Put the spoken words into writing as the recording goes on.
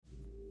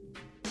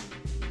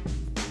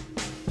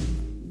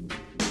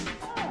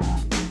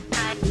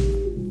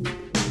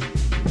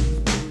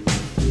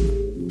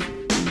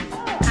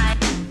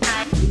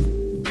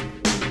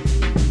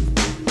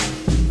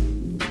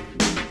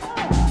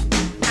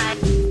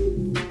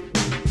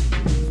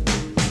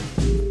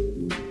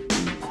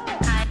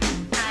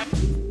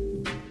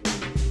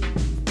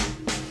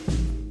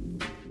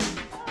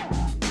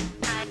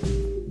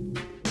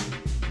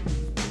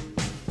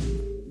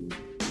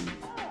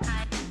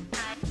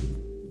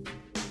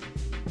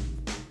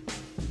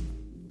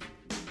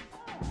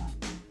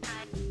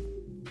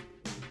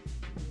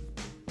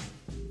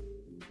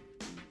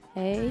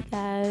Hey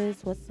guys,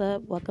 what's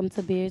up? Welcome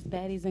to Beers,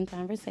 Baddies, and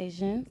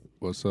Conversations.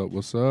 What's up?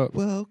 What's up?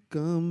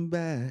 Welcome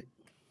back.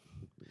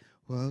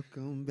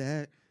 Welcome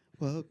back.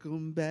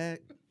 Welcome back.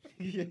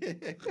 Yeah.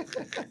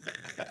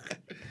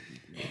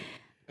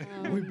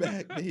 We're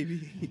back,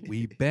 baby.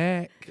 We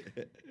back.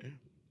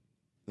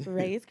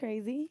 Ray is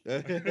crazy,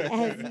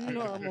 as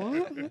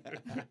normal.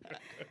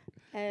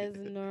 As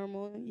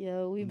normal.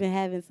 Yo, we've been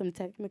having some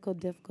technical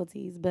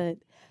difficulties, but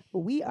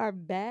we are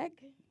back.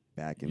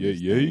 Back in Yeah,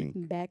 this yeah. thing.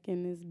 Back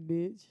in this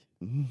bitch.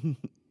 Oh,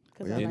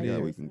 Because yeah, I like yeah,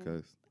 we cursing. can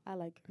cuss. I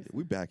like cursing.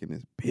 We back in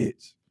this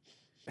bitch.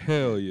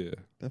 Hell yeah,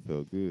 That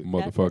felt good.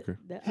 motherfucker.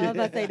 I was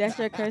about to say, that's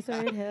your curse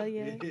word? Hell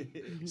yeah.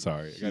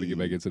 Sorry, I got to get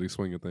back into the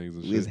swing of things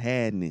and We was shit.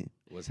 happening.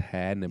 What's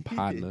happening,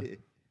 partner?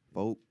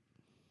 Folk.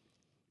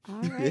 All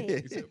right.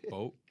 He said,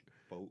 folk?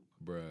 Folk.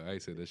 Bruh, I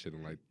ain't said that shit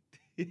in like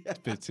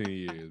 15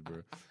 years,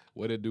 bro.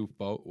 What it do,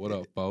 folk? What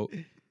up, folk?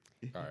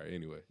 All right,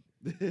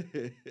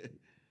 anyway.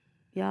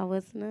 Y'all,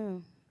 what's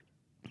new?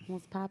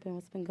 What's popping?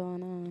 What's been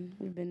going on?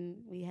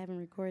 We haven't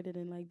recorded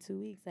in like 2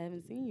 weeks. I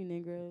haven't seen you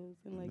Negroes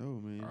in like No,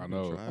 man. I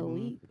know. a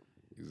week.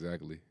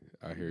 Exactly.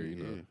 I hear,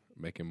 Yeah.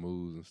 making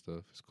moves and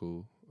stuff. It's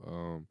cool.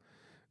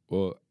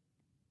 Well,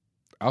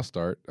 I'll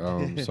start.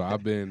 So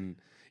I've been,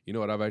 you know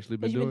what I've actually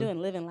been What you doing? been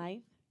doing? Living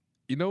life?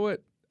 You know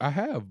what? I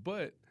have,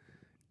 but,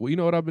 well, you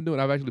know what I've been doing?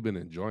 I've actually been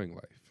enjoying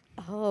life.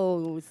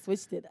 Oh,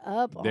 switched it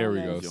up. There on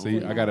we go. us. See,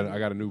 I got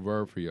Snap. a new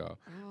verb for y'all.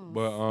 Oh,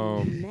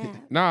 But snap.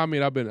 nah, I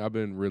mean I've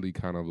been really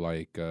kind of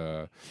like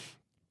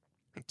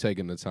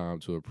taking the time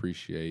to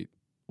appreciate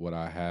what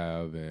I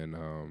have, and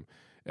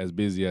as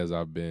busy as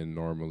I've been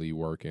normally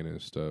working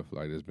and stuff,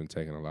 like it's been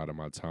taking a lot of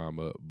my time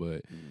up.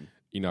 But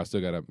I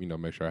still gotta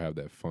make sure I have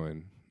that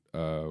fun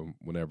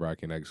whenever I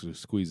can actually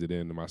squeeze it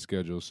into my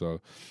schedule.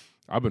 So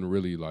I've been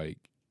really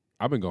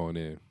I've been going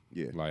in.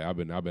 Yeah. Like I've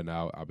been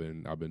out. I've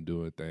been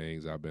doing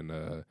things. I've been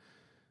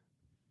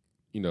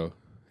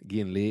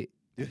getting lit.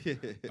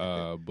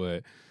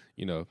 But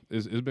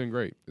it's been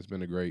great. It's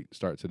been a great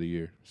start to the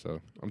year. So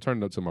I'm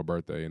turning up to my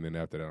birthday, and then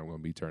after that, I'm gonna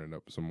be turning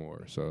up some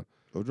more. So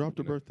Oh, drop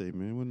the birthday,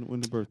 man.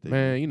 When the birthday?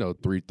 man,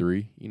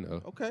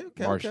 3/3. Okay,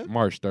 March okay.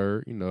 March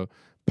 3rd.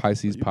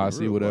 Pisces You been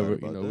posse, real whatever.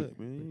 quiet about that,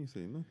 man. You ain't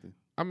say nothing.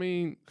 I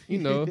mean, I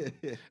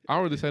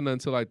don't really say nothing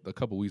until like a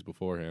couple weeks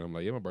beforehand. I'm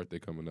like, yeah, my birthday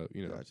coming up.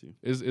 Got you.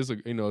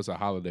 It's a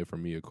holiday for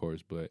me, of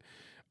course, but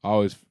I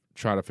always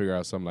try to figure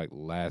out something like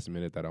last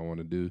minute that I want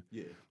to do.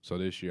 Yeah. So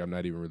this year, I'm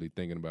not even really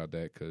thinking about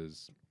that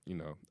because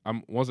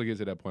I'm once I get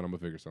to that point, I'm gonna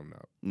figure something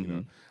out. Mm-hmm.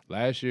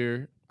 Last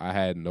year I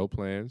had no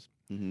plans,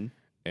 Mm-hmm.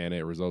 and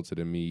it resulted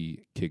in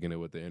me kicking it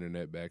with the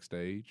internet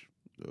backstage,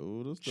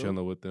 Oh, that's dope.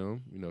 chilling with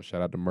them.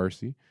 Shout out to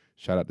Mercy,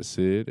 shout out to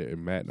Sid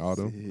and Matt and all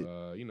them. Sid.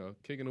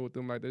 Kicking it with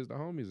them like there's the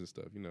homies and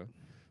stuff.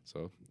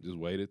 So just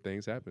waited,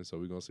 things happen. So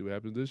we're gonna see what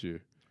happens this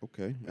year.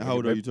 Okay. And how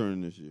old are you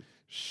turning this year?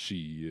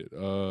 Shit,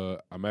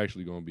 I'm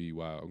actually gonna be I'm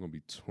gonna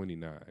be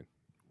 29.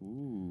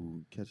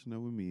 Ooh, catching up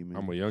with me, man.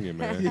 I'm a youngin',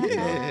 man.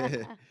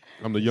 Yeah.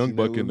 I'm the young Catching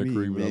buck up in the with me,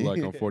 crew, but I'm man.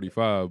 like I'm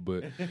 45.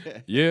 But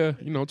yeah,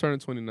 I'm turning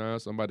 29.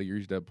 So I'm about to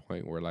reach that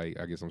point where like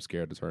I guess I'm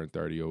scared to turn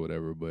 30 or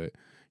whatever. But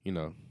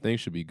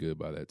things should be good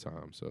by that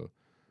time. So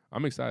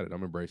I'm excited.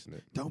 I'm embracing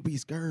it. Don't be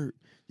scared.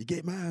 You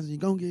get mine, and you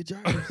gonna get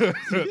yours.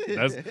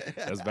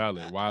 That's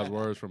valid. Wise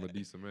words from a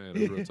decent man.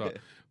 That's real talk.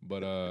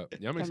 But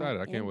yeah, I'm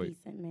excited. I can't wait.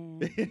 Indecent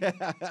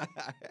man.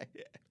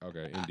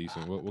 Okay,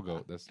 indecent. We'll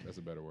go. That's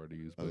a better word to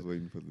use. I was But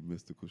waiting for the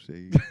mystical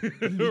shade.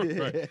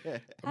 right.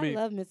 I mean,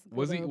 love Mr.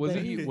 was he- Kudo, was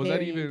but he- he's was that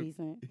very even-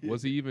 indecent.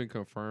 was he even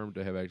confirmed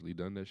to have actually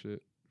done that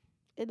shit?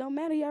 It don't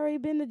matter. You already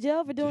been to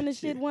jail for doing this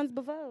shit once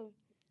before.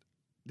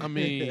 I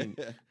mean,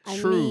 I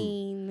true.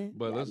 mean,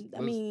 But let's-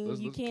 I mean, let's-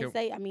 you let's can't count-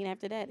 say. I mean,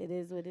 after that, it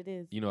is what it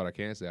is. You know what I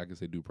can say? I can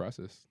say due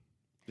process.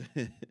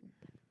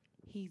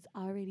 He's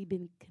already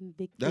been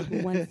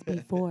convicted once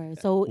before.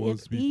 So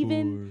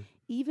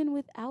even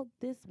without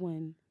this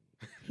one,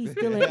 he's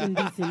still an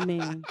indecent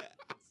man.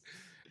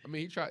 I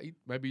mean,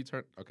 maybe he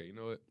turned. Okay, you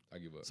know what? I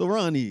give up. So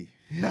Ronnie,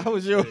 how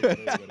was your There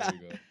you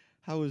go.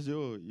 how was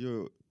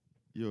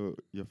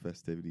your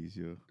festivities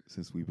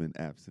since we've been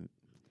absent?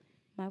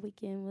 My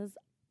weekend was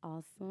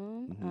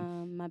awesome.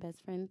 Mhm. My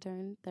best friend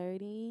turned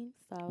 30,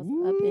 so I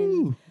was up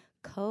in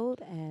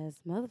cold as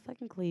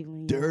motherfucking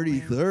Cleveland. Dirty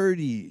y'all.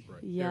 30.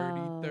 Right.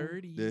 Y'all.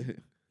 30.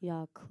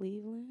 Y'all,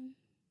 Cleveland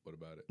What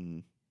about it?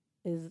 Mm.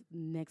 is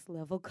next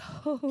level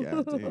cold.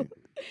 Goddamn.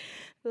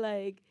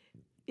 Like,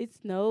 it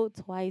snowed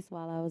twice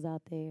while I was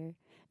out there.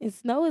 And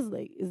snow is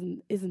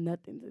is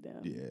nothing to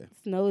them. Yeah.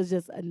 Snow is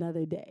just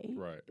another day.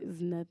 Right. It's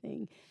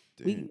nothing.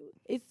 Damn.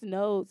 It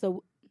snowed.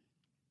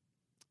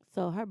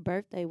 So her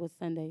birthday was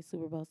Sunday,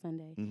 Super Bowl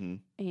Sunday. Mm-hmm.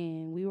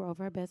 And we were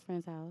over her best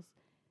friend's house.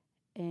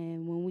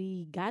 And when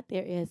we got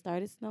there, it had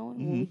started snowing.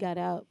 When we Mhm. got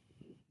out,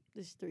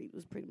 the street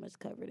was pretty much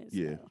covered in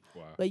Yeah. snow.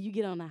 Wow. But you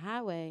get on the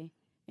highway,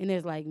 and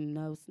there's like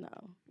no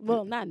snow.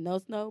 Well, not no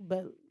snow,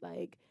 but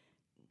like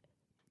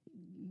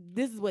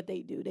this is what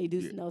they do. They do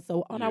Yeah. snow.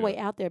 So on our Yeah. way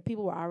out there,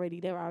 people were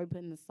already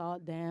putting the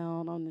salt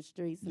down on the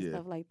streets and Yeah.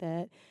 stuff like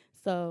that.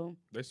 So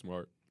They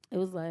smart. it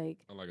was like,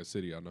 Unlike a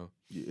city, I know.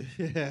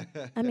 Yeah.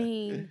 I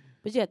mean,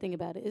 But you gotta think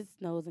about it. It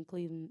snows in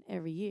Cleveland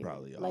every year.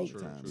 Probably all like the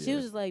time. she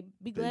was just like,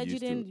 be They glad you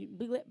used to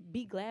didn't.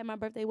 Be glad my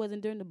birthday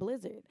wasn't during the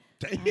blizzard.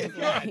 Damn.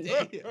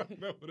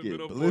 that would have Yeah,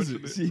 been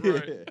blizzard.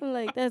 unfortunate. Right. I'm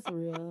like, that's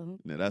real.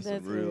 Now that's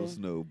some real real.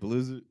 snow.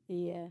 Blizzard.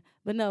 Yeah,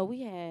 but no,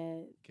 we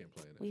had Can't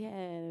play that. we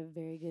had a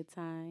very good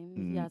time.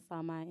 Mhm. Y'all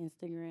saw my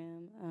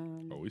Instagram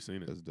Oh, we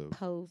seen it. That's dope.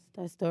 post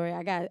or story.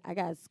 I got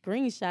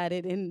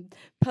screenshotted and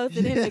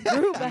posted in the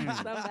group by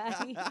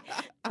somebody.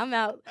 I'm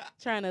out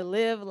trying to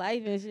live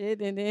life and shit,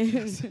 and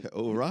then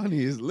Oh,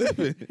 Ronnie is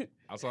living.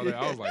 I saw that.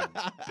 I was like,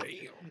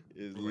 damn.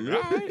 Is All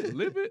right,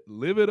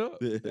 live it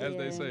up, as Yeah.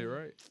 they say,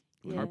 right?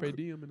 Yeah. Carpe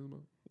diem in his mouth.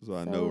 So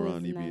I So know it was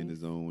Ronnie be in nice. his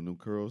zone when them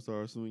curls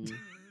start swinging.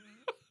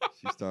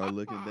 She started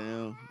looking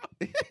down.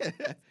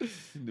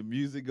 The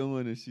music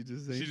going, and she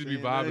just ain't She just be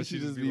saying nothing. vibing. She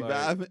just be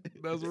vibing.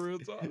 That's real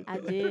talk. I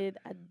did.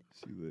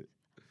 She lit.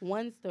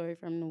 One story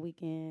from the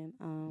weekend,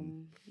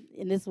 and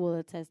this will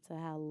attest to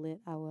how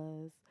lit I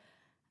was.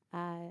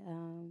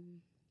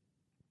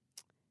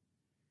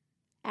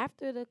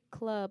 After the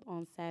club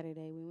on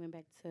Saturday, we went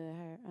back to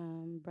her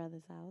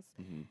brother's house,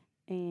 Mhm.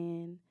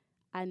 and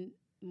I'm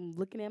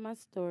looking at my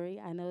story.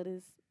 I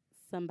noticed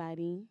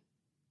somebody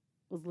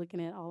was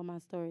looking at all of my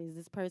stories.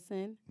 This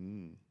person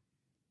Mm.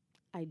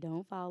 I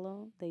don't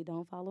follow. They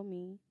don't follow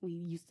me. We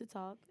used to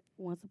talk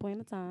once upon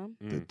a time,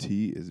 The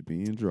tea is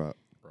being dropped.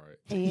 Right.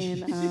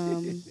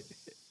 and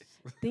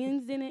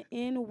things didn't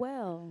end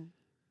well.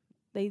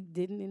 They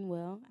didn't end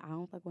well. I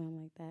don't fuck with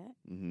him like that.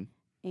 Mm-hmm.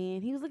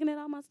 And he was looking at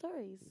all my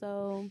stories.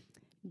 So,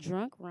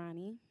 drunk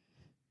Ronnie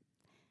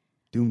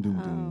Doom, doom,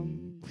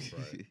 doom.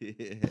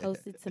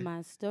 posted to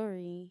my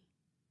story,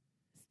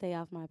 stay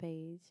off my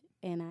page,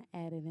 and I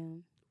added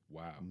him.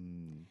 Wow.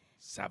 Mm.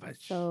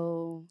 Savage.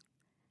 So,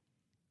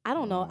 I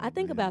don't know. Oh, I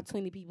think man. about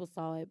 20 people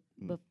saw it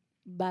Mm.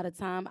 by the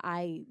time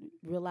I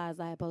realized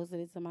I had posted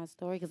it to my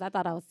story, because I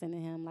thought I was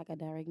sending him like a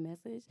direct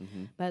message.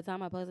 Mm-hmm. By the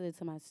time I posted it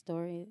to my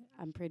story,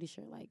 I'm pretty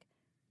sure like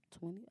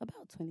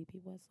about 20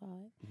 people saw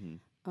it.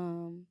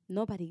 Mm-hmm.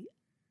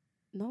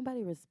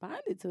 Nobody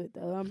responded to it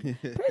though. I'm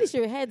pretty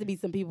sure it had to be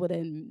some people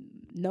that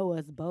know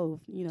us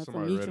both, you know,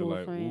 Somebody some read it mutual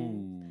like,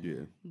 friends. ooh.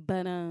 Yeah.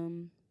 But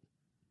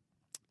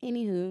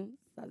anywho,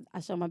 I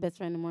showed my best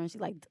friend in the morning.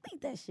 She's like,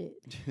 delete that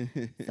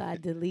shit. So I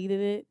deleted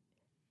it.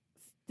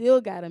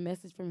 Still got a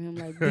message from him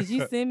like, did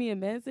you send me a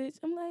message?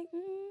 I'm like,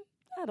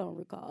 I don't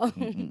recall.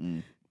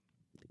 Mm-mm.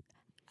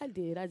 I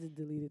did. I just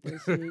deleted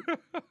that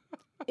shit.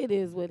 It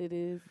is what it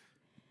is.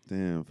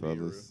 Damn,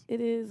 fellas.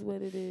 It is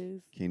what it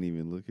is. Can't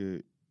even look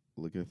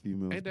at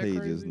females' Ain't that pages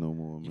crazy? no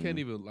more, man. You can't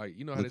even, like,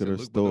 you know how Look they at say her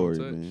look but don't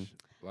story, touch? man.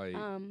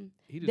 Like,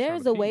 he just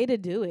There's tryna a way peep. to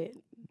do it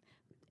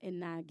and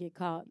not get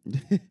caught.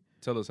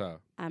 Tell us how.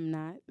 I'm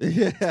not.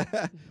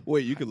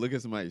 Wait, you could look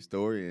at somebody's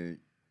story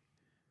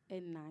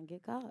And not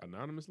get caught.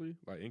 Anonymously?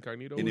 Like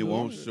incognito? and it or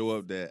won't Yes. show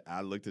up that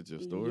I looked at your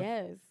story?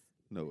 Yes.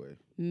 No way.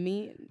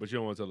 Me. But you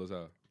don't want to tell us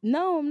how.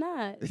 No, I'm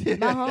not. My You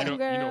know why, though?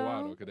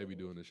 homegirl. Because they be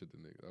doing this shit to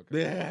niggas.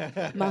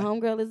 Okay. My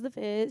homegirl is the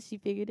Fed. She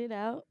figured it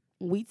out.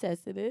 We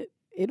tested it.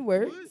 It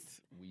works.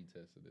 We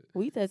tested it.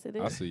 We tested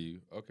it. I see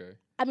you. Okay.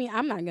 I mean,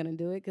 I'm not gonna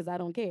do it because I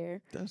don't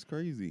care. That's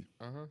crazy.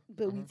 Uh-huh.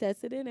 But we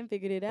tested it and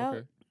figured it out,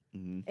 Okay.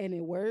 Mm-hmm. and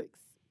it works.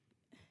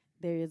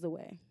 There is a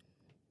way.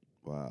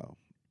 Wow.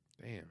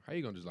 Damn. How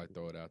you gonna just like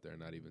throw it out there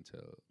and not even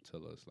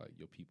tell us like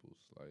your peoples?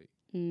 Like,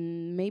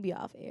 Maybe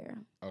off air,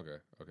 okay.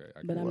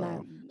 I but get I'm it. Wow. not.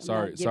 I'm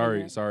Sorry, not giving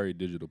that. sorry,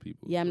 digital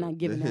people. Yeah, I'm not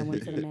giving that one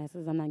to the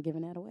masses. I'm not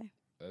giving that away.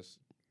 That's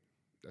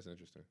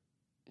interesting.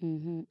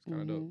 Mm-hmm.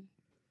 kinda dope.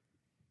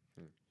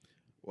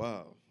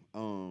 Wow.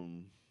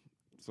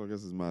 So I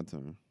guess it's my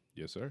turn.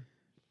 Yes, sir.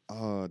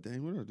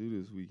 Dang, what did I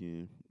do this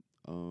weekend?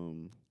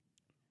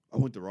 I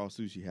went to Raw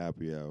Sushi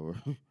Happy Hour.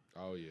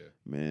 Oh yeah.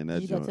 Man, Did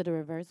that you go joint. to the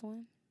reverse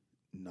one?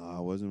 No,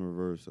 I wasn't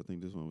reversed. I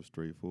think this one was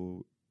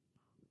straightforward.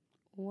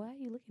 Why are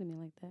you looking at me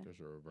like that? There's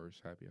a reverse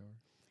happy hour.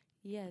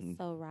 Yes. Mm.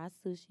 So Raw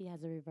Sushi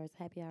has a reverse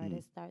happy hour Mm.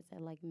 that starts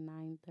at like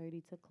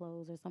 9:30 to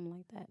close or something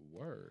like that.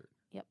 Word.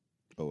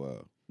 Oh,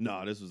 wow.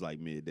 No, this was like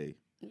midday.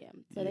 Yeah.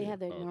 So they Yeah. have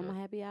their Okay. normal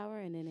happy hour,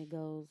 and then it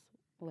goes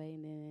away,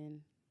 and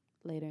then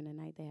later in the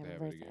night they have They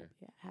have it reverse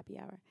again. happy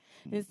hour.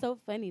 And it's so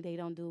funny they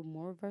don't do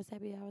more reverse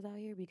happy hours out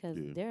here because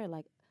Yeah.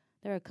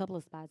 there are a couple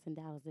of spots in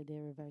Dallas that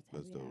did reverse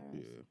That's happy dope.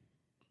 hours.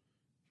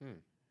 Yeah.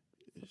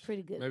 It's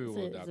pretty good. Maybe it's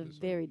we'll a, adopt it's a this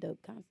one. very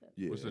dope concept.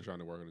 Yeah. We're still trying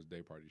to work on this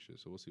day party shit,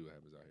 so we'll see what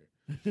happens out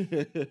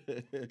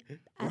here.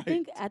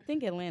 I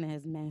think Atlanta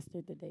has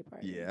mastered the day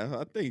party. Yeah,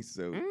 I think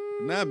so.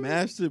 Not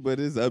mastered, but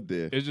it's up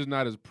there. It's just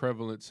not as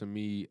prevalent to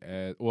me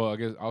as well. I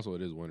guess also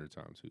it is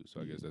wintertime too,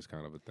 so I guess that's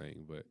kind of a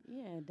thing. But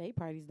Yeah, day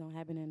parties don't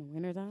happen in the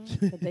wintertime,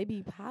 but they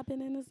be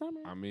popping in the summer.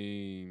 I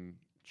mean,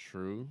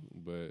 true,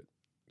 but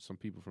some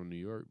people from New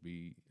York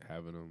be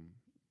having them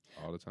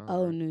all the time.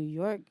 Oh, right? New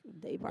York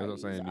day That's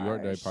parties. what I'm saying. New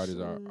York day parties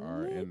are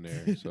in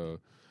lit. there, so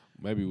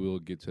maybe we'll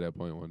get to that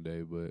point one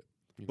day. But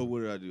you But know.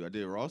 what did I do? I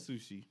did Raw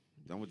Sushi.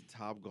 Then I went to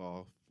Top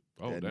Golf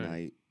that dang.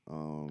 night.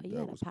 Oh, you that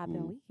had a was popping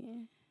cool.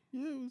 weekend.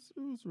 Yeah, it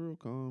was real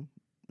calm.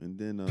 And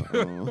then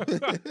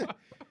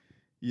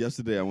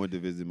yesterday I went to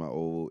visit my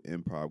old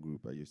improv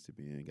group I used to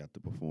be in. Got to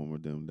perform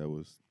with them. That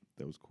was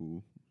that was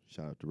cool.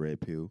 Shout out to Red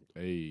Pill.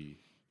 Hey.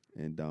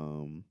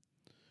 And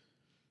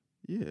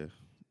yeah,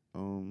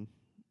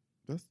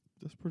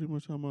 that's pretty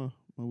much how my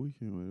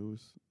weekend went.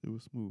 It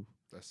was smooth.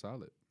 That's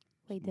solid.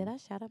 Wait, did I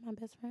shout out my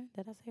best friend?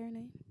 Did I say her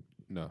name?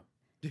 No.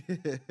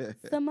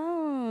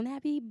 Simone.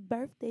 Happy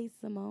birthday,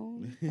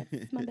 Simone.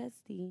 That's my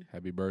bestie.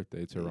 Happy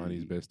birthday to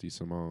Ronnie's bestie,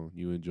 Simone.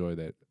 You enjoy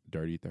that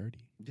dirty 30.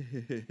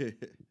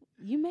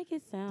 You make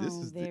it sound This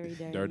is very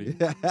Dirty. dirty.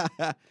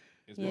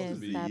 It's Yeah, supposed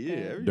to be stop it.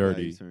 everybody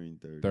Dirty. turning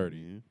 30. 30.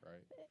 Man. Right.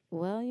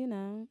 Well, you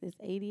know, it's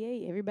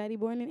 88. Everybody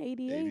born in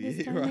 88 is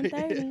 88, turning right?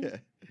 30.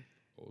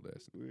 Old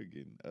ass. We're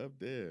getting up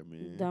there,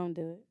 man. Don't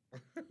do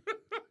it.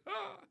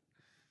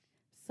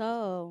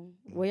 So,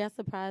 were y'all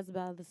surprised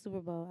about the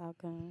Super Bowl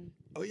outcome?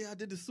 Oh yeah, I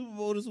did the Super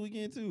Bowl this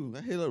weekend too.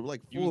 I hit up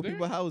like You 4 was there?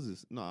 people's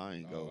houses. No, I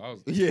ain't Oh, go. I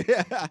was-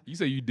 yeah. You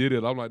say you did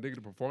it. I'm like, nigga,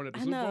 to perform at the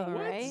I Super know, Bowl?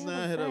 What? right?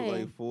 Nah, I hit up Say.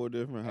 like 4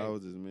 different Hey.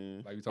 houses,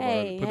 man. Like you talking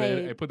Hey, about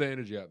hey. put that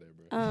energy out there,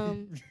 bro.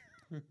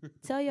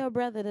 Tell your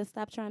brother to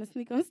stop trying to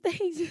sneak on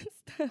stage and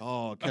stuff.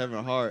 Oh,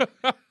 Kevin Hart.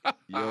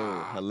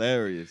 Yo,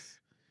 hilarious.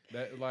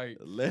 That like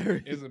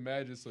Hilarious. is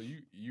imagine. So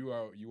you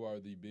are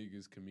the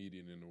biggest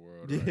comedian in the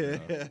world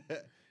right now, Yeah.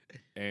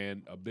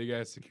 and a big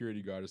ass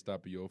security guard is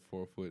stopping your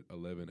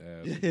 4'11"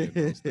 ass from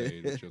getting on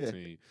stage with your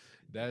team.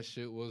 That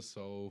shit was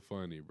so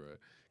funny, bro.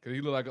 Cause he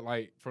looked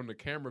like from the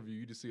camera view,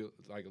 you just see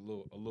like a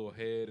little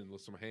head and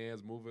some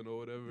hands moving or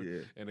whatever,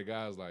 Yeah. and the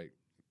guy's like,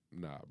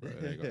 "Nah, bro,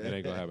 it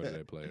ain't gonna happen to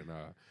that player."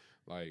 Nah,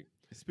 like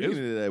Speaking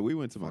It of that, we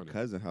went to my funny.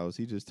 cousin's house.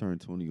 He just turned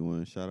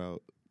 21. Shout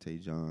out Tay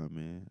John,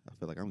 man. I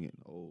feel like I'm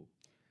getting old.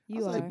 I You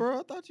was are. like, bro,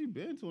 I thought you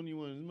been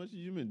 21 as much as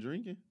you been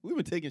drinking. We've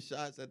been taking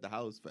shots at the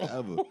house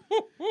forever.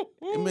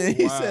 And man,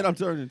 he Wow. said I'm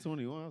turning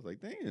 21. I was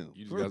like, damn.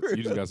 You for just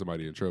real. got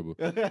somebody in trouble.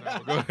 Go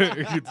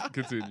ahead,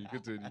 continue.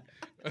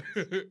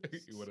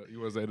 You want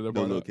to say that No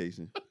about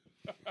location.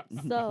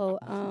 So,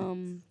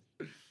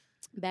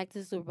 back to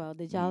the Super Bowl.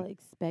 Did y'all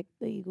expect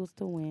the Eagles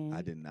to win?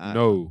 I did not.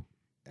 No,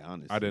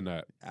 Honestly. I did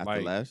not. After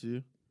Like, last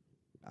year,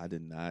 I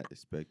did not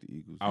expect the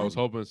Eagles. I was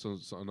hoping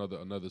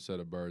another set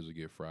of birds would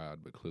get fried,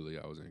 but clearly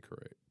I was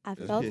incorrect. I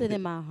felt it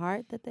in my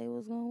heart that they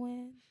was gonna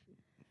win,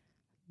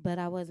 but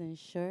I wasn't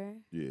sure.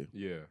 Yeah.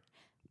 Yeah,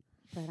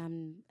 But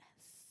I'm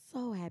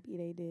so happy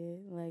they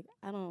did. Like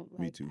I don't.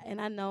 Me Like, too. And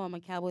I know I'm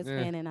a Cowboys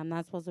Yeah. fan, and I'm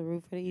not supposed to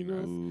root for the You know.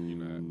 Eagles. You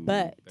know.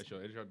 But that's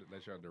your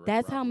direct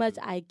that's how rival, much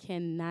too. I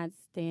cannot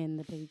stand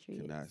the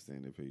Patriots. Cannot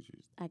stand the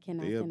Patriots. I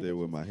cannot. They stand up the there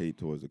with Patriots. my hate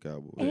towards the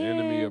Cowboys. The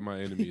enemy And- of my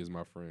enemy is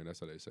my friend.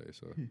 That's how they say.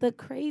 So The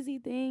crazy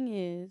thing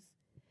is,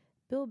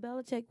 Bill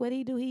Belichick. What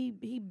he do?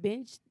 He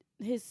benched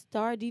his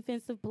star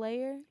defensive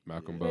player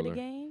Malcolm for the Butler.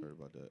 game. Heard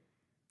about that.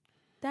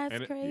 That's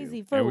And it- crazy.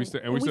 yeah. For And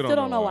we still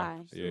don't know why.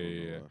 why. Yeah,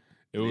 yeah.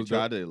 It They was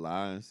tried to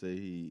lie and say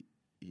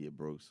he had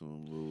broke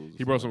some rules. or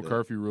he broke some something like that.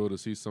 curfew rule to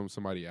see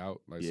somebody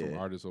out, like some Yeah.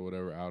 artist or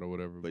whatever out or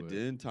whatever. But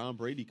then Tom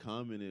Brady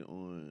commented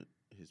on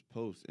his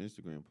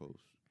Instagram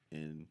post,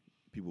 and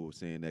people were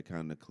saying that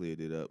kind of cleared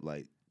it up.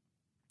 Like,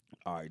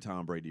 all right,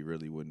 Tom Brady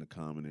really wouldn't have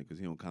commented because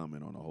he don't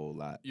comment on a whole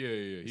lot. yeah,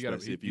 he got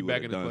Especially if he you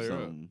backing would've the done player up.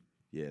 something.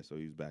 Yeah, so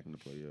he's backing the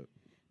player up.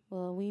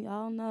 Well, we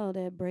all know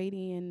that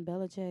Brady and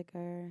Belichick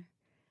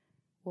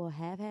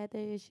have had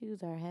their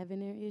issues or having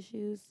their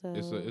issues. So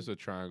It's a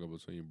triangle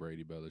between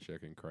Brady,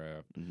 Belichick, and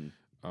Kraft. Mm-hmm.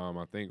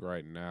 I think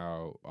right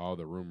now all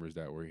the rumors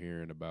that we're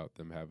hearing about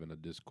them having a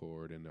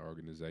discord in the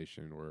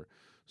organization were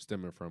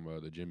stemming from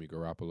the Jimmy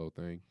Garoppolo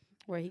thing.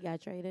 where he got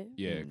traded.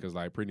 Yeah, Mhm. because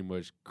like pretty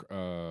much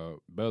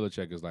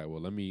Belichick is like,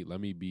 well, let me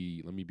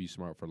be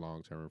smart for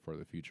long term for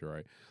the future,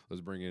 right?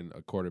 Let's bring in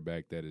a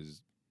quarterback that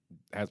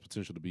has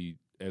potential to be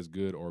as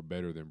good or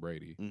better than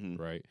Brady, Mm-hmm.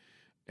 right?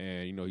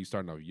 And he's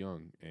starting off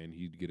young, and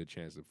he'd get a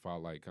chance to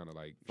follow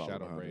shadow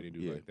behind Brady, him, do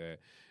yeah. like that,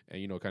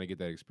 and kind of get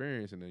that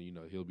experience, and then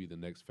he'll be the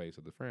next face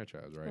of the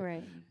franchise, right?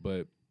 Right.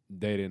 But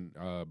they didn't.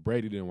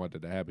 Brady didn't want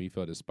that to happen. He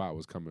felt his spot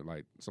was coming,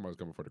 like somebody was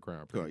coming for the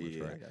crown, pretty much,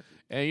 yeah, I right? got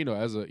you.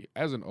 And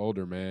as an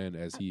older man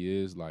as he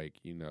is, like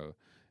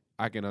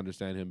I can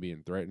understand him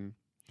being threatened.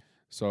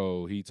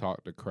 So he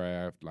talked to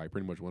Kraft, like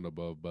pretty much went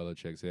above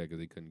Belichick's head because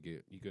he couldn't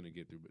get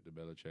through the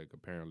Belichick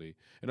apparently.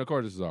 And of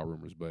course, this is all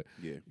rumors, but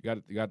Yeah.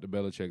 got to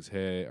Belichick's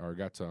head or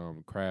got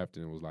to Kraft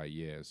and was like,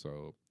 yeah.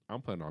 So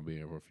I'm planning on being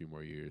here for a few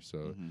more years.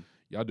 So Mhm.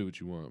 y'all do what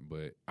you want,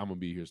 but I'm gonna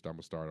be here. So I'm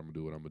gonna start. I'm gonna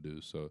do what I'm gonna do.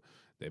 So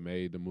they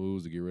made the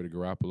moves to get rid of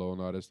Garoppolo and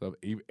all that stuff.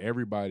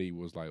 Everybody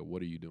was like,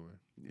 "What are you doing?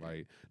 Yeah.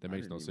 Like that I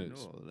makes no didn't even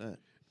sense." know all of that.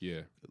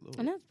 Yeah, Good Lord.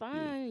 And that's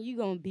fine. You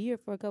gonna be here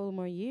for a couple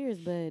more years,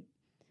 but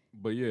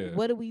but yeah,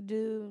 what do we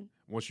do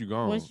once you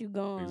gone, once you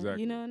gone?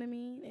 exactly. You know what I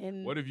mean?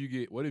 And what if you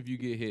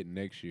get hit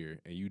next year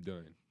and you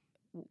done?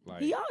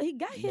 Like he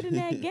got hit in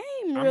that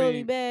game I really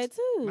mean, bad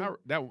too. not,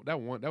 that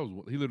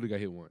was he literally got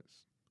hit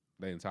once,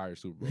 the entire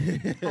Super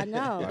Bowl. I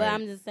know, but Like-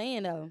 I'm just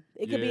saying though,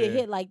 it could be a Yeah.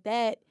 hit like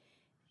that,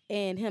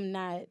 and him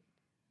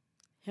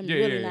Yeah,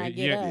 really yeah, not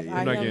get yeah, up, yeah. or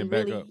Him not him getting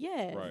back really, up.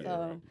 yeah. Right, So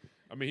right.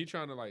 I mean, he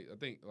trying to I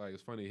think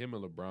it's funny. Him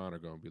and LeBron are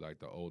gonna be like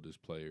the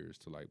oldest players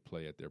to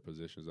play at their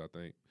positions. I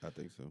think. I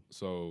think so.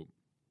 So,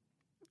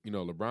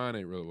 LeBron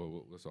ain't really.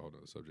 Well, that's a whole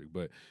other subject.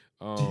 But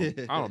I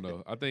don't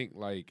know.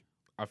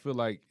 I I feel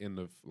like in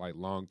the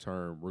long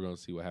term, we're gonna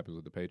see what happens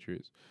with the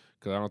Patriots.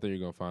 Because I don't think you're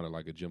gonna find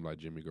a gym like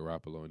Jimmy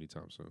Garoppolo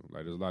anytime soon.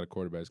 Like there's a lot of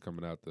quarterbacks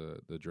coming out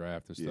the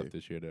draft and stuff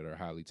this year that are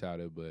highly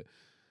touted, but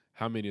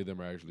how many of them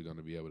are actually going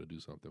to be able to do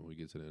something when we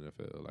get to the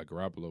NFL? Like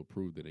Garoppolo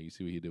proved it, and you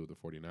see what he did with the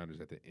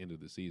 49ers at the end of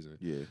the season.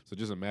 Yeah. So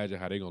just imagine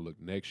how they're going to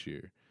look next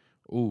year.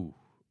 Ooh,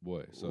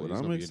 boy. So what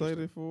I'm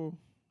excited for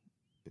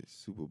is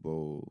Super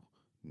Bowl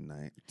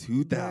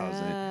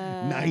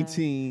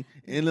 2019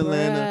 in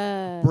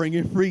Atlanta,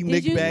 bringing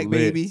Freaknik back,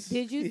 baby.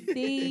 Did you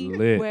see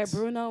where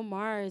Bruno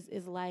Mars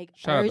is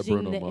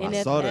urging the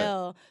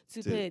NFL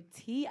to put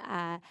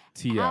T.I.,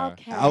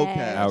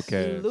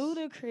 Outkast,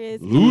 Ludacris?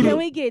 Can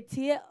we get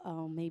T.I.?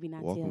 Oh, maybe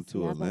not Welcome TLC.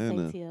 to I was Atlanta.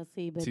 going to say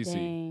TLC, but TC.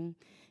 dang.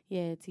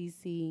 Yeah,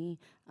 TC.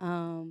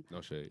 No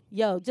shade.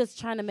 Yo, just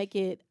trying to make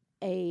it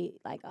a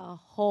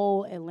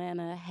whole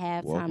Atlanta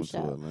halftime Welcome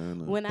show. to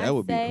Atlanta. When that I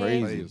would say, be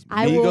crazy.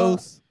 I will.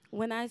 Migos.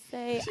 When I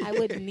say I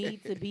would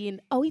need to be in,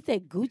 he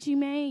said Gucci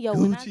Mane. Yo,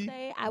 when I Gucci?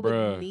 say I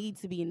would need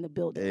to be in the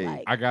building,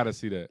 Hey, I gotta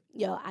see that.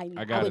 Yo,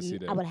 I gotta see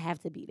that. I would have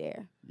to be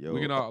there. Yo,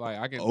 We can all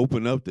I can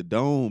open up the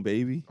dome,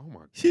 baby. Oh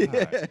my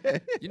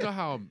god! You know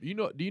how Do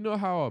you know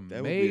how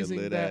That would be a amazing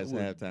lit that ass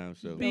would halftime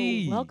show. be?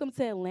 Yo, Welcome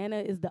to Atlanta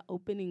is the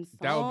opening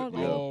That song. would be,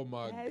 oh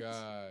my that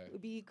god!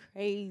 would be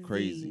crazy.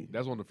 Crazy.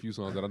 That's one of the few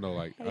songs that I know.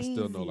 I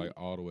still know Crazy.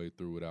 all the way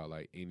through without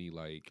any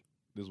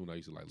This one I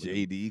used to look at.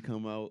 JD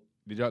come out.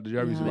 Did y'all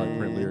ever used to print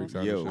No. lyrics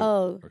out? Yo. And shit?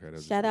 Oh, Okay,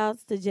 that's shout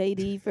outs to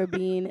JD for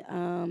being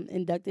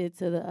inducted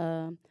to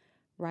the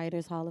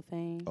Writers Hall of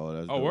Fame. Oh,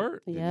 that's Oh, dope.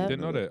 word? Yep.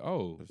 Didn't know that.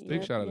 Oh, That's big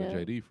dope. shout out Yep. to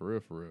JD for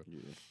real.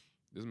 Yeah.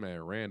 This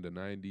man ran the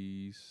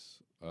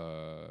 90s,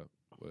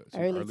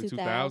 Early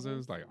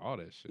 2000s, like all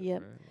that shit.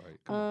 Yep. Man.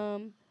 Like, come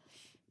on.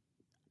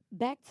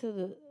 Back to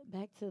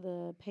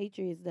the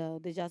Patriots though.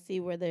 Did y'all see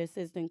where their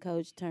assistant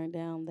coach turned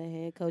down the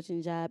head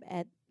coaching job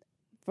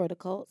for the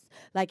Colts?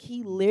 Like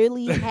he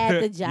literally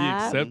had the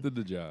job. He accepted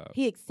the job.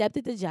 He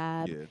accepted the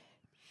job. Yeah.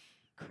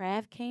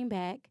 Kraft came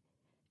back,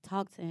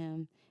 talked to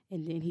him,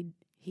 and then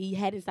he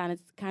hadn't signed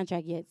his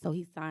contract yet, so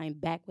he signed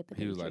back with the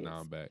He was Patriots. like, "Nah,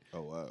 I'm back."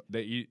 Oh wow.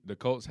 The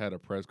Colts had a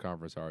press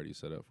conference already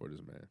set up for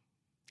this man.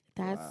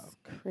 That's Wow.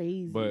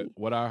 crazy. But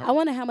what I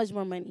wonder how much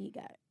more money he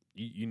got.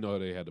 you know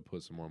they had to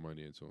put some more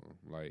money into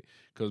him,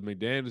 because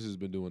McDaniels has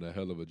been doing a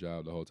hell of a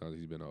job the whole time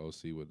he's been an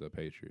OC with the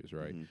Patriots,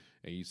 right? Mhm.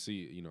 And you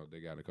see, they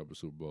got a couple of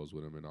Super Bowls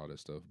with him and all that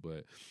stuff.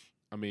 But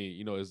I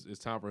mean, it's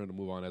time for him to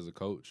move on as a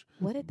coach.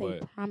 What did they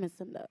But- promise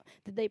him though?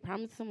 Did they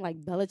promise him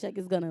Belichick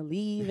is gonna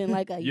leave in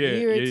a Yeah,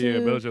 year or two? yeah.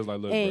 Belichick's like,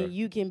 look, and bro,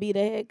 you can be the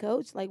head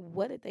coach.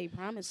 What did they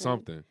promise him?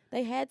 something.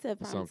 They had to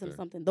promise him Something.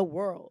 something. The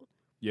world.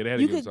 Yeah, they had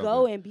to You give him could something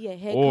go and be a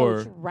head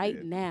Or- coach right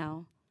Yeah.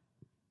 now,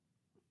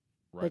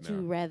 right but now.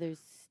 you rather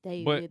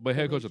stay. But with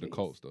head the coach of the Patriots.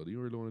 Colts though. Do you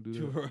really want to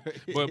do that?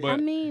 Right. But I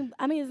mean,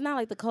 it's not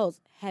like the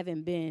Colts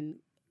haven't been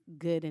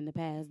good in the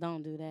past.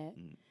 Don't do that.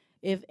 Mm.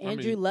 If I mean,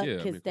 Andrew Luck yeah, I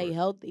can mean, stay correct.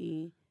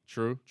 healthy,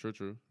 True.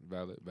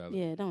 Valid.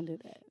 yeah, don't do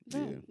that.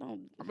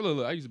 Don't. I mean,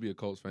 look, I used to be a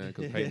Colts fan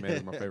because Peyton Manning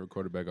is my favorite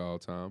quarterback of all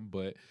time.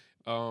 But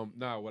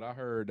what I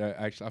heard that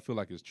actually I feel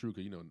like it's true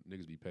because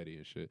niggas be petty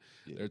and shit.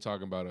 Yeah. They're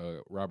talking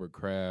about Robert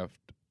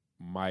Kraft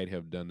might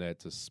have done that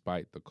to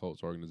spite the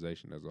Colts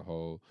organization as a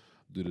whole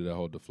due to the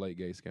whole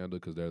Deflategate scandal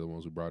because they're the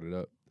ones who brought it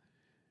up.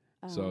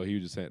 So he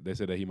was just saying they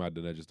said that he might have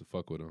done that just to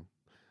fuck with him.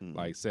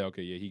 Mhm. Say,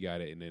 okay, yeah, he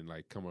got it, and then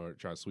come on,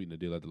 try to sweeten the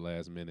deal at the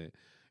last minute,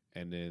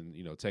 and then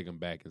take him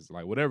back. It's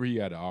whatever he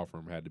had to offer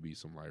him had to be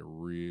some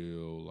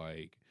real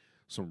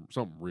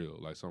something real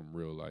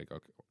okay.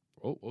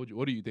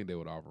 What do you think they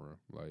would offer him?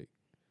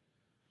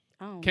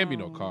 I don't Can't be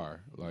no know.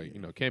 car.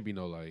 Can't be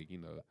no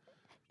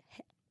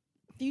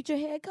Future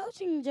head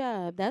coaching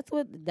job. That's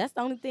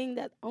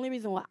the only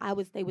reason why I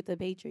would stay with the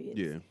Patriots.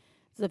 Yeah.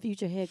 It's a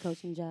future head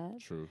coaching job.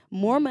 True.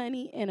 More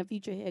money and a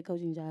future head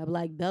coaching job.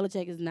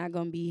 Belichick is not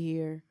going to be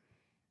here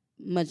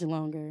much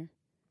longer.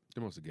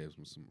 They must have gave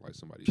him some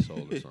somebody's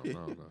soul or something. I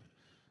don't know.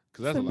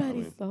 Because that's a lot.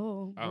 Somebody's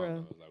soul, I don't bro.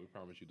 know. It's we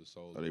promise you the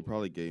soul. Oh, they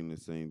probably gave him the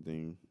same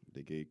thing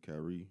they gave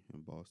Kyrie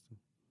in Boston.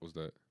 What's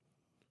that?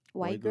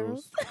 White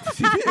girls.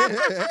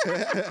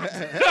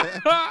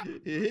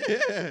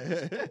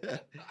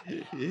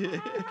 yeah.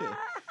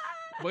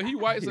 But he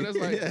white, so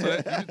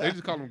that's they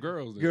just call them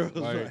girls. Then. Girls,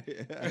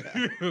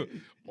 right.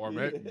 Or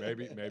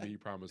maybe he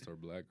promised her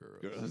black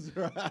girls.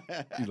 Girls,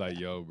 right. He's like,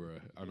 yo, bro,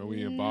 I know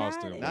we in Not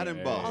Boston. Not but in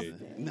hey,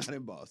 Boston. Not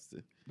in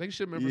Boston. They can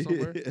ship him for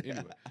somewhere.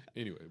 Yeah.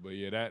 Anyway, but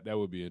yeah, that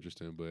would be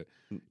interesting. But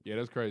yeah,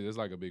 that's crazy. It's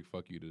like a big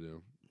fuck you to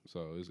them.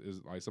 So it's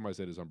like somebody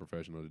said it's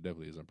unprofessional. It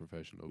definitely is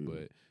unprofessional. Mm.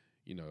 But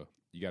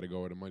you got to go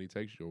where the money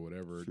takes you or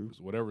whatever. True.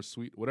 Whatever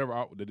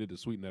they did to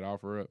sweeten that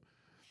offer up.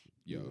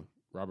 Yo,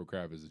 Robert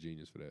Kraft is a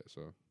genius for that.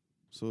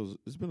 So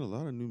it's been a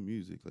lot of new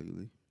music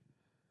lately.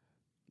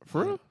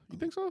 For real? You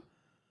think so?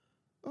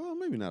 Oh,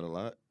 maybe not a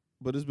lot,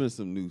 but there's been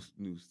some new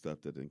stuff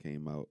that then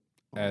came out.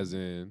 As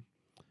in,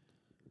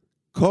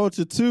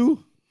 Culture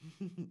 2.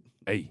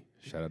 hey,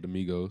 shout out to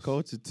Migos.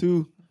 Culture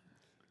 2.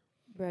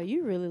 Bro,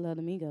 you really love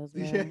the Migos,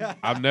 bro.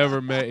 I've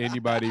never met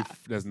anybody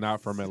that's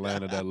not from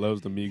Atlanta that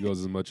loves the Migos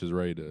as much as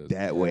Ray does.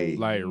 That way.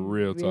 Like, You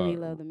real really talk.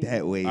 love the Migos.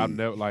 That way. I've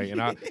never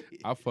and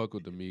I fuck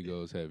with the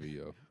Migos heavy,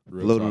 yo.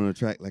 Real Float talk. on the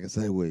track like a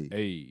Segway.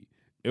 Hey,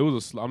 it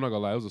was I'm not gonna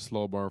lie, it was a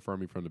slow burn for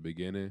me from the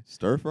beginning.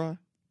 Stir fry?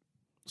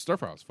 Stir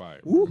Fry was fire.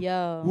 Woo.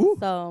 Yo, Woo.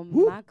 so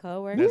Woo. my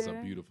coworker, That's a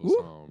beautiful Woo.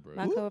 song, bro.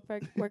 my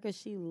coworker,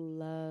 she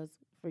loves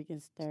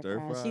freaking stir Stir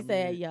fry. fry, She said,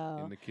 man. In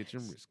 "Yo, the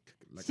kitchen,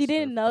 like she a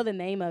didn't stir know the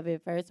name of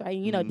it first, right?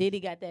 You know, Mhm. Diddy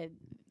got that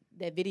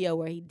video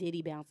where he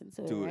Diddy bouncing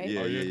to it, To right? it.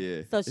 Yeah, Oh, yeah.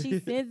 yeah. So she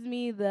sends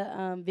me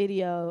the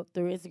video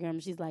through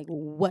Instagram. She's like,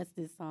 "What's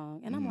this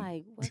song?" And I'm Mhm.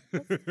 like,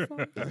 "What's this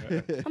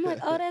song?" I'm like,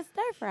 "Oh, that's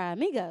Stir Fry,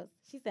 Migos."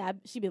 She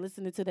said she been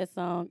listening to that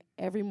song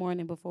every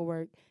morning before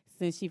work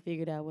since she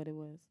figured out what it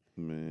was.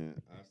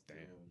 Man, I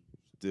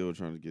still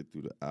trying to get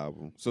through the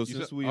album. So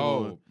since said, we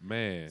oh on,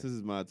 man, since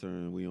it's my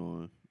turn, we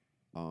on.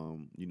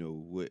 You know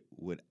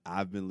what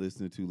I've been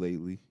listening to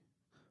lately.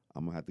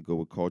 I'm gonna have to go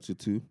with Culture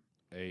 2.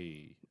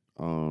 hey,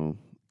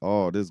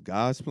 Oh, this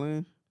guy's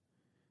playing.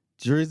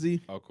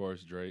 Jersey. of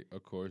course Drake,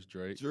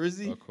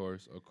 Jersey. of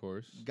course,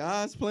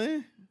 Guys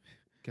playing.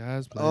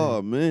 guys playing.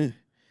 Oh man.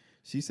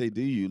 She say,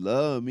 "Do you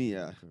love me?"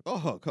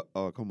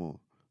 Come on.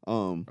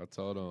 I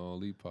told her on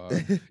Leap Pod.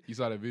 You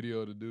saw that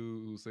video of the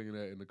dude who was singing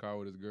that in the car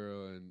with his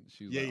girl, and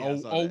she was Yeah, like, yeah, I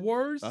saw that.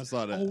 words? I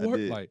saw that. Oh, I word?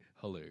 did. Like,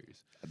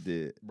 hilarious. I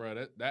did.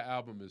 Bro, that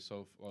album is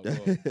so well,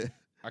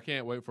 I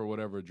can't wait for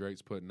whatever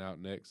Drake's putting out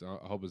next. I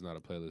hope it's not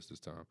a playlist this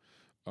time.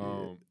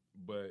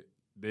 But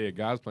yeah,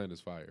 guys playing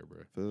this fire,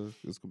 bro.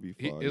 It's gonna be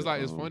fire. It's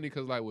like it's funny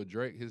because like with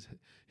Drake,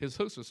 his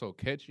hooks are so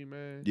catchy,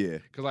 man. Yeah.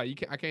 Cause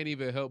like I can't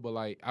even help but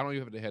like I don't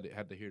even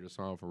have to hear the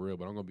song for real,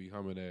 but I'm gonna be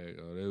humming that.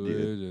 They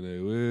wish and they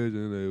wish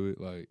and they wish.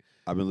 Like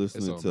I've been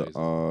listening so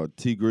to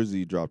T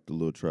Grizzy dropped a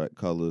little track,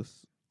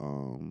 Colors.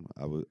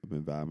 I've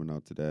been vibing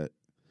out to that.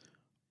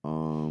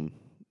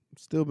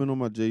 Still been on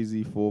my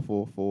Jay-Z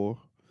 444.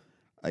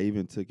 I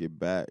even took it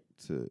back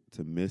to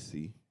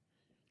Missy.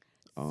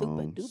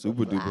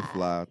 Super duper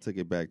fly. Took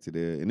it back to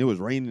there, and it was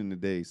raining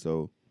today,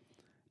 so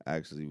I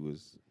actually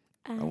was.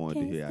 I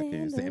wanted to hear I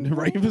can't stand the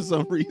rain for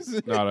some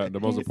reason. no, the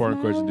most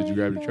important question: did you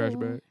grab your trash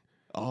bag?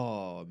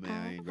 Oh man,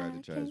 I ain't grabbed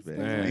the trash bag.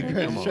 Man, I ain't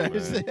grabbed come the on,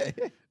 trash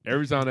bag.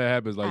 Every time that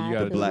happens, like you I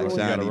gotta put Black you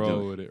gotta Shiny roll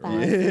joint. with it. 5,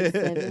 Right? 6,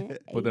 7,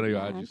 Put that on 8, your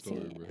 9, IG story,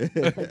 10.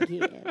 bro.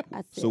 Again,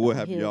 I So sit what on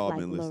have hills y'all like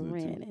been listening to?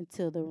 Loren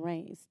until the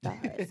rain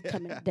starts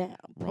coming down.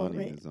 Ronnie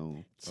pouring. is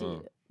on.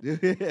 Chill.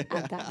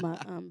 I got my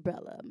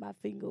umbrella, my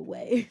finger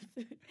waves.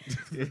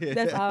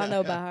 That's all I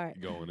know by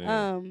heart. Going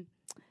in.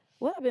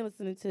 What I've been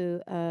listening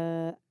to,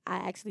 I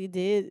actually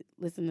did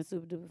listen to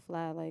Super Duper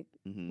Fly like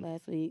Mhm.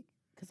 last week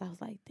because I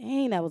was like,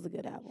 dang, that was a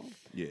good album.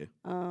 Yeah.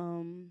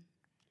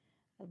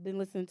 I've been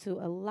listening to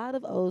a lot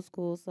of old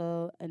school,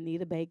 so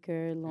Anita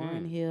Baker,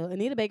 Lauryn Hill.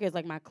 Anita Baker is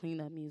like my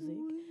cleanup music.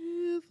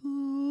 With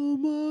all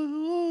my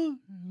heart.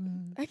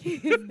 I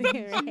can't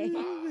stand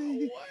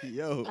right.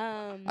 Yo,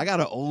 I got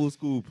an old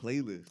school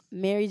playlist.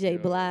 Mary J. Yo.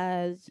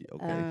 Blige,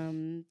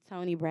 Okay.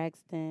 Tony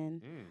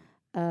Braxton.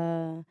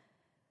 Mm.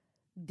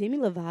 Demi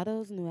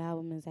Lovato's new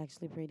album is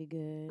actually pretty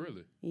good.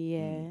 Really?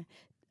 Yeah.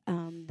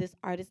 This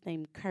artist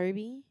named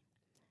Kirby.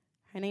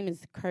 Her name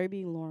is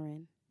Kirby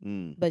Lauren,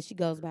 but she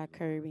goes by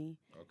Kirby.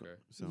 Okay.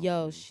 Sounds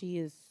Yo, cool. she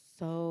is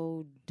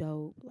so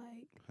dope.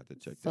 Like, Have to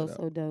check so that out.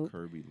 so dope.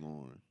 Kirby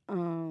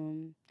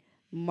Lauren.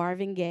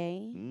 Marvin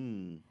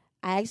Gaye.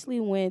 I actually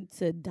went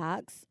to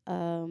Doc's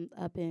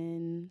up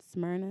in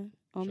Smyrna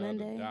on Shout out to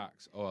Monday.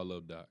 Docs. Oh, I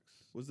love Docs.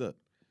 What's up?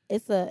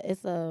 It's a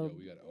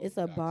we gotta it's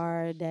open a Docs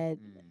bar up. that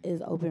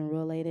is open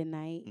real late at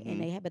night, Mhm.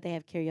 and they have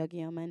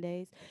karaoke on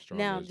Mondays. Strong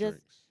Now, ass just-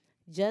 drinks.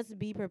 Just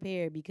be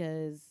prepared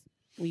because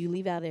when you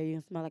leave out there, you're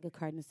gonna smell like a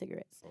carton of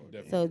cigarettes. Oh,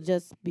 definitely. So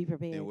just be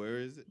prepared. And where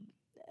is it?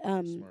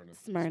 Smyrna. Smyrna.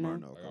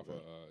 Smyrna. Like off Okay.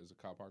 of, is it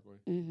Cop Parkway?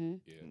 hmm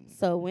Yeah.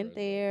 So went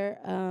there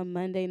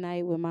Monday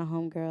night with my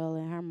homegirl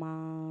and her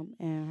mom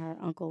and her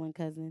uncle and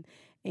cousin,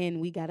 and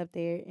we got up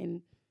there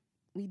and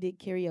we did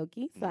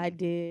karaoke. So I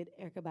did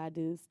Erykah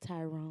Badu's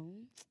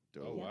Tyrone.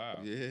 Oh, Yeah. wow.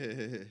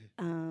 Yeah.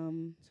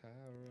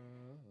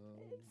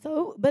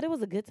 So, but it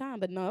was a good time.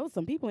 But no, it was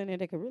some people in there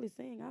that could really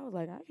sing. I was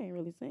like, I can't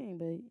really sing,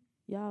 but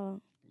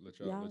y'all Let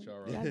y'all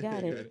y'all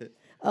got it.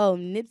 Oh,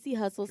 Nipsey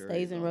Hussle Karaoke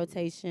stays in always.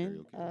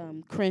 rotation. Karaoke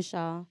always.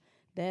 Crenshaw,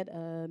 that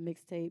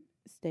mixtape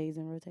stays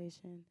in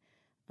rotation.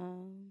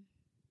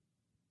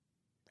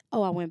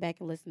 I went back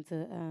and listened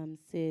to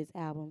Sid's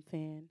album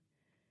Fan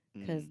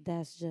because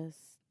that's just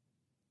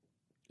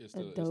It's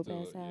a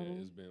dope-ass yeah, album.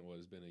 it's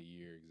been a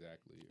year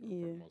exactly for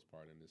Yeah. the most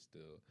part, and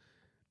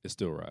it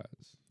still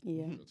rides.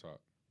 yeah. Real talk.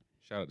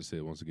 Shout out to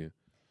Sid once again.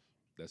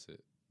 That's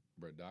it,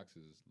 bro. Docs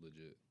is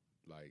legit.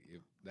 Like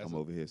if that's I'm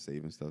over here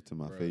saving stuff to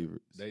my bruh,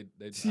 favorites. I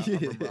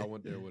remember I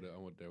went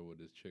there with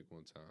this chick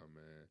one time,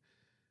 man.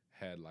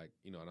 Had like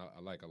and I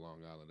like a Long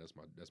Island. That's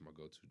my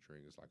go-to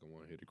drink. It's like a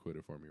one-hitter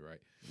quitter for me, right?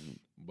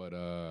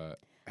 But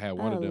had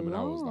one of them and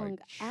I was like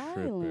Long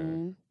tripping.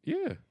 Island.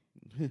 Yeah.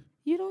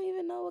 You don't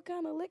even know what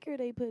kind of liquor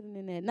they putting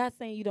in that. Not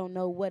saying you don't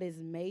know what it's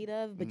made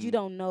of, but Mm. you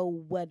don't know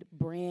what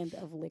brand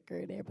of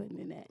liquor they're putting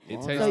in that.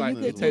 It So tastes you like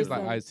could it tastes get like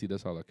some- iced tea.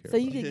 That's all I care. So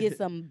about. you could get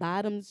some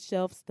bottom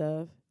shelf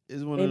stuff.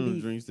 It's one of and them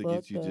be drinks that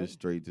get you fucked up. just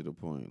straight to the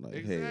point. Like,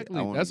 Exactly. hey,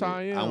 I wanna That's get, how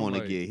I am, I want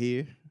to like- get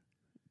here.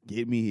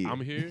 Get me here.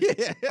 I'm here.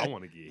 I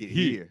want to get Get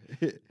here.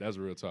 here. That's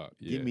real talk.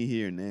 Yeah. Get me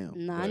here now.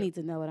 Nah, I But- need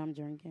to know what I'm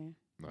drinking.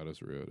 No,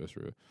 that's real. That's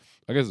real.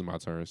 I guess it's my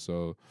turn.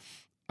 So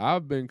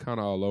I've been kind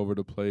of all over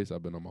the place.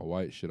 I've been on my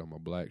white shit, on my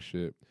black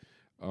shit.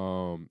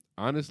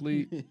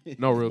 Honestly,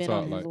 no real Been talk.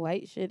 on his Like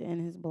white shit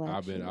and his black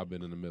I've shit.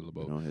 been in the middle of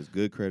both. You know, his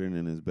good credit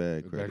and his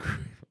bad credit.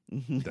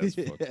 That's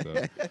fucked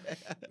up.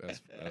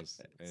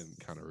 That's and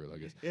kind of real, I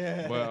guess.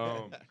 Yeah.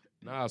 But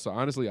nah. So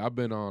honestly, I've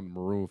been on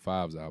Maroon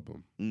 5's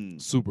album,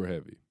 Mm. super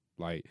heavy.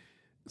 Like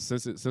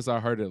since I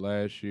heard it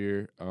last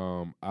year,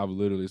 I've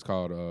literally it's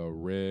called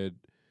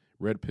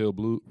Red Pill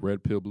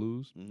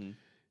Blues. Mhm.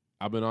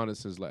 I've been on it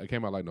since like it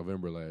came out like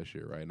November last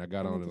year, right? And I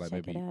got I on need it to like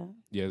check maybe it out.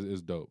 yeah,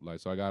 it's dope. Like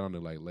so, I got on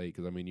it like late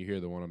because I mean you hear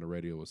the one on the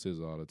radio with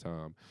SZA all the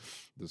time,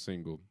 the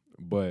single.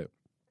 But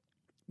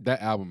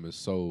that album is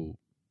so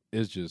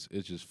it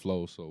just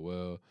flows so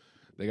well.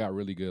 They got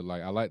really good.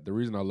 Like I like the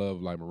reason I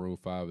love like Maroon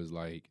 5 is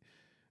like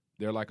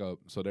they're like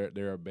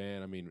they're a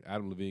band. I mean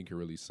Adam Levine can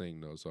really sing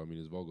though, so I mean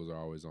his vocals are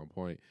always on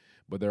point.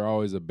 But they're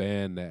always a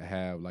band that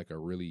have like a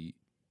really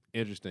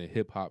interesting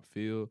hip hop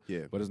feel,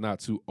 Yeah. but it's not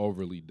too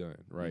overly done,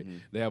 right? Mhm.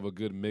 They have a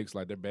good mix.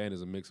 Like their band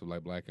is a mix of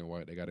like black and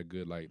white. They got a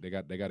good like they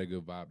got a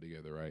good vibe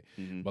together, right?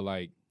 Mhm. But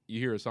like you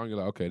hear a song, you're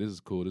like, okay, this is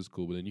cool.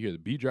 But then you hear the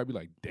beat drop, you're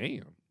like,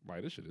 damn,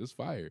 like this shit is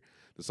fire.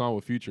 The song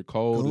with Future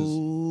Cold is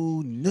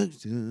Go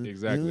nuts,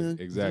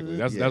 exactly.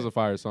 That's yeah. a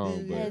fire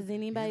song. But Has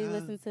anybody Yeah.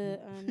 listened to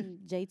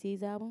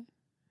JT's album?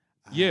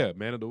 yeah,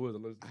 Man of the Woods. I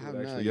listened I to have it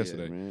not actually yet,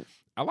 yesterday. man.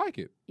 I like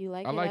it. You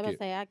like I it? like I would it.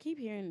 say I keep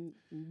hearing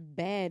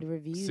bad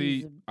reviews.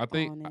 See, I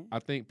on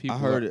it. think people I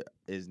heard it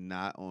is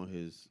not on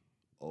his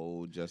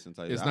old Justin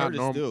Timberlake. It's I not heard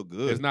normal. It's still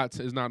good.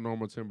 It's not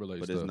normal Timberlake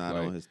but stuff. it's not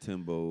like, on his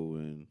Timbo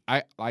and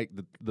I like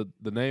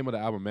the name of the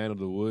album, Man of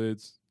the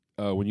Woods.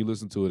 When you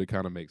listen to it, it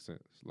kind of makes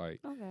sense. Like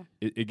Okay.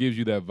 it gives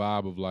you that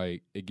vibe of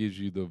like it gives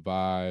you the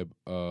vibe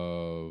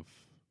of.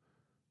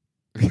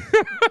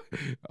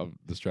 I'm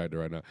distracted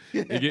right now.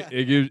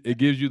 It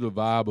gives you the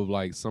vibe of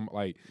like some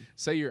like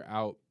say you're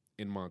out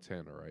in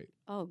Montana, right?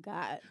 Oh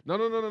God. No.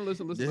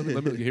 Listen.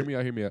 Let me hear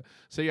me out.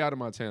 Say you're out in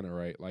Montana,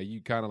 right? Like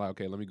you kind of like,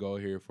 okay, let me go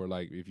here for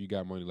like if you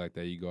got money like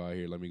that, you go out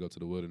here. Let me go to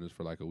the wilderness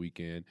for like a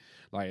weekend.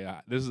 Like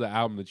this is an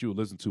album that you would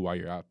listen to while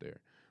you're out there.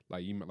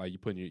 Like you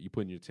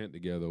putting your tent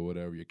together or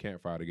whatever, your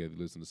campfire together. You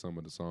listen to some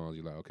of the songs.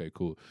 You're like, okay,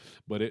 cool.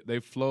 But they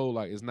flow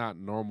like it's not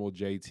normal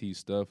JT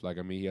stuff. Like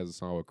I mean, he has a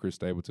song with Chris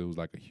Stapleton, who's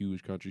like a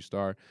huge country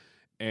star,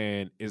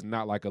 and it's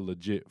not like a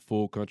legit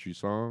full country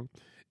song.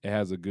 It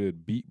has a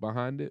good beat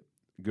behind it,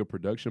 good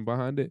production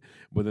behind it.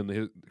 But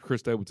then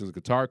Chris Stapleton's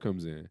guitar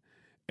comes in,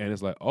 and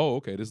it's like, oh,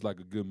 okay, this is like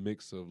a good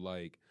mix of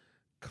like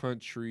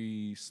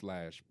country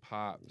 /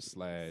 pop /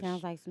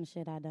 Sounds like some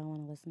shit I don't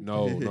want to listen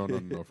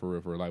no, for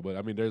real. Like, but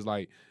I mean, there's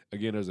like,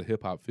 again, there's a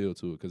hip hop feel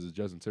to it because it's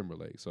Justin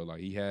Timberlake. So like,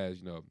 he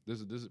has,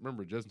 this is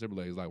remember Justin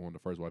Timberlake is like one of the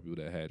first white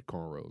people that had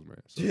cornrows, man.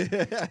 So,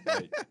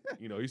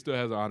 like, he still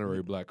has an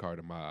honorary black card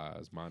in my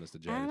eyes, minus the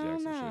to.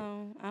 Janet Jackson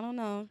shit. I don't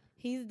know.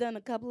 He's done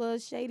a couple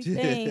of shady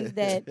things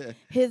that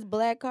his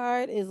black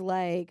card is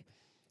like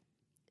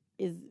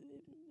is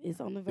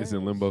on the verge. It's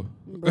in limbo.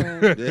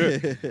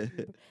 Bruh.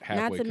 Not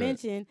Halfway to cut.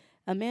 mention,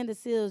 Amanda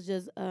Seales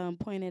just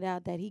pointed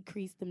out that he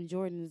creased them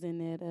Jordans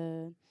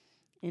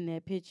in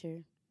that picture.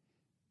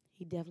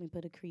 He definitely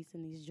put a crease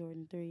in these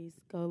Jordan 3s.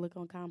 Go look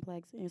on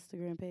Complex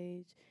Instagram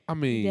page. I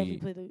He definitely mean,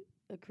 put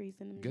a crease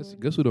in them guess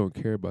Jordans. who don't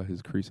care about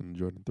his crease in the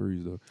Jordan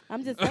 3s though.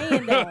 I'm just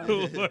saying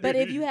though. But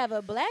if you have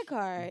a black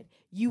card,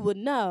 you would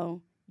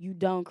know you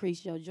don't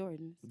crease your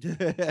Jordans.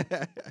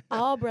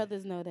 All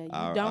brothers know that.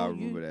 I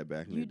remember that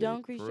back in You the day.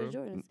 don't crease For your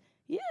real? Jordans.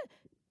 Yeah.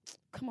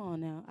 Come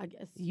on now. I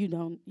guess you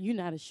don't. You're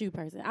not a shoe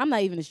person. I'm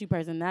not even a shoe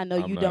person. And I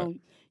know I'm you not.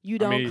 don't. You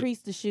don't mean, crease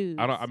the shoes.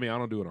 I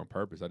don't do it on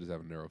purpose. I just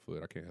have a narrow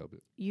foot. I can't help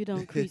it. You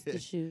don't crease the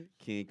shoe.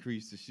 Can't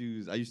crease the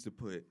shoes. I used to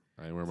put.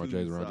 I ain't wearing my Two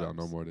J's around y'all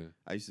no socks. more than.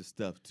 I used to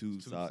stuff two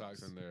socks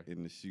socks in there.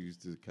 in the shoes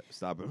to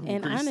stop it from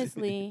And creasing.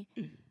 honestly,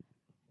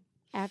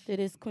 after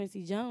this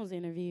Quincy Jones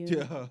interview,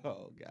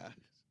 Oh gosh.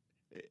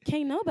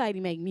 can't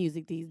nobody make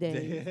music these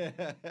days.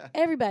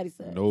 Everybody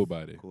says.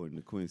 Nobody. According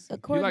to Quincy.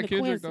 According like to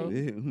Kendrick,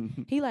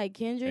 Quincy, he like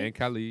Kendrick And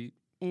Khalid.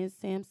 and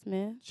Sam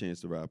Smith,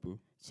 Chance the Rapper.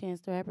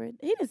 Chance the Rapper.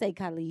 He didn't say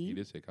Khalid. He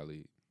did say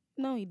Khalid.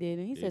 No, he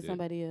didn't. He Yeah, he said did.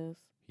 somebody else.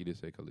 He did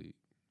say Khalid.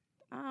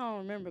 I don't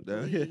remember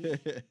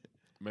Khalid.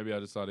 Maybe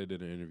I just saw they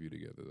did an interview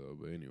together though.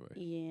 But anyway.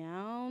 Yeah,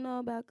 I don't know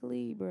about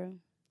Khalid, bro.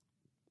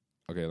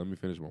 Okay, let me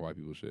finish my white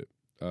people shit.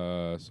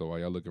 So while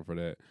y'all looking for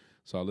that,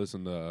 so I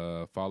listened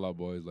to Fall Out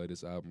Boy's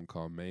latest album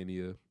called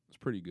Mania. It's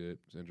pretty good.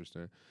 It's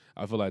interesting.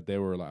 I feel like they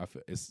were like,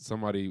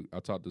 I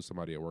talked to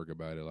somebody at work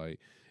about it. Like,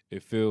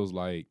 it feels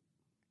like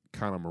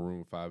kind of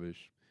Maroon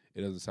 5-ish.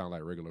 It doesn't sound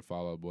like regular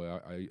Fall Out Boy.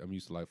 I'm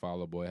used to like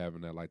Fall Out Boy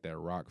having that like that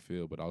rock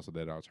feel, but also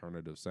that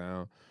alternative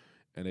sound.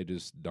 and they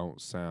just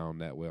don't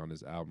sound that way on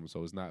this album.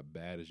 So it's not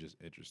bad. It's just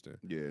interesting.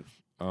 Yeah.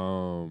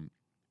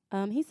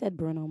 He said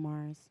Bruno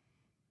Mars.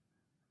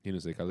 He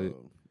didn't say Khalid.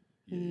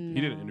 Yeah. Mm.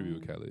 He did an interview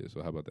with Khalid.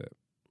 So how about that?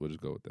 We'll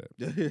just go with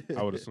that.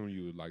 I would assume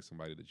you would like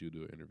somebody that you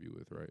do an interview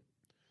with, right?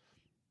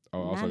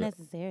 Oh, Not also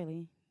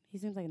necessarily. He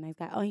seems like a nice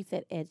guy. Oh, he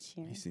said Ed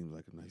He Sheeran. seems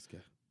like a nice guy.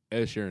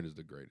 Ed Sheeran is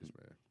the greatest,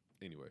 man.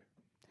 Anyway,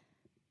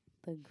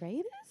 The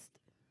greatest?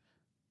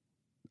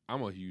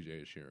 I'm a huge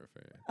Ed Sheeran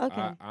fan.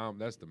 Okay.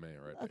 That's the man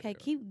right Okay,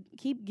 there.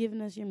 keep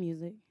giving us your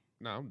music.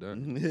 Nah, I'm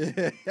done.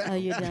 Oh,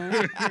 you're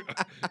done?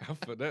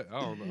 For that, I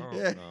don't know.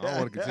 I don't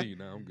want to continue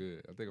now. I'm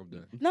good. I think I'm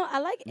done. No, I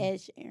like Ed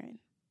Sheeran.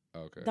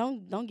 Okay.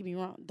 Don't get me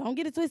wrong. Don't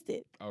get it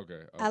twisted.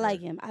 Okay. I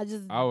like him.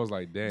 I was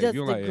like, damn, just if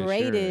you don't the like Ed Sheeran,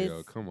 greatest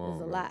yo, come is on. a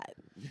man. lot.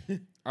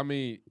 I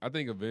mean, I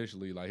think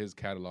eventually, like his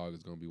catalog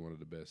is gonna be one of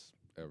the best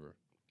ever.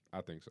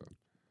 I think so.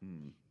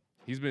 Mm.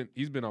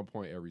 He's been on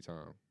point every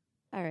time.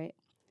 All right.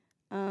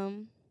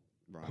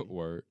 Right.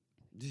 Word.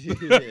 Is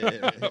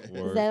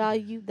Word. that all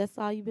you? That's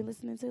all you've been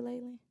listening to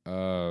lately?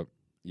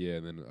 Yeah,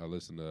 and then I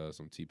listened to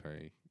some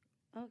T-Pain,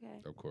 Okay.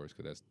 of course,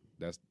 because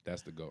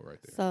that's the GOAT right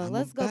there. So I'ma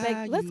let's go buy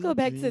back. Let's you go a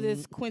back to this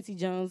drink. Quincy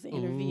Jones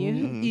interview.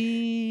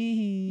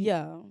 Mhm.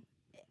 Yo,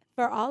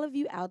 for all of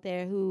you out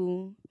there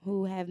who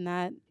have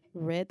not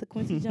read the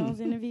Quincy Jones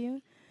interview,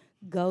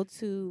 go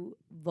to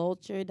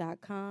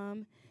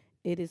vulture.com.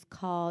 It is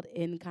called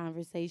In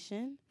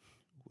Conversation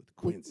With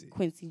Quincy. with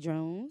Quincy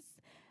Jones.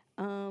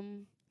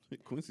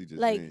 Quincy just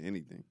like- saying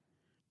anything.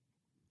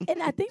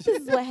 And I think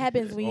this is what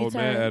happens when you Old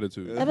man turn.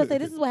 attitude. I was gonna say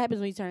this is what happens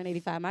when you turn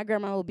 85. My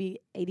grandma will be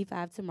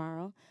 85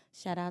 tomorrow.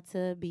 Shout out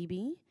to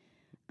BB.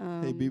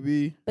 Hey,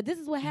 BB. But this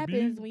is what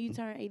happens when you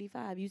turn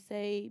 85. You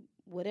say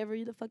whatever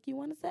the fuck you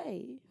want to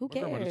say. Who My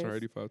grandma just turned cares?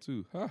 85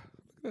 too. Huh? Look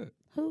at that.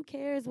 Who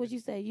cares what you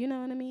say? You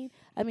know what I mean?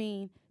 I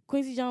mean,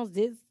 Quincy Jones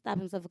did stop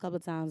himself a couple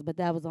of times, but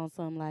that was on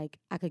some like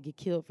I could get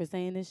killed for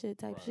saying this shit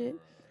type shit.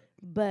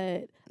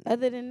 But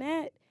other than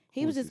that,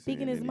 he was Quincy just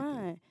speaking saying his anything.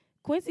 mind.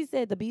 Quincy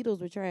said the Beatles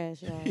were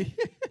trash, y'all.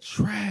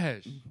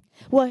 Trash.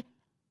 Well,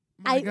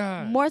 My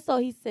God. more so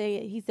he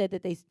said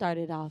that they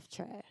started off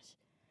trash.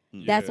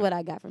 That's Yeah. what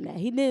I got from that.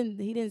 He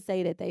didn't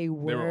say that they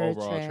were, They were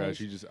overall trash.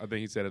 trash. I think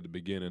he said at the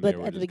beginning. But they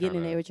were at the just beginning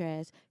kinda they were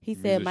trash. He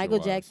said Michael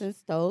musician-wise. Jackson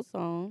stole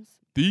songs,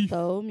 thief.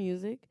 stole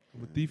music.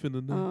 I'm a thief in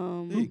the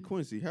night. Hey,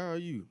 Quincy, how are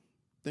you?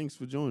 Thanks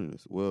for joining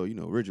us. Well, you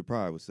know, Richard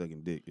Pryor was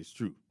sucking dick. It's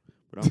true.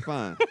 But I'm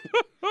fine.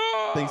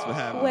 Thanks for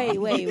having me.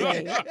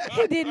 Wait.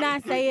 He did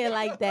not say it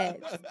like that.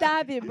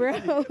 Stop it, bro.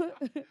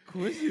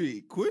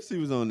 Quincy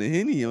was on the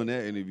Henny on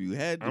that interview.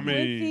 Had to I be.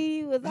 mean-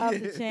 Quincy was off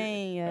the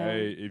chain, yo.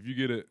 Hey, if you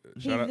get it,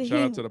 shout He's-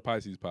 out he- to the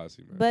Pisces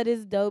posse, man. But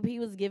it's dope. He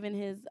was giving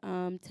his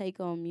take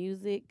on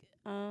music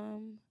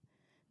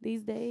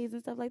these days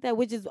and stuff like that,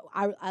 which is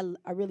I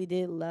really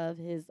did love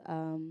his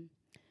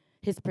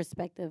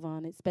perspective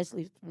on it,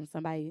 especially from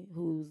somebody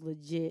who's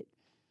legit.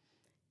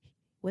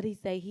 What he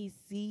say? He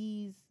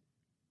sees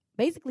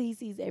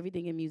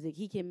everything in music.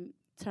 He can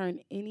turn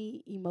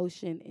any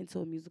emotion into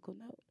a musical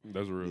note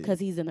That's real. because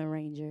he's an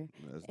arranger,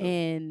 That's dope.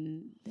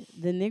 and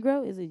the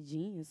Negro is a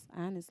genius.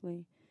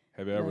 Honestly,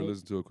 Have you ever like-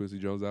 listened to a Quincy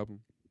Jones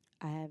album?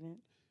 I haven't.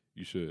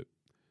 You should.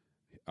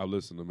 I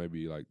listened to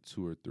maybe like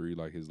 2 or 3,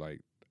 like his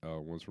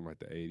ones from like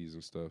the 80s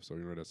and stuff. So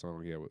you know that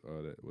song he had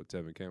with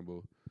Tevin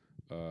Campbell.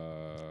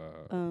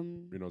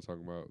 You know,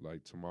 talking about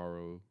like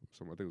Tomorrow.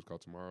 Something I think it was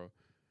called Tomorrow.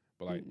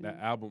 But like that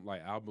album,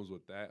 like albums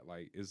with that,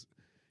 like is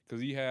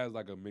because he has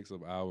like a mix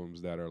of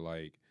albums that are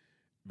like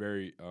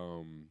very,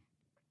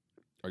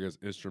 I guess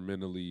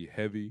instrumentally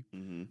heavy.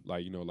 Mm-hmm.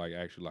 Like, you know, like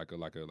actually like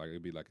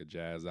it'd be like a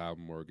jazz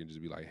album, or it can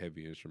just be like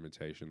heavy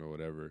instrumentation or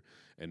whatever,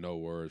 and no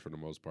words for the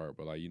most part.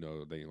 But like, you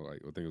know,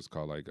 I think it's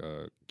called like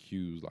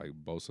cues, like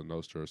Bossa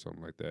Nostra or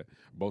something like that,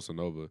 Bossa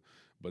Nova.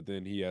 But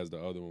then he has the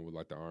other one with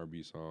like the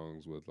R&B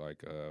songs with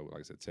like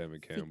I said, Tevin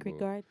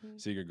Campbell,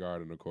 Secret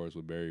Garden, of course,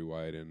 with Barry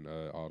White and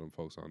all them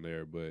folks on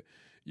there. But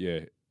yeah,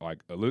 like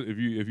if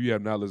you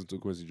have not listened to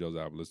Quincy Jones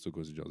album, listen to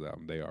Quincy Jones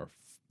album. They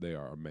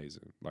are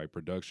amazing. Like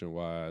production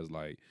wise,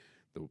 like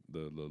the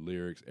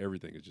lyrics,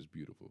 everything is just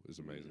beautiful. It's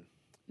amazing.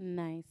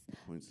 Nice.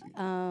 Quincy.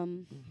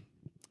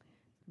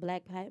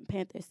 Black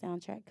Panther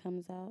soundtrack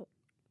comes out.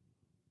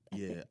 I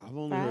Yeah, think I've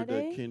only heard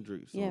Friday? that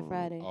Kendrick song. Yeah,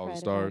 Friday. All the Friday.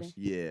 Stars.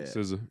 Yeah.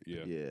 SZA,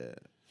 yeah. Yeah.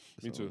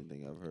 Me That's too. the only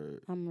thing I've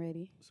heard I'm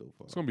ready. so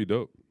far. It's gonna be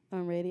dope.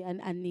 I'm ready.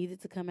 I need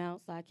it to come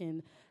out so I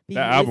can be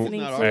That album,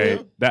 listening Not to all hey,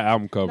 it. that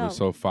album cover No. is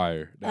so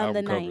fire. That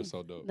album The cover 9th. is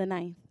so dope. The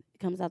 9th. It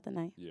comes out the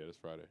 9th. Yeah, it's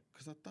Friday.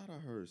 Because I thought I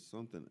heard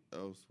something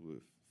else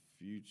with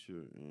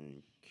Future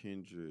and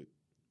Kendrick.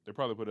 They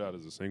probably put it out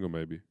as a single,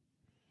 maybe.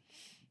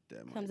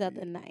 That might Comes out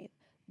be the it. 9th.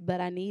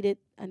 But I need it.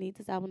 I need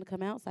this album to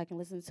come out so I can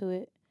listen to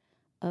it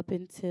up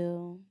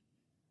until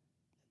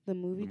the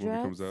movie movie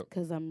drops. comes out.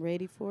 Because I'm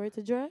ready for it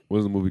to drop. When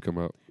does the movie come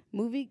out?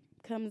 Movie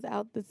comes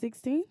out the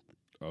 16th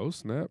Oh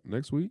snap!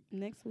 Next week.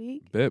 next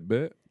week. Bet.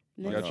 You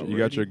Next got You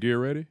got your gear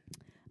ready?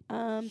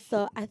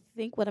 So I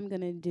think what I'm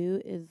gonna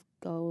do is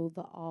go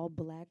the all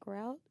black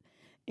route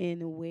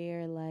and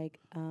wear like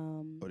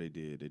Oh, they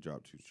did. They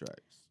dropped 2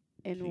 tracks.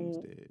 and King's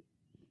dead.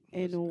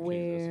 and King's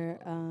wear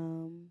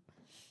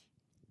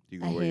You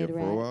A gonna wear your head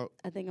fro wrap. out?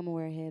 I think I'm gonna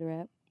wear a head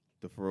wrap.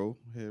 The fro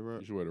head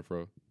wrap? You should wear the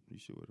fro. You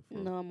should wear the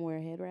fro. No, I'm gonna wear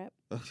a head wrap.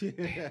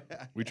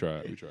 We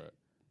tried. Try it.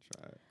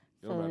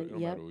 It don't matter. It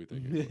don't matter what we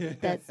think.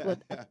 That's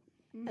what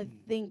I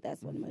think.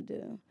 That's what I'm gonna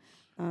do.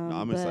 No,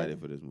 I'm but excited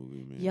for this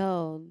movie, man.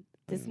 Yo,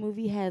 this Yeah.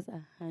 movie has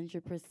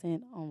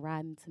 100% on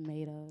Rotten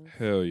Tomatoes.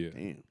 Hell yeah.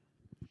 Damn.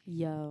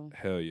 Yo,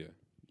 Hell yeah.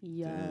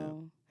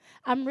 yo.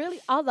 I'm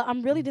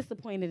really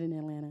disappointed in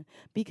Atlanta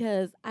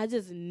because I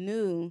just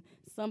knew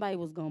somebody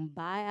was gonna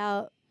buy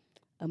out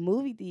a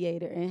movie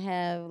theater and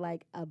have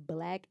like a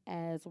black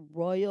ass,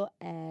 royal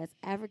ass,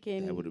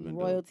 African That would've been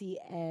dope. royalty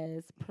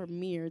ass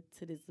premiere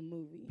to this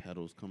movie.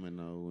 Pedals coming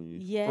out when you.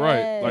 Yes.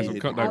 Right. Like some I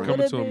like would've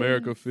coming to been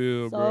America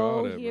feel, so bro.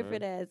 All that, here man. for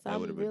that. So That I'm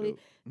would've been really,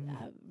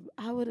 dope.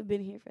 I would have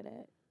been here for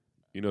that.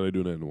 You know they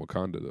do that in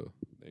Wakanda though.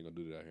 They ain't gonna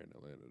do that out here in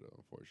Atlanta though,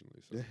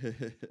 unfortunately.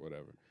 So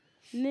whatever.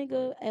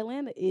 Nigga,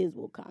 Atlanta is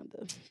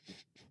Wakanda.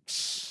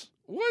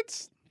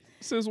 What?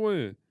 Since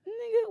when?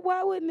 Nigga,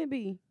 why wouldn't it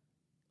be?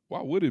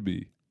 Why would it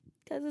be?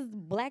 Because it's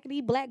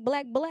blackity black,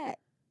 black, black.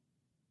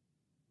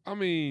 I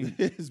mean,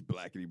 It's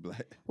blackity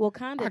black.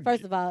 Wakanda,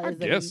 first of all, I is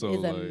guess so, a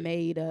like-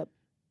 made up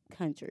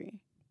country.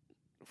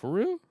 for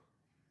real?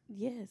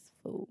 Yes,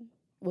 fool.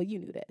 Well, you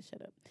knew that.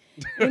 Shut up.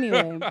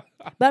 Anyway,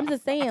 but I'm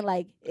just saying,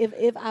 like,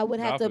 if I would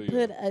have I to feel you.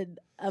 put an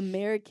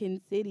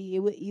American city, it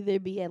would either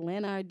be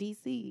Atlanta or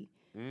DC.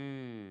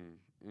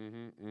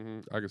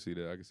 I can see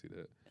that. I can see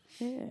that.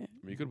 Yeah. I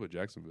mean, you could put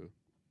Jacksonville.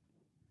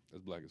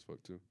 That's black as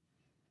fuck too.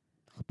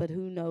 But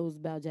who knows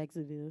about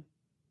Jacksonville?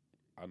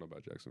 I know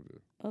about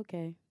Jacksonville.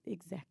 Okay,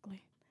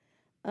 exactly.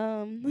 You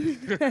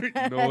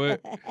know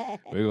what?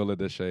 We're gonna let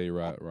that shade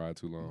ride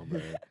too long,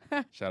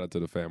 man. Shout out to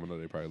the fam. I know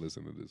they probably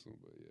listen to this one,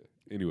 but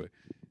yeah. Anyway,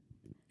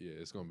 yeah,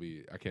 it's gonna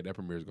be. That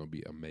premiere is gonna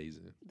be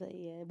amazing. But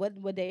yeah,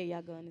 what day are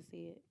y'all going to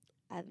see it?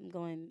 I'm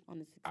going on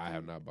the 16th. I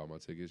have not bought my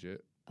tickets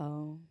yet,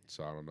 Oh,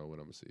 so I don't know when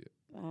I'm gonna see it.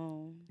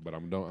 oh. But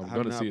I'm I have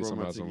gonna not see it brought my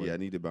somehow, ticket. somewhere. Yeah, I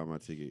need to buy my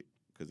ticket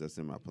because that's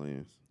in my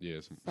plans.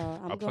 Yeah, So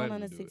I'm I going plan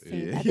on the to do it.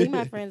 16th. Yeah. I think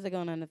my friends are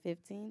going on the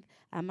 15th.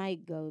 I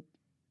might go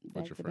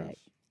Bunch back of to back, friends.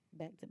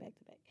 back to back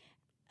to back.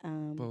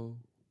 Boom,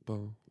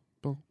 boom.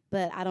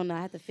 But I don't know.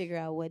 I have to figure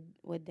out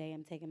what day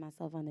I'm taking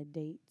myself on a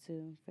date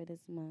to for this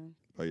month.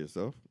 By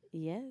yourself?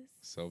 Yes.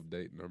 Self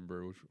date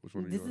number. Which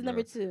one are you This on is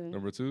number now? 2.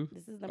 Number 2.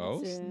 This is number Oh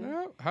 2.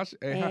 snap!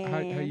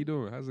 How you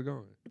doing? How's it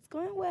going? It's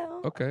going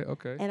well. Okay.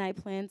 And I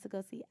plan to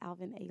go see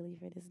Alvin Ailey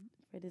for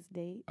this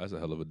date. That's a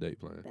hell of a date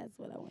plan. That's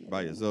what I want to do.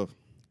 By yourself?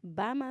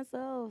 By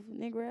myself,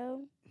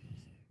 Negro.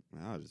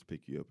 I'll just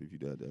pick you up if you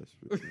that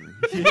desperate.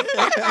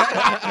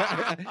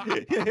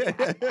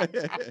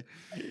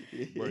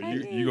 Bro, I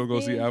you can't gonna go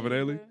see stand Alvin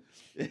you,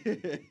 Ailey?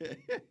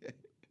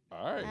 bro.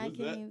 All right. I What's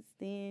that? can't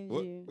stand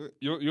What?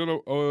 you. You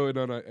know? Oh wait,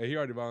 no. He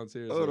already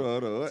volunteered. Hold So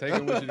on. What? take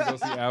him with you to go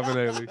see Alvin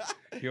Ailey.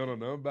 He don't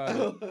know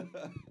nothing about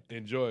it.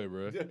 Enjoy it,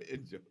 bro.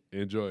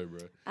 Enjoy it, bro.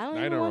 I don't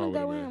Nah, ain't even nothing want wrong to with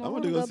go it, in. man. I want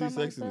went to go see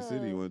by Sex in the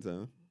City myself. one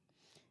time.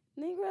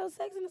 Negro,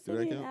 Sex in the Do that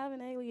City and count? Alvin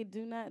Ailey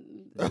do not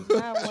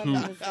one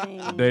and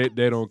the same.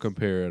 They don't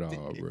compare at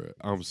all, bro.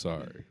 I'm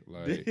sorry.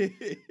 Like,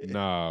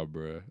 nah,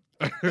 bro.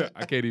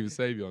 I can't even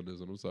save you on this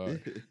one. I'm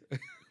sorry.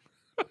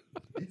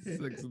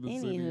 Sex in the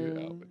City and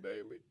Anywho. Alvin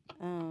Ailey.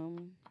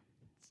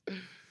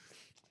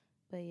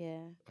 But yeah,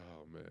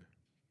 Oh man,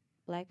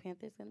 Black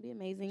Panther is gonna be it's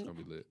amazing. gonna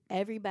be lit.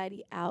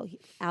 Everybody out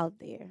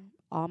there,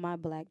 all my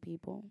black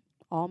people,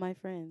 all my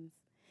friends,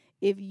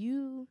 if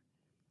you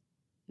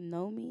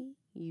know me,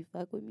 you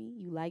fuck with me,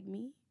 you like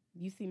me,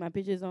 you see my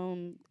pictures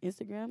on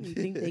Instagram, you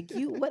think they're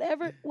cute,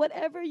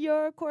 whatever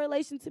your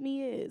correlation to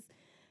me is,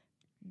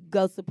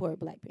 go support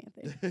Black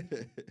Panther.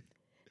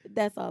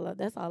 That's all I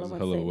That's want a to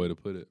hell of a say. way to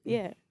put it.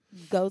 Yeah,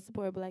 go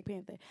support Black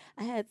Panther.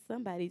 I had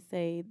somebody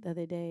say the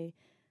other day,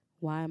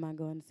 "Why am I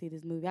going to see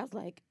this movie?" I was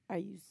like, "Are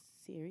you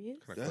serious?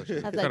 What kind of question, I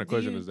was what kind like, of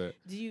question is that?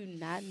 Do you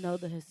not know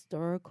the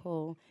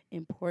historical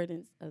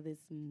importance of this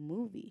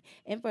movie?"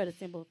 And for the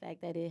simple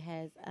fact that it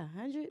has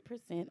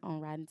 100%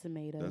 on Rotten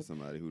Tomatoes. That's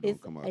somebody who It's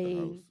don't come out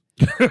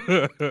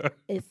the house.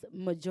 It's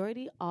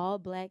majority all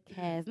black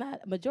cast,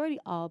 not majority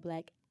all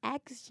black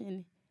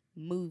action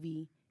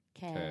movie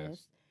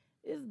cast.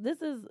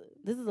 This is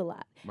a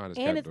lot, Mine is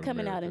and it's Captain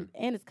coming America.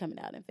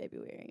 out in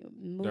February.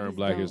 Movies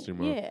Black don't- History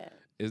Month. Yeah,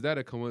 Is that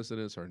a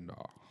coincidence or no?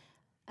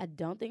 I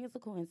don't think it's a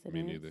coincidence.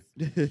 Me neither.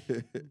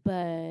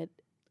 But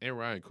And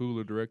Ryan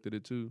Coogler directed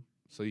it too,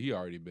 so he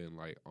already been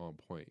like on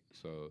point.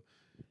 So,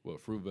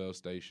 Fruitvale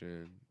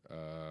Station,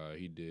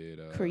 he did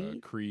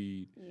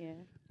Creed, yeah,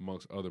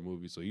 amongst other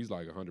movies. So he's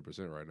like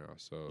 100% right now.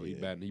 So he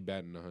Yeah.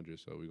 batting 100.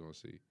 So we're gonna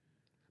see.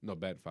 No,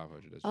 batting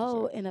 500. That's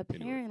Oh, what and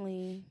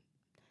apparently,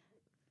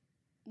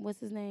 what's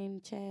his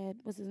name? Chad.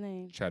 What's his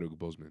name? Chadwick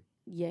Boseman.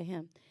 Yeah,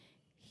 him.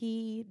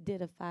 He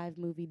did a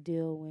 5-movie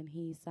deal when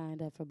he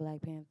signed up for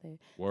Black Panther.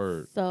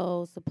 Word.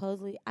 So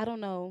supposedly, I don't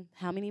know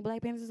how many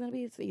Black Panthers gonna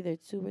be. It's either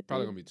 2 or 3.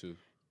 Probably gonna be 2.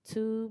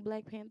 2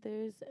 Black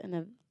Panthers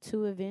and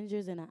 2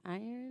 Avengers and an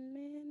Iron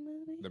Man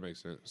movie. That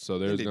makes sense. So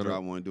They there's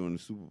dropped one during the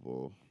Super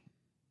Bowl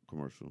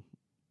commercial.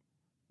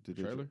 Did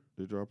Trailer?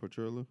 They drop a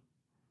trailer?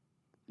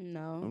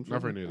 No,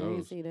 Not for any I of didn't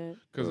those. see that.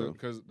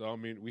 Because I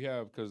mean,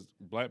 because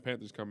Black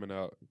Panther's coming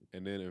out,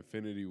 and then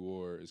Infinity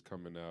War is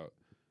coming out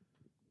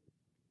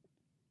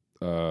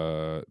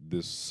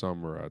this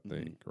summer, I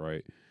think,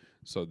 right?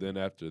 So then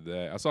after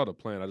that, I saw the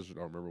plan. I just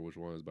don't remember which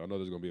ones, but I know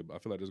there's gonna be. I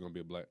feel like there's gonna be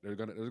a Black. There's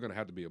gonna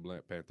have to be a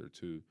Black Panther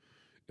 2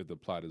 if the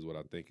plot is what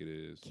I think it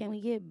is. Can we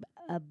get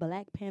a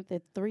Black Panther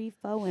 3,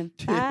 4, and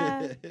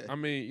 5? I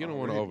mean, you don't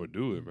want to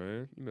overdo it,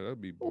 man. You know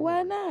that'd be boring.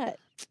 Why not?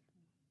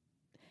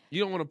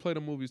 You don't want to play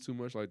the movies too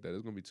much like that.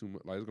 It's gonna be too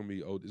much. Like it's gonna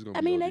be old. It's gonna.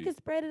 I be mean, OD. they could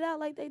spread it out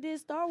like they did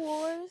Star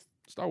Wars.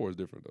 Star Wars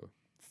different though.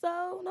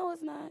 So no,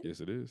 it's not. Yes,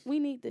 it is. We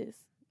need this.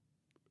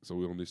 So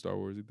we don't need Star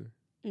Wars either.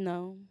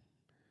 No,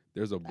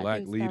 There's a black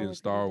think lead Star in Wars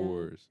Star could be done.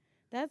 Wars.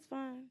 that's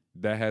fine.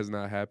 That has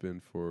not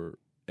happened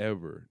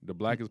forever. The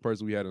blackest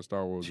person we had in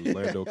Star Wars was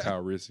Lando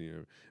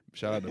Calrissian.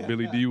 Shout out to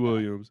Billy D.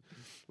 Williams.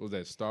 What was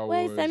that Star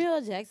Wait, Wars? Samuel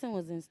L. Jackson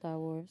was in Star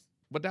Wars.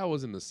 But that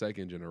was in the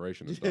second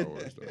generation of Star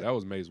Wars, though. That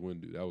was Mace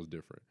Windu. That was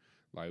different.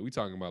 Like, we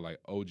talking about, like,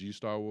 OG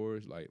Star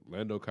Wars, like,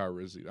 Lando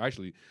Calrissian.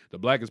 Actually, the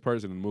blackest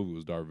person in the movie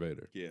was Darth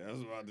Vader. Yeah, I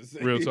was about to say.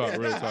 Real talk,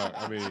 real talk.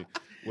 I mean,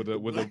 with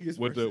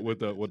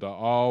the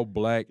all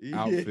black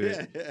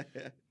outfit,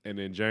 and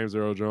then James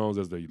Earl Jones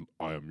as the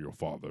 "I am your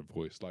father"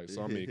 voice. Like,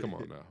 so I mean, come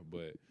on now.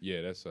 But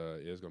yeah, that's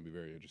it's gonna be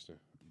very interesting.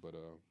 But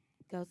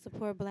Go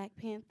support Black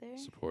Panther.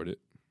 support it.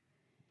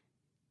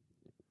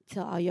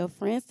 Tell all your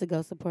friends to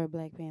go support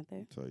Black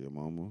Panther. Tell your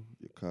mama,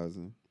 your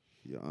cousin,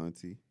 your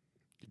auntie,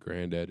 Your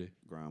granddaddy,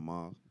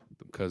 grandma.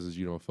 the cousins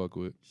you don't fuck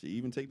with. She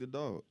even take the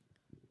dog.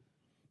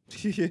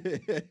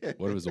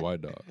 What if it's a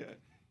white dog?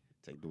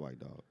 Take the white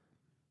dog.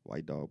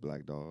 White dog,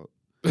 black dog,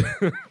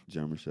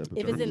 German Shepherd.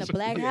 If it's in a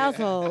black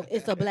household,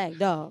 it's a black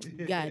dog.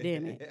 God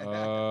damn it.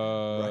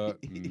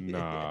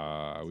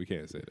 Nah, we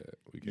can't say that.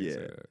 We can't say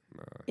that.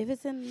 Nah, If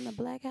it's in a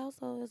black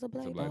household, it's a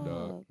black, it's a black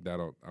dog. I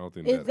don't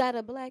think It's that. got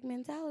a black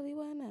mentality.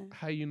 Why not?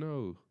 How you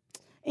know?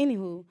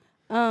 Anywho,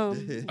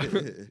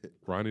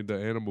 Ronnie the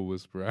Animal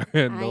Whisperer. I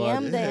had no I am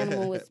idea. the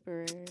animal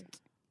whisperer.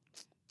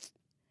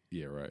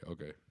 Yeah, right.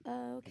 Okay.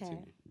 Okay.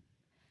 Continue.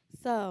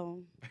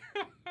 So,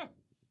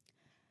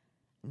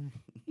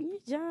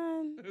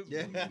 John,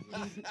 Yeah.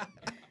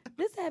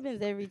 this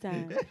happens every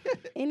time.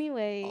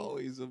 Anyway,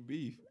 Always a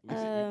beef. It's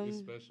special, man. It's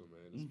special,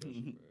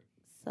 man.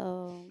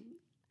 so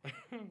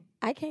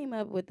I came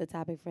up with the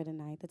topic for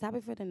tonight. The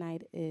topic for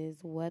tonight is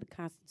what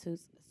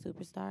constitutes a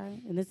superstar,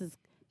 and this is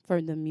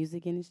for the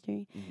music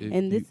industry. If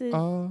And this you is-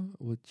 are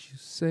what you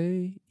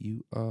say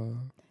you are,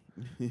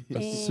 a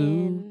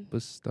And-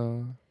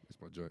 superstar. It's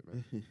my joint,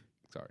 man.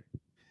 Sorry.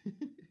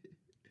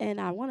 And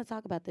I want to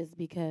talk about this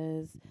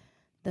because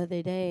the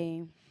other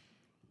day,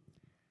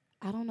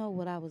 I don't know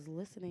what I was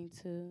listening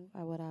to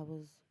or what I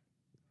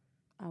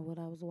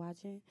was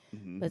watching,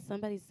 but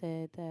somebody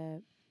said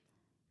that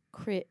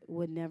Crit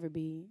would never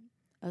be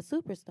a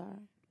superstar.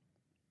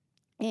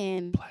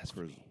 And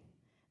Blasphemy.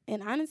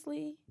 and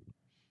honestly,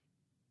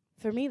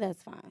 for me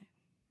that's fine.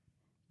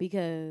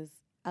 Because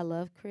I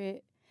love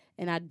Crit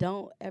and I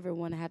don't ever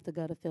want to have to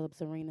go to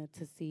Phillips Arena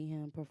to see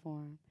him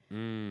perform.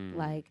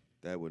 Like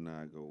That would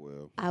not go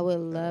well. I would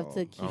love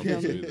to I keep don't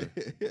think so him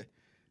either.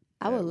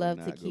 I That would love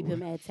to not go keep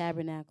him at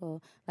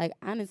Tabernacle. Like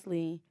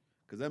honestly,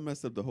 Because that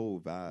messed up the whole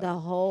vibe. the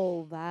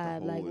whole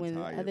vibe. Like whole when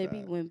entire other vibe.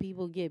 people, when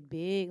people get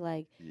big,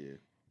 like Yeah.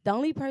 the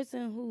only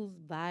person whose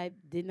vibe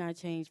did not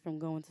change from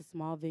going to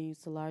small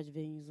venues to large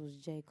venues was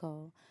J.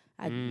 Cole.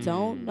 I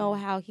don't know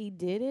how he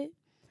did it.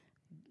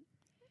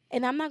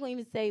 And I'm not going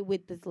to even say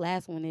with this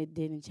last one it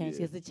didn't change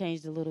Yeah. because it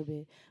changed a little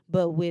bit.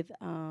 But with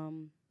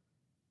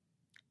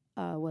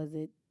was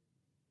it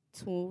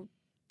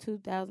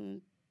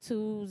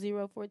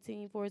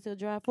 2014 Forest Hill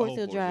Drive? Forest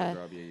Hill Drive.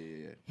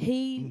 Yeah.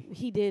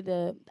 He did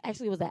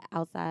actually it was an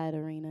outside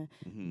arena,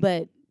 Mhm.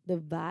 but the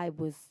vibe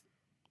was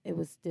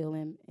still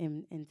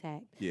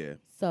intact. Yeah.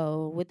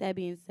 So with that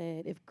being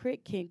said, if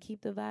Crit can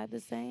keep the vibe the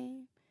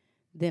same,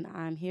 then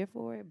I'm here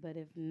for it. But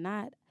if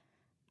not,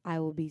 I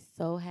will be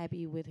so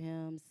happy with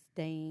him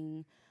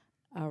staying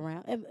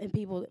around. And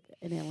people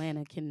in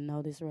Atlanta can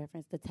know this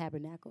reference, the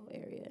Tabernacle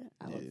area.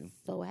 I Yeah. was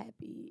so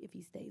happy if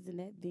he stays in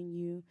that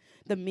venue,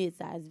 the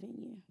mid-sized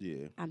venue.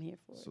 Yeah. I'm here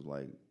for So it.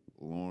 like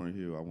Lauren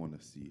Hill, I want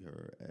to see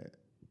her at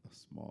a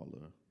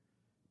smaller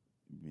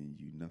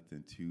venue,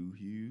 nothing too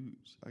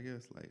huge. I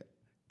guess like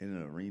in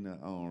an arena,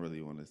 I don't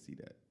really want to see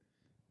that.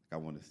 I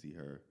want to see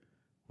her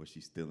where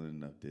she's still in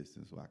enough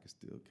distance so I can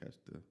still catch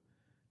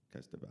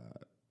the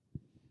vibe.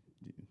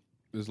 Yeah.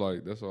 It's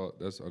like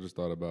I just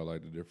thought about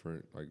like the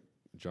different like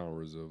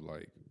genres of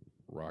like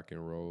rock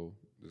and roll.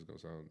 This is gonna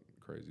sound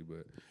crazy,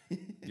 but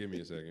give me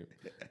a second.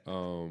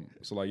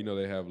 So like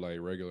they have like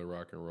regular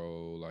rock and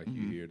roll, like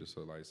you hear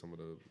so like some of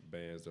the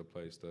bands that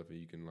play stuff, and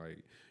you can like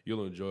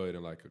you'll enjoy it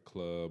in like a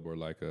club or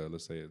like a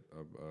let's say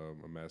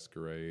a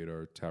masquerade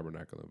or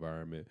tabernacle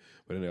environment.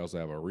 But then they also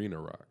have arena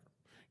rock,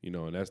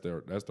 and that's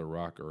the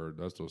rock or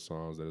that's those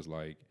songs that is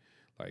like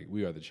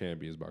We Are the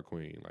Champions by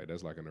Queen. Like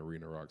that's like an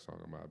arena rock song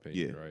in my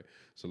opinion, Yeah. right?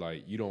 So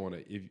like you don't want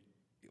to if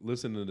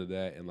listening to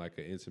that in like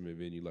an intimate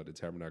venue like the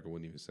Tabernacle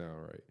wouldn't even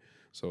sound right.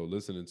 So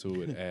listening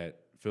to it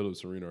at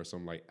Phillips Arena or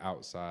some like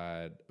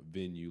outside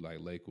venue like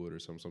Lakewood or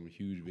some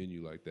huge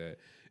venue like that,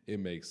 it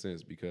makes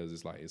sense because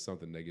it's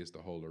something that gets the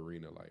whole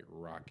arena like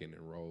rocking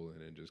and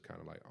rolling and just kind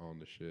of like on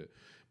the shit.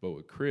 But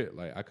with Crit,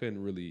 like I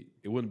couldn't really,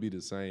 it wouldn't be the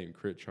same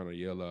Crit trying to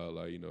yell out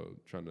like, you know,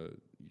 trying to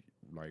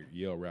like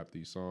yell rap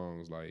these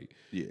songs like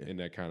in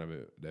that kind of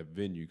that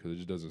venue because it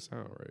just doesn't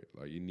sound right.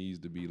 Like it needs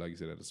to be, like you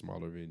said, at a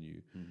smaller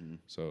venue.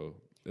 So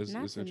it's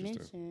interesting.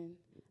 Mention,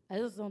 I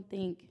just don't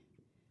think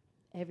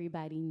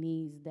everybody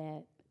needs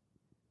that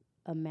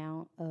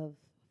amount of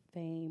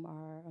fame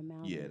or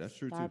amount of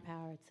star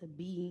power to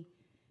be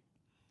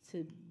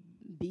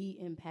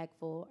impactful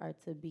or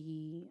to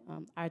be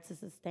or to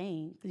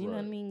sustain. Because you know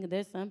what I mean?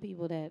 There's some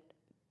people that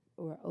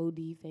were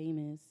OD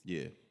famous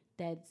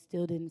that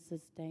still didn't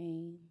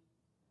sustain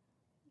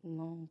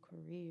long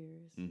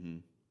careers.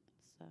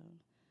 So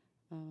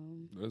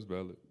that's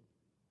valid.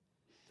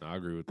 I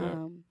agree with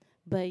that.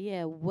 But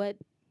yeah, what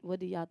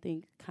do y'all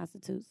think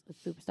constitutes a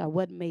superstar?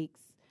 What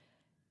makes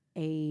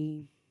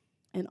an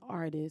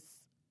artist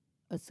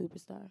a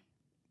superstar?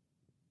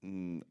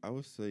 I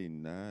would say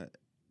not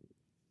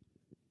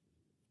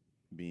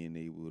being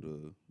able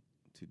to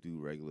do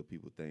regular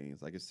people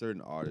things. Like, it's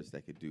certain artists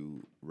that could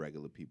do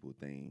regular people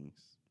things,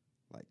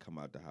 like come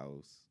out the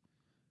house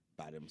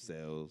by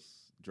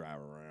themselves, drive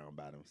around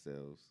by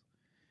themselves.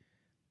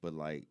 But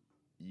like,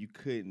 you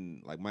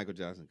couldn't, like Michael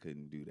Jackson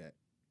couldn't do that.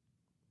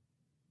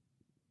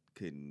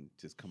 Couldn't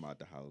just come out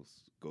the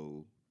house,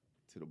 go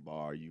to the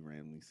bar, you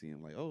randomly see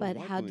him like, oh. But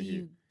Michael how do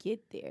you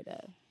get there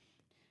though?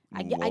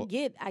 I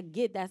get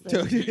that's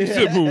a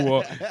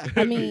moonwalk.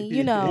 I mean,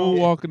 you know,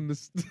 moonwalking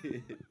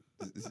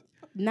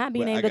not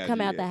being able to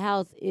come out the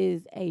house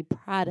is a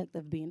product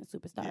of being a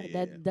superstar. Yeah.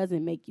 That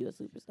doesn't make you a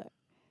superstar.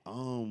 I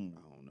don't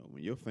know.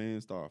 When your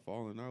fans start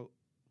falling out,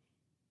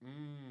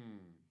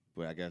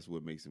 but I guess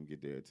what makes them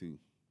get there too.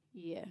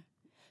 Yeah.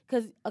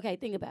 Because, okay,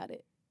 think about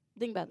it.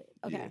 Okay.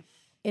 Yeah.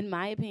 In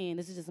my opinion,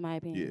 this is just my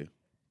opinion.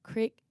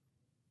 Crick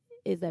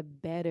is a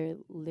better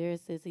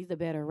lyricist. He's a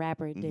better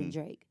rapper than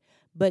Drake.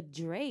 But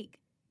Drake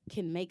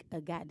can make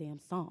a goddamn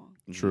song.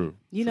 True.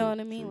 You know what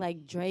I mean?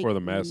 Like Drake. For the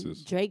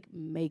masses. Drake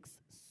makes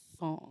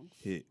songs.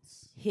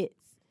 Hits.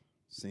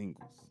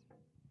 Singles.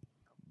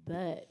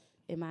 But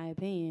in my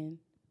opinion,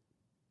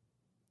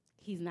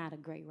 he's not a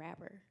great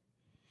rapper.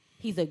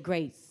 He's a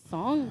great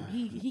song.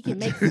 He can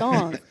make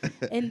songs.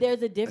 And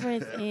there's a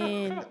difference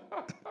in,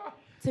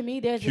 to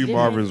me, there's a difference.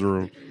 Marvin's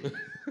room.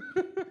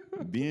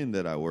 Being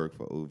that I work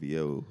for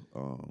OVO.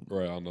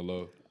 Right on the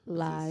low.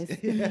 Lies.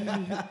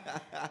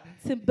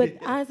 But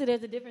honestly,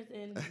 there's a difference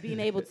in being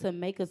able to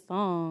make a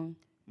song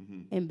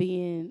and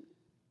being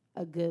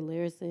a good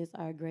lyricist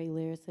or a great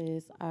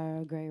lyricist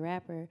or a great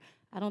rapper.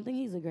 I don't think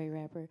he's a great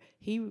rapper.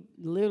 He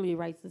literally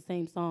writes the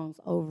same songs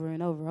over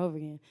and over and over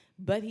again.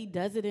 But he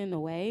does it in a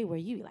way where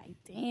you like,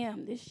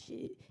 damn, this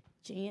shit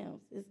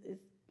jams. It's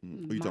Are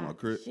you talking about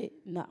Crit? Shit.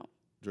 No.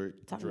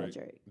 Drake? Talking about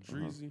Drake.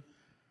 Drizzy.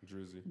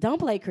 Don't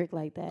play Crick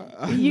like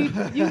that. You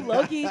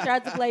low-key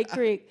tried to play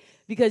Crick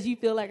because you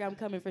feel like I'm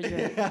coming for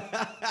Drake.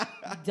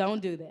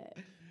 Don't do that.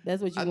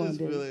 That's what you want to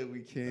do. I just feel like we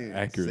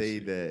can't say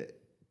that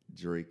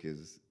Drake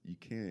is... You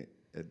can't,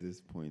 at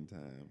this point in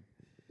time,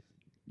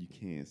 you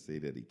can't say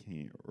that he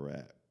can't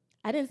rap.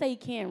 I didn't say he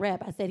can't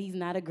rap. I said he's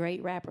not a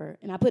great rapper.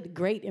 And I put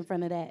great in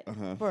front of that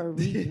for a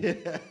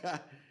reason.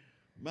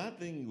 My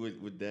thing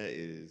with that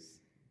is...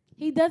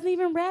 He doesn't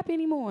even rap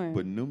anymore.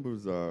 But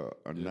numbers are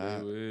not...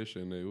 They wish.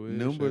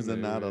 Numbers are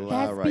not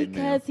allowed right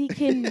now. That's because he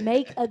can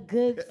make a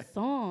good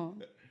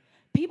song.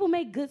 People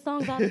make good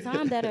songs all the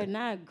time that are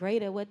not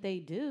great at what they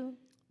do.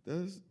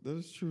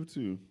 That's true,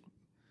 too.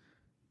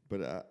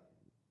 But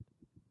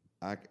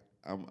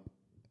I'm...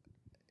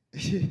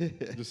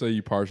 Just say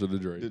you partial to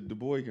Drake. The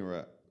boy can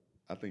rap.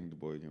 I think the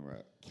boy can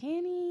rap.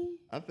 Can he?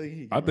 I think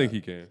he can I think he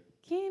can.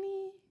 Can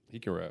he? He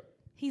can rap.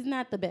 He's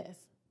not the best.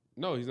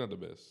 No, he's not the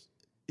best.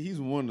 He's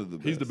one of the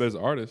best. He's the best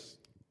artist.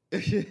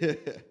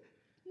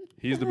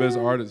 He's the best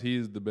artist. He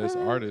is the best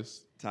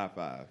artist. Top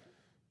 5.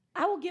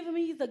 I will give him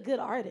he's a good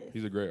artist.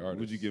 He's a great artist.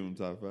 Would you give him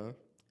top 5?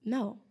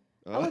 No.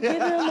 I would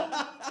give him...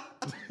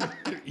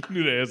 You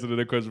knew the answer to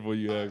that question before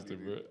you asked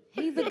him, bro.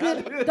 He's a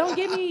good... Don't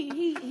get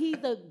me...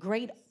 He's a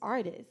great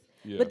artist.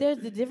 Yeah. But there's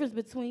the difference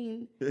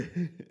between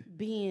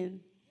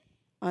being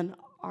an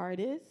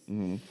artist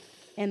and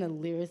a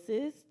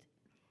lyricist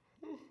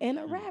and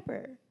a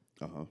rapper.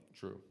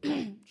 True.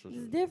 There's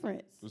a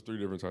difference. There's 3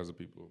 different types of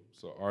people.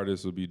 So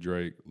artists would be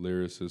Drake,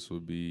 lyricist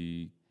would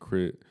be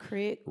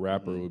Crit,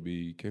 rapper would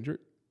be Kendrick.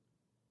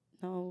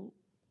 No,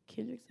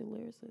 Kendrick's a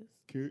lyricist.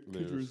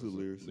 Kendrick's a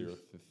lyricist.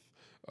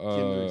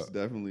 Kendrick's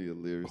definitely a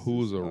lyricist.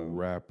 Who's a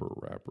rapper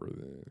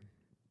then?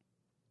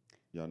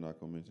 Y'all not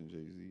gonna mention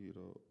Jay-Z at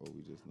all? Or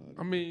we just not?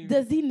 I mean,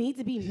 does he need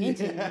to be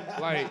mentioned?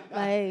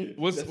 like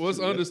what's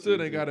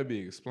understood ain't gotta be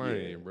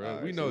explained, bro.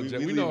 Right, we know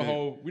we know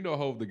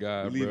Hov the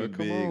guy, we bro.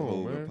 Come on,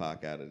 Hov and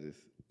Pac out of this.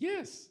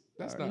 Yes,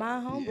 that's right.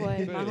 My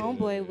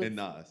homeboy would. And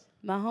Nas.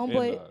 My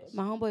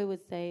homeboy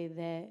would say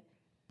that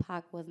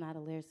Pac was not a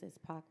lyricist.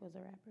 Pac was a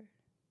rapper.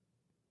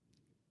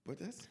 But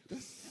that's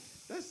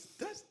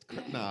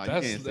nah.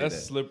 That's you can't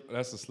say that.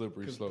 That's a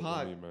slippery 'Cause slope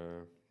Pac for me,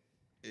 man.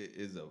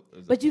 Is a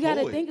But you got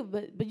to poet, think of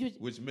but you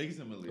which makes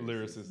him a A lyricist.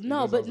 lyricist.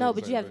 no, That's but also no, the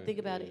but you same have to thing. think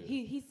about Yeah. it.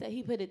 He said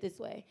he put it this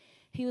way.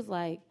 He was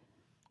like,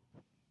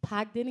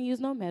 Pac didn't use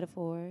no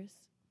metaphors.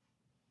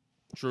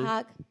 True.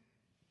 Pac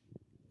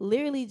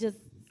literally just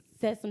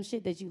said some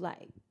shit that you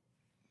like.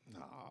 Nah.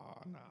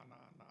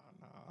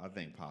 I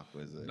think Pac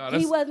was a. No,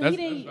 He wasn't. that's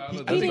He didn't. valid. He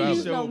That's didn't valid.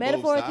 use no Showed both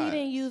metaphors. He sides.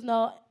 didn't use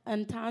no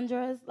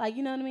entendres. Like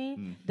you know what I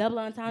mean? Double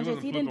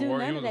entendres. He didn't do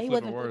flipping none of that. He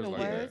wasn't words flipping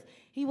like that. words.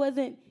 He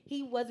wasn't.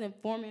 He wasn't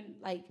forming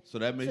like. So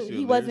that makes you.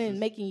 He a wasn't lyricist?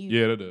 making you.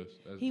 Yeah, that does.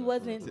 He That's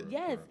wasn't. correct.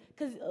 Yes,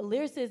 because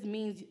lyricist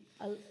means.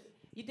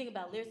 You think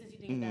about lyricists. You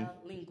think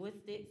about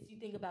linguistics. You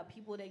think about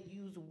people that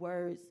use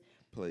words.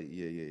 Play.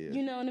 Yeah.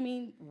 You know what I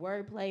mean?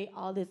 Wordplay.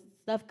 All this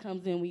stuff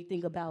comes in when you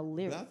think about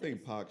lyrics. But I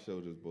think Pac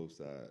showed us both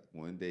sides.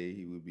 One day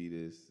he would be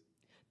this.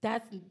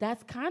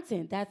 That's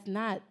content. That's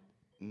not.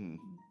 Mm,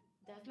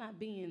 That's not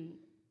being.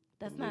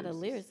 That's not a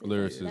Lyricist. lyricist.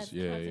 Lyricist, That's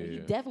yeah, content. yeah, He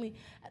yeah. definitely.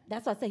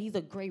 That's why I say he's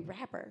a great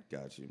rapper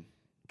got you.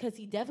 because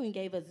he definitely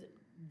gave us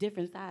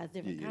different sides,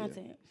 different Yeah.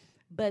 content.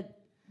 But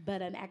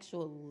an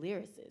actual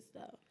lyricist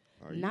though.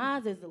 Are you?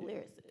 Nas is a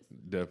lyricist.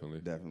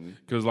 Definitely. Definitely.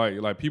 Because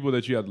like people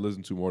that you have to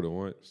listen to more than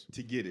once.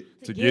 To get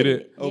it. To get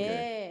it.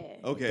 Okay.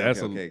 Yeah. Okay.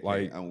 That's okay.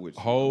 like I'm with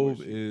you.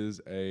 Hove is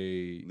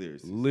a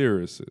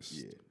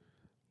lyricist, Yeah.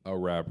 a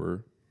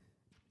rapper,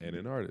 and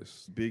an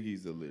artist.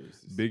 Biggie's a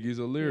lyricist. Biggie's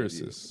a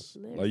lyricist.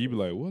 Yeah. Like you be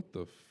like, what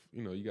the,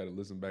 you got to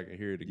listen back and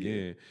hear it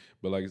again.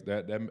 But like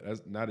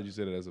that's now that you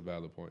said it, that's a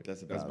valid point.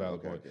 That's a valid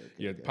valid- point. okay,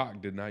 Yeah, okay.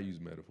 Pac did not use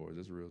metaphors.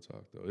 That's real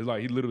talk though. It's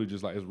like he literally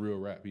just like it's real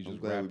rap. He's I'm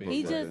just glad we rapping. broke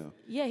He that just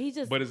down. he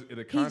just. But the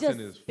he content just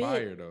is spit-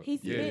 fire though. He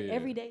spit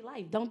everyday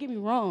life. Don't get me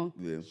wrong.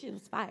 Yeah. Shit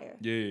was fire.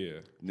 Yeah.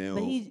 Now,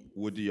 But he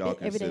what do y'all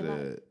spit everyday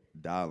consider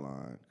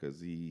Dylon? Because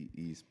he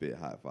spit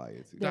hot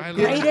fire too. The Dylon,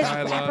 greatest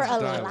Dylon's rapper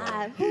Dylon.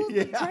 alive. Who's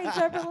the greatest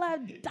rapper alive?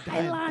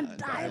 Dylon.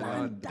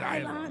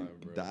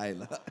 Bro.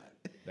 Dylon.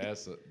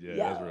 That's Yeah.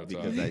 that's real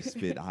Because talk. I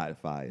spit hot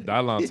fire.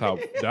 Dylon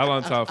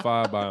top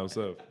 5 by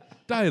himself.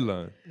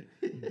 Dylon.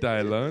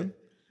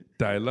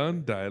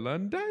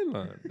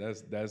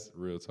 That's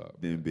real talk.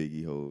 Then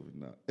Biggie Hove.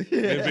 No. The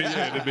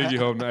Biggie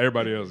Hope. Not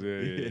everybody else.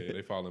 Yeah.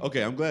 They follow him.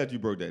 Okay, I'm glad you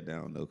broke that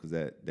down though, because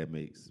that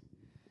makes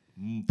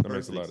That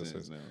makes a lot of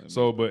sense. now.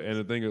 So, and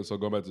the thing is, so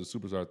going back to the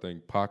superstar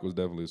thing, Pac was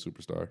definitely a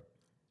superstar.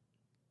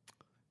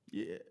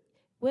 yeah,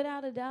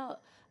 Without a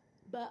doubt.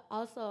 But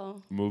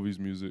also, Movies,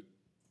 music.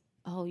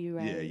 oh, you're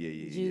right.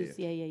 Yeah. Juice,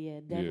 yeah.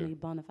 Definitely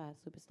bona fide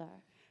superstar.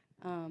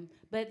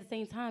 But at the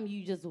same time,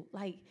 you just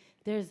like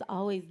there's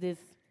always this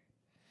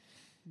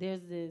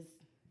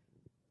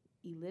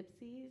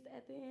ellipses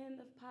at the end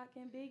of Pac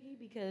and Biggie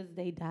because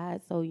they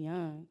died so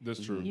young. That's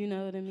true. You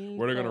know what I mean?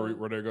 Where they're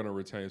So- gonna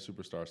retain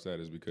superstar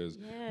status because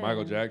Yeah.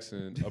 Michael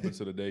Jackson up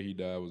until the day he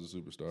died was a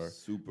superstar.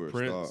 superstar.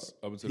 Prince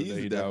up until the He's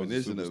day he the died was a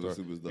definition of a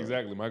superstar. superstar.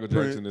 Exactly. Michael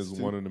Prince, Jackson is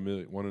too. one in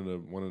the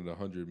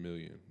 100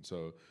 million.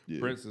 So Yeah.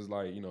 Prince is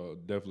like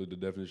definitely the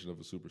definition of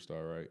a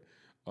superstar, right?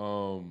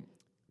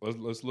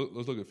 Let's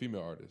look at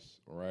female artists.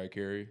 Mariah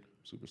Carey,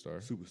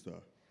 superstar.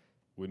 Superstar.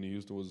 Whitney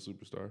Houston was a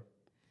superstar.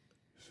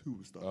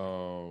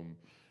 Superstar.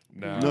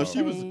 Now No,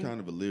 she was Beyonce. kind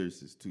of a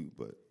lyricist too,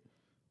 but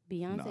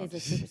Beyonce Nah. is a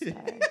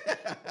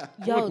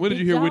superstar. When did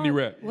you hear y'all- Whitney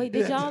rap? Wait,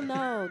 did y'all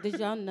know? Did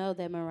y'all know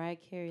that Mariah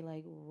Carey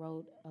like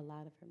wrote a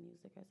lot of her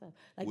music herself?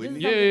 Like this is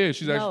Whitney? something- Yeah,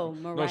 she's actually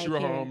Mariah she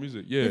wrote her Carey. own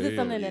music. Yeah, This is yeah,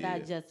 something yeah. that I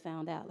Yeah. just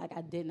found out. Like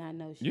I did not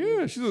know.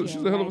 Yeah, she's a hell of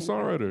a writing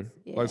songwriter. artist.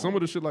 Yeah. Like some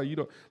of the shit, like you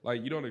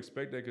don't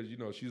expect that because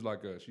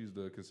she's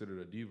considered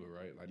a diva,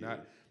 right? Like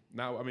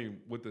not I mean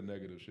with the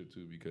negative shit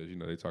too because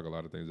they talk a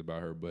lot of things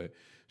about her, but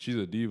she's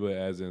a diva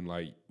as in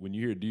like when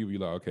you hear diva, you're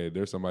like okay,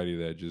 there's somebody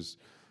that just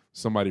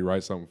somebody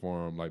writes something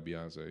for them like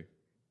Beyonce.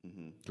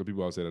 Because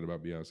people always say that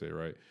about Beyonce,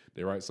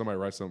 right? Somebody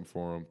writes something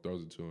for them,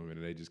 throws it to them, and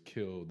then they just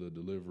kill the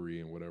delivery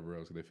and whatever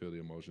else. 'Cause they feel the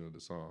emotion of the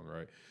song,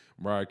 right?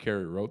 Mariah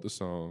Carey wrote the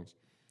songs.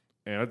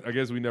 And I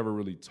guess we never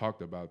really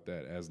talked about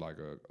that as like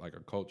a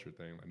culture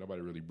thing. Like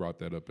nobody really brought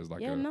that up as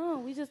like no,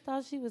 we just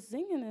thought she was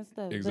singing and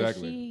stuff.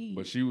 Exactly.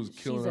 But she was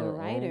killing she's a her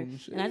writer, own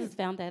shit. and I just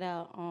found that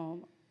out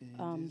on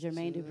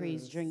Jermaine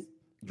Dupri's Drink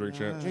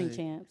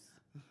Champs.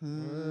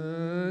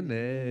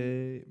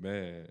 Honey,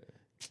 man.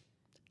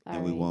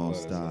 and we All right. won't Love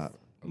that stop. song.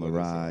 I love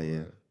that song, Mariah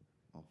man.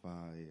 on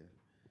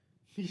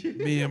fire.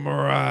 Me and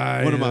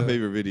Mariah. One of my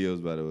favorite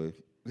videos, by the way.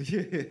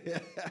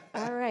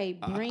 All right,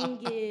 bring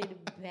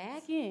it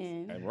back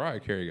in. Hey, Mariah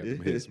Carey got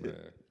them hits, man.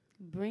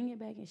 Bring it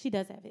back in. She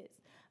does have hits.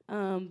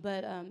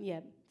 Yeah.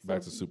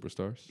 Back so to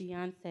superstars.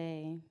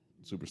 Beyonce,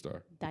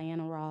 Superstar.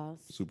 Diana Ross.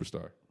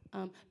 Superstar.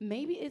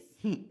 Maybe it's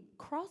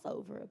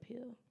crossover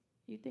appeal.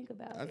 You think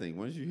about I it. think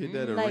once you hit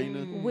that Like arena,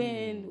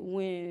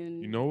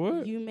 when You know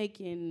what? you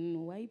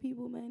making white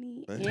people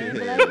money and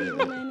black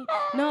people money.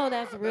 No,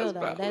 that's real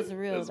though. That's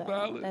real That's though.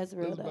 valid. That's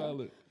real That's though.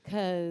 valid.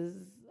 Cause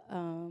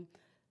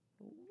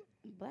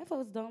black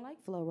folks don't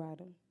like Flo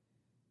Rida.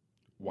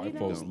 White We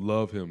folks don't.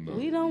 love him though.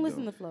 We don't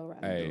listen to Flo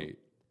Rida. Hey,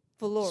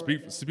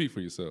 Florida. Speak for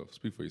yourself.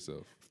 Speak for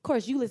yourself. Of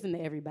course, you listen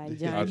to everybody,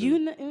 I John.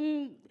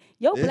 do.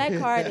 Your black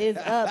card is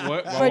up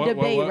for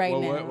debate right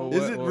now.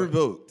 Is it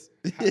revoked?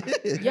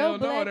 Hell no,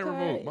 black it ain't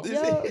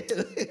revoked.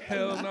 card,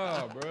 Hell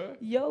no, bro.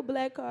 Your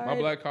black card. My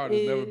black card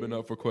has never been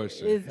up for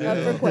question. It's up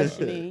for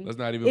questioning. Let's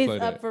not even play that.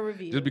 It's up for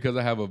review. Just because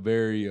I have a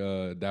very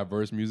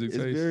diverse music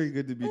taste. It's very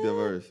good to be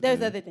diverse.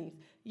 There's other things.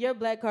 Your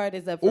black card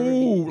is up for review.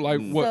 Ooh, like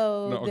what?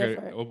 So No, okay.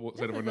 different. We'll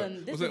say that for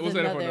another. This We'll is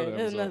say that for another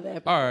another episode.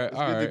 episode. All right, It's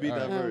all good right. to be all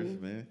right. diverse,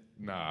 man.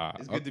 Nah,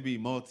 It's good to be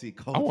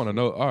multicultural. I want to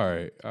know. All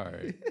right.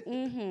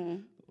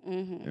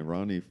 And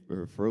Ronnie,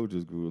 her fro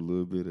just grew a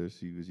little bit as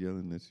she was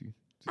yelling at you.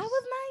 I was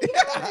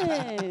not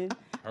yelling.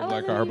 Her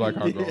black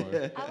card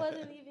going. I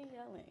wasn't even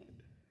yelling.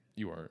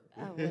 You weren't.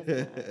 I was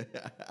not.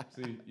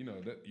 See,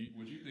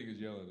 what you think is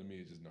yelling to me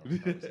is just normal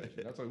conversation.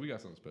 That's why we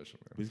got something special,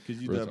 man.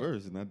 Because you're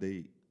diverse, and I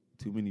date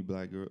too many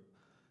black girls.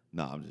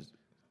 Nah, I'm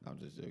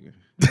just joking.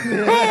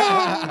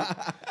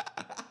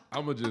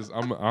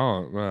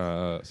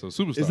 So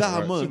superstar. It's our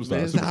right? month, Superstar,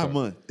 man. It's our superstar.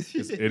 month.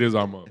 It is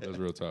our month. That's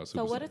real talk.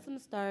 So what are some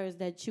stars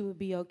that you would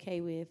be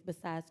okay with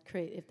besides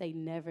Crit if they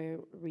never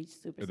reach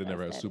superstar If they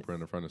never had status? super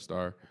in the front of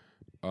star.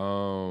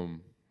 I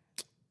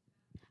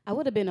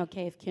would have been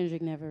okay if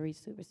Kendrick never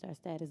reached superstar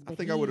status. But I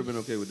think I would have been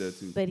okay with that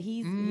too. But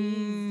he's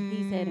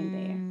heading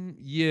there.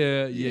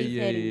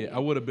 Yeah. I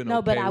would have been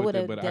okay but I with would it,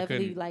 have but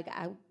definitely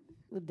I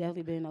would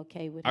definitely been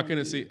okay with. I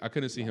couldn't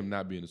see him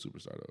not being a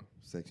superstar though.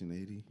 Section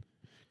 80.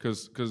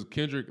 Because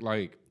Kendrick,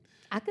 like,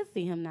 I could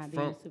see him not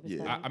being a superstar.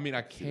 Yeah. I mean,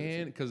 I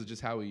can because of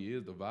just how he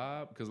is, the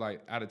vibe. Because,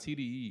 like, out of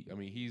TDE, I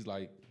mean, he's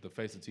like the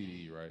face of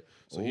TDE, right?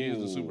 So he is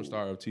the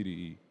superstar of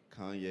TDE.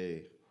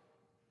 Kanye.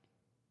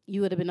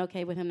 You would have been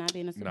okay with him not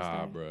being a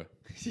superstar?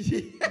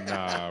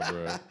 Nah,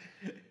 bruh.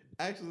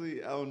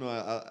 Actually, I don't know.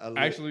 I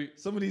Actually,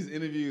 some of these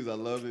interviews, I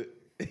love it.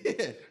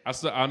 I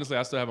still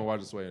haven't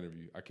watched the Sway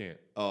interview. I can't.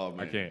 Oh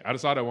man, I can't. I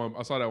saw that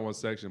one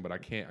section, but I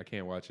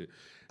can't watch it.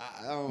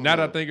 I don't Now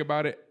know. that I think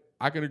about it,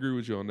 I can agree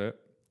with you on that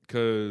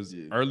because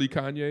early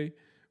Kanye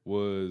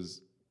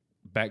was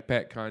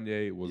backpack.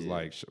 Kanye was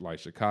like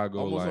Chicago,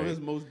 almost like on his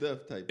Most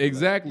Def type.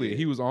 exactly. Like,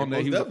 He was on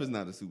that. Most Def is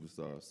not a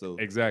superstar, so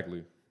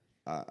exactly.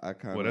 I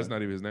kind of. Well, that's not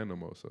even his name no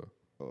more. So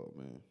Oh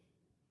man,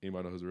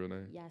 anybody know his real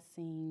name?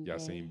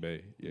 Yasin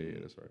Bey. Yeah,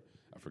 that's right.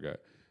 I forgot.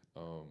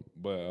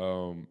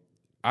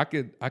 I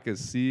could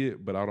see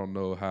it, but I don't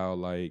know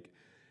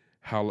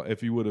how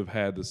if he would have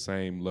had the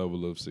same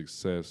level of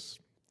success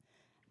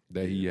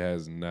that he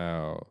has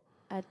now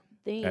I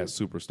think at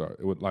superstar,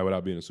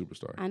 without being a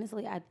superstar.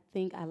 Honestly, I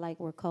think I like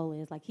where Cole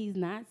is. Like he's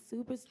not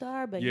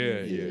superstar, but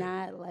he's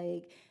not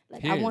like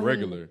he I ain't want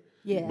regular.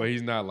 Him, But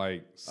he's not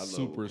like I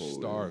love what Cole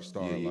superstar is.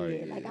 star.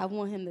 like I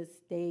want him to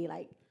stay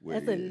like Where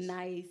that's a he is.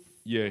 nice.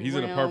 Yeah, he's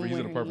in a realm perfect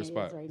where he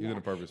spot. is right He's in now.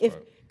 a perfect If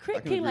spot. Crit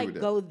can can agree like with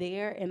that. go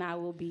there, and I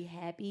will be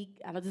happy.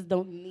 I just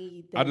don't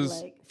need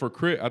that. For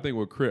Crit, I think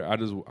with Crit,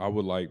 I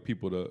would like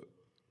people to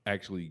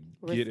actually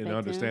get and Respect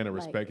understand him, and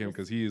respect him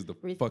because he is the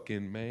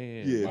fucking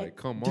man. Yeah. Like,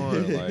 come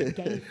on,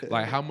 Gangster.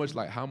 like how much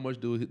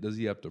does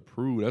he have to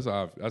prove? That's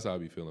how I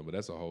be feeling. But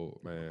that's a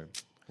whole man.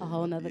 a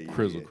whole nother Yeah,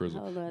 topic. Crizzle.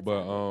 Whole nother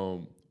But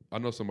topic. I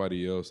know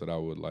somebody else that I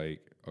would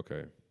like.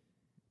 Okay,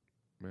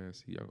 man,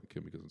 see, y'all gonna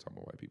kill me because I'm talking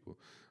about white people.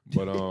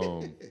 But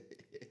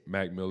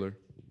Mac Miller,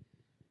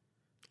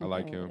 I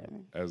like Okay, him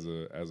whatever. as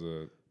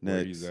a where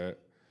Next. he's at.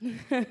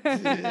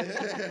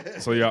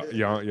 So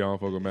y'all don't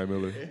fuck with Mac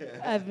Miller.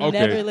 I've okay.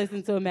 never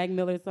listened to a Mac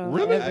Miller song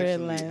Really? ever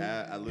in Actually,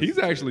 life. I listened He's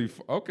to actually it.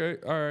 okay.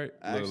 All right.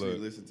 I actually Look.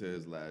 listened to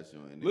his last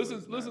joint. and it Listen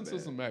was not to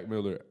bad. some Mac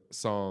Miller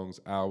songs,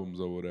 albums,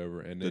 or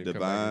whatever, and then The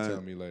come back and Divine-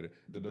 tell me later.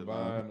 The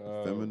Divine,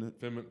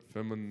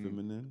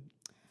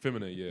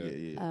 feminine, yeah.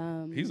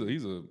 Yeah.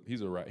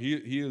 He's a rap.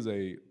 He is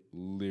a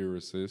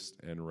lyricist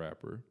and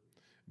rapper,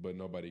 but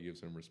nobody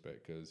gives him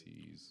respect because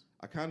he's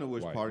I kind of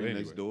wish White, Party but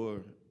Next anyway.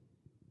 Door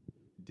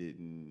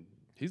didn't.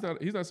 he's not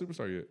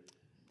superstar yet.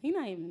 He's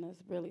not even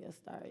really a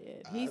star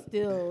yet. He's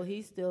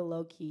still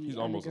low key. He's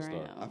almost a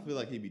star. I feel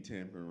like he'd be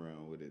tampering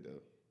around with it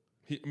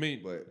though.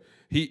 But But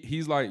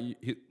he's like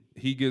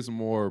he gets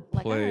more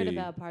Like I play. heard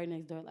about Party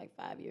Next Door like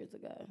 5 years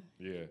ago.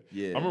 Yeah.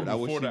 Yeah, I remember but I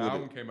wish before he the would've-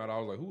 album came out, I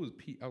was like, who was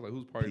Pete? I was like,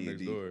 who's Party Next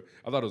P&D. Door?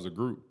 I thought it was a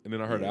group. And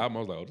then I heard the Yeah. album, I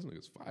was like, oh, this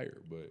nigga's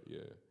fire. But yeah.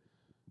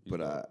 He's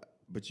dope.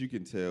 but you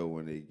can tell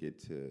when they get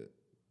to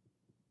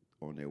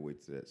on their way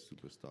to that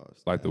superstar.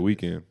 Like The status.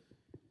 Weeknd.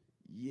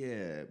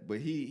 Yeah, but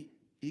he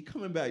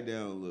coming back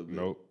down a little bit.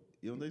 Nope.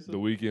 You don't think so? The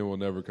Weeknd will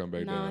never come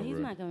back No, down. he's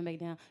bro. not coming back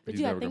down. But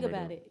He's you never gotta think coming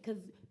back about down. it, because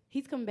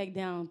he's coming back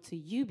down to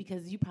you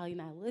because you probably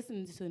not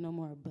listening to it no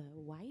more. But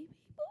white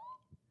people,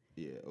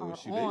 Yeah. Are Or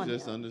should on they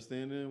just him.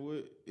 understanding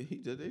what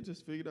they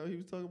just figured out he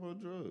was talking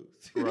about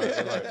drugs.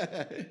 Right.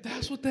 Like,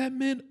 that's what that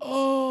meant.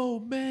 Oh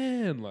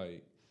man.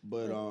 Like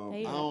But I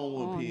They don't are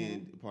want on P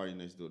him. and Party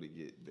Next Door to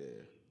get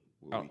there.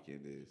 What Oh.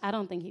 Weekend is. I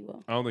don't think he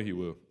will. I don't think he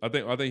will. I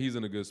think he's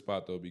in a good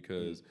spot though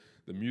because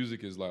the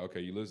music is like,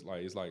 okay, you listen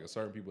like it's like a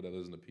certain people that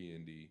listen to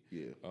P&D.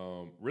 Yeah.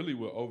 Really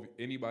with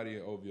anybody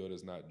in OVO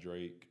that's not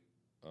Drake,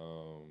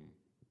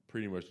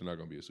 pretty much they're not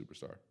gonna be a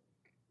superstar.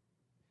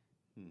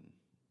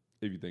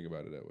 if you think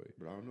about it that way.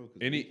 But I don't know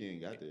because Any-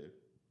 Weeknd got there.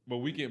 But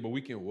Weeknd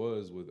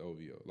was with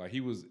OVO. Like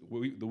he was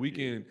the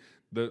Weeknd.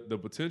 The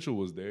potential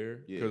was there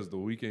because the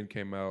Weeknd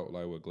came out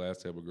like with Glass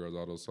Table Girls,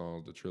 all those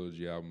songs, the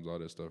trilogy albums, all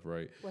that stuff,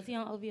 right? Was he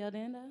on OVO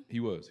then though? He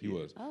was.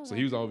 Oh, So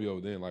he was on OVO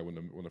then. Like when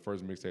the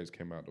first mixtapes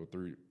came out, the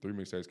three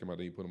mixtapes came out,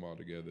 then he put them all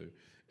together,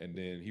 and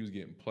then he was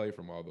getting play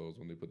from all those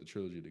when they put the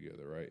trilogy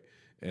together, right?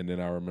 And then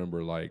I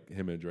remember like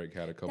him and Drake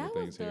had a couple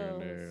things here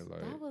and there.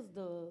 Like that was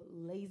the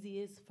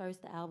laziest first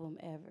album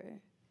ever.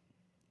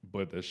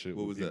 But that shit,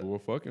 What was people that? were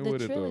fucking The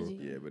with trilogy. it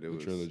though. Yeah, but it The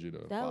was trilogy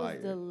though. That Fire.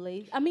 was the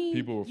lazy. I mean,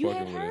 People were you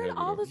fucking had with it heard heavy,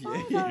 all though. the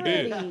songs You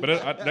already. did, but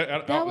I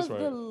that was was right.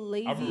 the I remember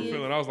laziest.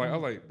 feeling. I was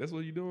like, that's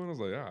what you doing? I was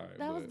like, all right.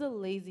 That was the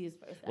laziest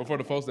first album. But for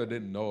the folks that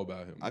didn't know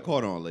about him, I though,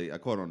 caught on late. I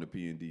caught on the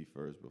P&D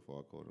first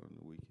before I caught on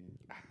the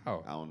Weeknd.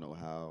 how? I don't know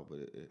how, but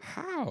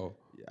How?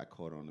 yeah, I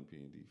caught on the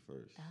P&D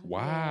first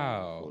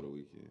Wow. before the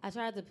Weeknd. I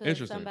tried to put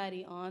Interesting.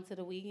 somebody on to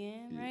the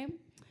Weeknd, Yeah. right?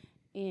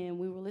 And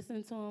we were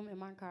listening to him in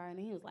my car, and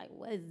he was like,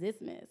 "What is this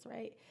mess?"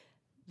 Right?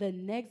 The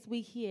next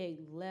week he had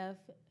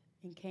left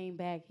and came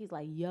back. He's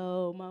like,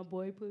 "Yo, my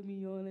boy put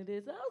me on to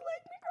this." I was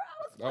like,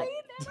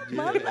 "Nigga,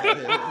 I was playing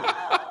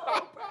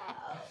that."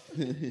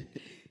 Bro.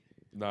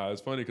 Nah,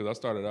 it's funny because I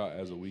started out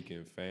as a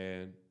Weeknd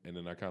fan, and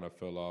then I kind of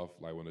fell off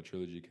like when the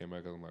trilogy came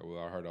out. Cause I'm like, well,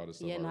 I heard all this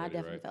stuff Yeah, no, I already,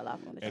 definitely right? fell off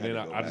on the And track. then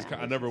Go I just back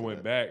I and never listen to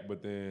went that. back,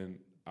 but then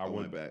I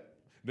went back.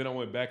 Then I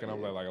went back and I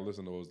was like I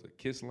listened to what was the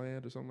Kiss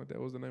Land or something like that.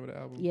 What was the name of the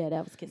album? Yeah,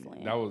 that was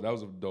Kissland. That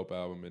was a dope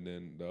album, and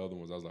then the other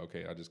ones I was like,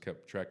 okay, I just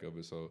kept track of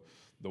it. So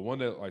the one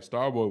that like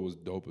Starboy was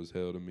dope as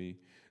hell to me.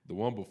 The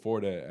one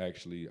before that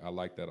actually I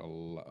liked that a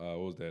lot. What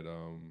was that?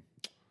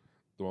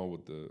 The one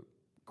with the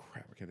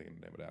crap. I can't think of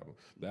the name of the album.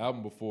 The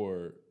album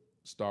before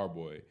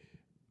Starboy.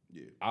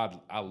 Yeah.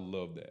 I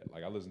love that.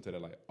 Like I listened to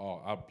that like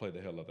I played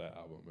the hell out of that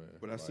album, man.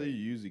 But I like, say you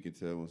usually can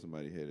tell when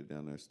somebody headed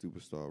down that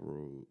superstar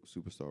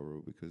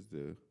road because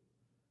the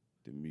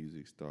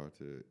music start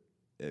to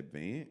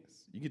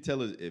advance. You can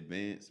tell it's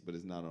advanced, but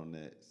it's not on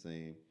that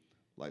same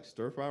like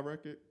Stir Fry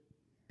record.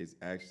 It's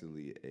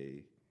actually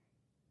a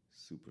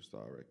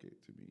superstar record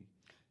to me.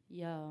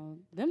 Yo,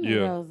 them Yeah,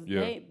 girls, yeah.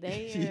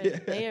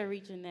 they are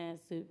reaching that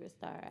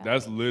superstar.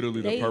 that's album.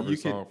 literally the They- You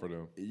perfect could- song for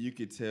them. You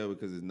could tell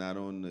because it's not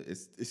on the.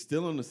 It's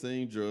still on the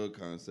same drug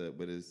concept,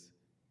 but it's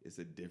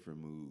a different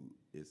mood.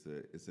 It's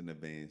an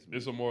advancement.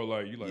 It's a more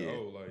like you like Yeah.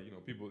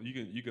 people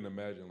you can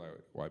imagine like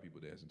white people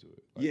dancing to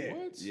it. Like, yeah.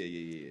 what?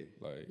 Yeah.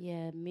 Like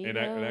Yeah, me and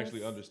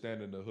actually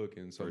understanding the hook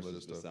and some of the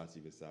Versus stuff.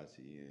 Versace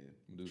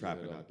and Dudes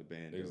trapping that out the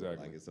band.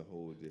 Exactly. Like it's a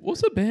whole different.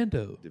 What's a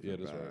bando? different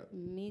Yeah, that's vibe.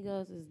 right.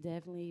 Migos is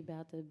definitely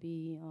about to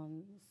be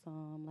on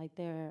some like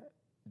they're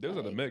They was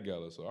at the like- Met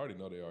Gala, so I already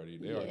know they already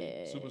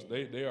Yeah. super.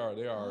 They are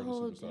already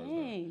superstars. Now.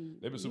 dang.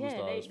 They've been Yeah,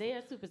 superstars. they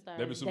are superstars.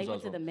 They've been They went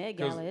superstars to the for- Met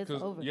Gala. It's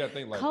 'cause, over. yeah, I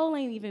think like Cole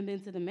ain't even been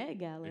to the Met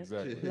Gala.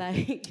 exactly.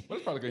 Like But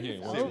it's probably because he ain't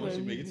It's want Shit, to. once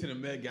over. you make it to the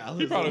Met Gala,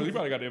 He probably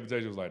got the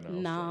invitation. Was like, no. I'm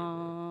sorry,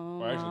 no.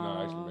 bro. Or actually,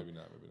 no. Actually, maybe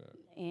not.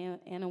 And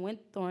Anna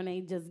Winthorne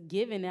ain't just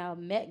giving out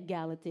Met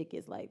Gala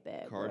tickets like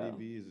that. Cardi bro.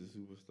 B is a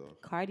superstar.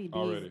 Cardi B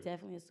Already. is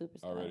definitely a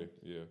superstar. Already,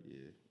 yeah. Yeah,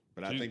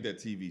 but I She's- think that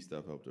TV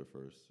stuff helped her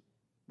first.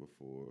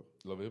 Before,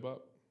 Love and Hip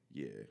Hop.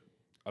 yeah,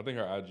 I think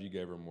her IG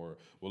gave her more.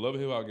 Well, Love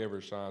and Hip Hop gave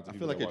her shine. To I people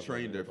feel like that it watch Love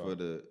trained and her Hip for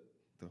Hop.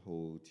 the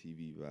whole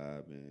TV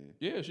vibe, and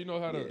Yeah, she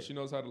knows how to. Yeah. She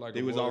knows how to like.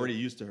 they was avoid- already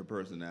used to her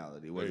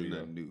personality. It There you wasn't go.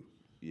 nothing new.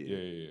 Yeah,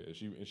 yeah,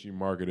 yeah. She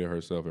marketed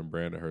herself and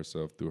branded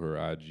herself through her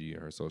IG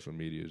and her social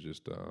media,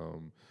 just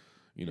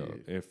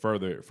and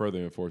further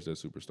enforce that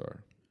superstar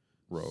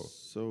role.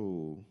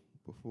 So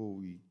before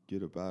we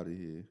get up out of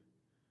here,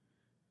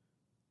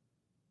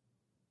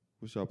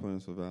 what's y'all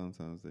plans for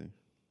Valentine's Day?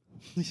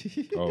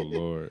 Oh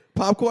Lord,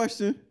 Pop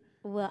question.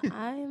 Well,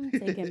 I'm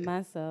taking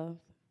myself.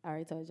 I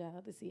already told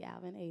y'all to see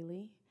Alvin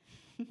Ailey.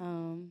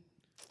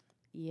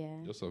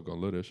 Yeah, yourself gonna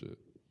love that shit.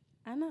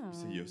 I know.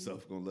 See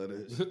yourself gonna let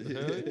us. Hell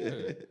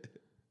yeah,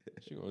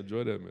 she gonna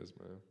enjoy that mess,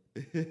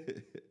 man.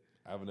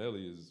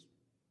 Avenelli is.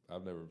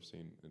 I've never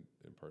seen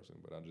in person,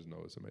 but I just know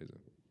it's amazing.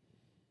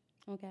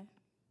 Okay.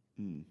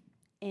 Mm.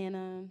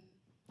 And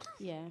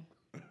yeah,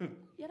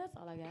 yeah, that's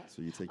all I got.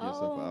 So you take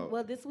yourself out.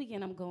 Well, this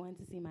weekend I'm going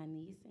to see my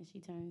niece, and she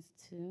turns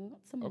 2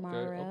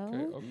 tomorrow.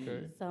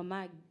 Okay. So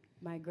my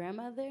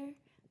grandmother,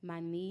 my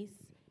niece,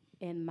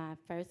 and my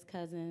first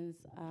cousin's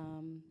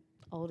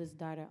oldest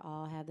daughter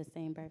all have the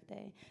same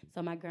birthday.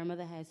 So my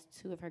grandmother has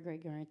 2 of her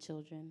great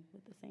grandchildren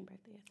with the same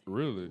birthday as her.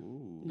 Really?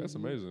 Ooh. That's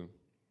amazing.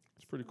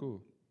 It's pretty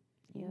cool.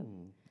 Yep.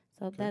 Mm.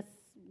 So that's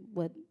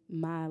what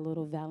my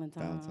little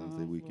Valentine's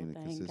Day weekend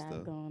thing consists got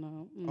of. going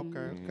on.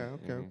 Okay,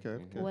 Mhm.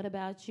 okay. What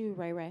about you,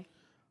 Ray Ray?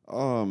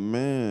 Oh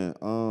man,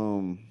 what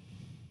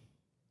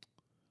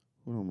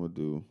I'm gonna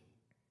do?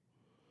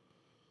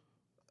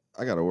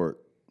 I gotta work.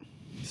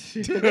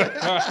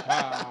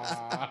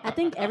 I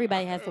think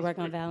everybody has to work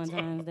on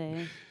Valentine's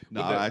Day.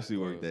 No, I actually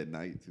work that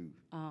night too.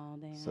 Oh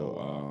damn!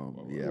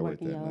 So yeah, I work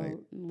that night.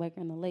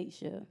 Working the late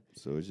shift.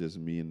 So it's just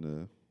me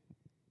and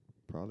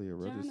probably a John,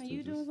 relative. are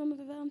you doing something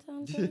for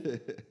Valentine's Day? You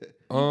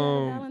got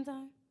a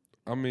Valentine?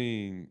 I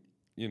mean,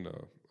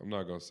 I'm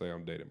not gonna say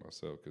I'm dating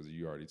myself because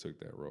you already took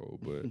that role,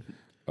 but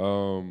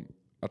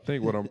I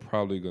think what I'm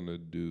probably gonna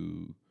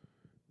do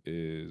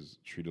is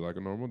treat it like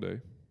a normal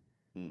day.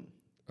 Mm.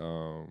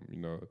 You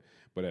know,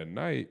 but at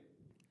night,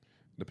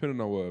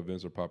 depending on what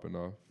events are popping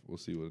off, we'll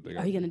see what they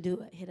got. Are you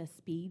gonna hit a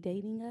speed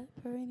dating up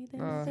or anything?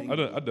 Nah, like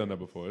that? I've done that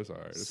before. It's all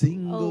right. It's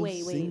Single, Oh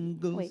wait.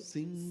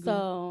 single.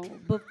 So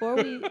before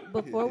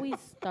we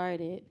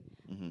started,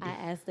 I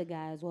asked the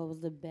guys what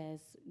was the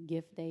best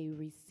gift they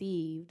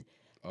received,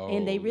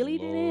 and they really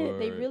didn't.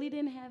 They really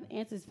didn't have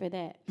answers for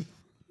that.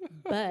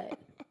 But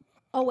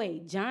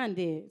John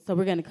did. So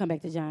we're gonna come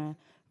back to John.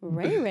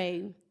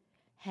 Ray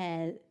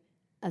had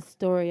a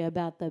story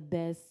about the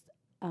best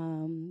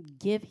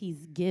gift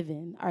he's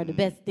given or the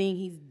best thing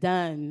he's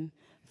done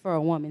for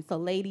a woman. So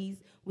ladies,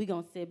 we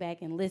gonna sit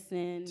back and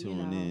listen.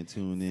 Tune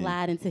in.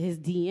 Slide into his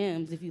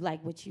DMs if you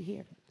like what you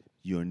hear.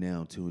 You're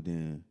now tuned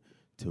in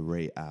to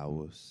Ray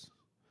Hours.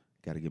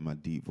 Got to get my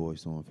deep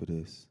voice on for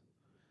this.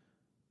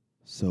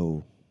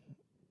 So,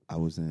 I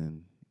was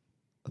in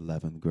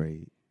 11th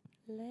grade.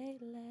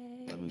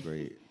 11th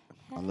grade.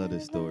 I love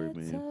this story,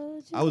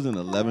 man. I was in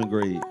 11th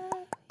grade.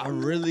 I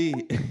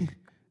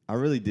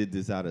really did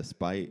this out of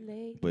spite,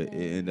 but it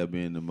ended up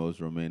being the most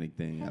romantic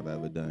thing I've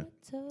ever done.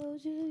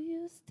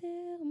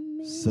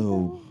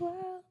 So,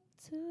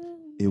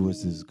 it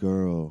was this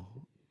girl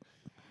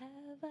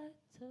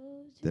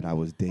that I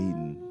was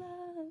dating,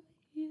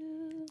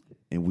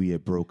 and we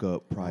had broke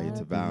up prior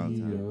to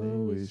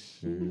Valentine's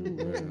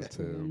Day.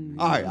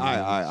 All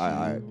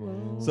right.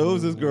 So it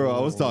was this girl I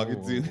was talking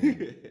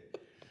to,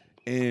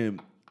 and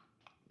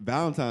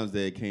Valentine's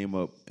Day came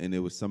up, and it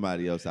was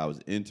somebody else I was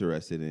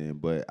interested in,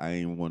 but I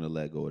didn't want to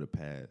let go of the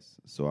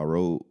past. So I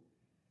wrote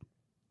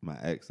my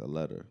ex a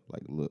letter,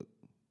 like, look,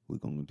 we're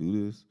going to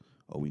do this,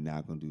 or we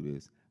not going to do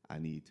this. I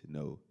need to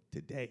know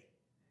today,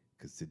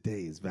 because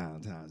today is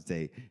Valentine's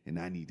Day, and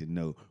I need to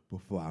know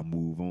before I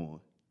move on.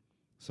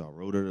 So I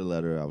wrote her the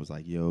letter. I was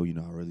like, yo,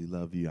 I really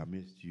love you. I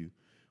missed you.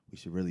 We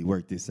should really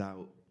work this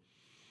out.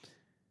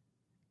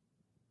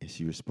 And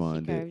she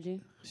responded. She curved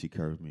you? She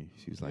curved me.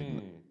 She was like,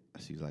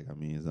 I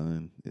mean, it's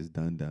done. It's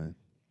done.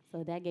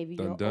 So that gave you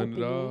done your done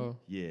it opening. all.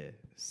 Yeah.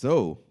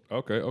 So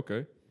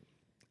Okay.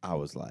 I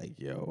was like,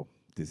 yo,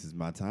 this is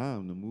my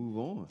time to move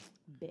on.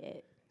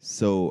 Bet.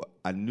 So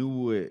I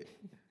knew it.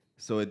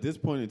 So at this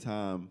point in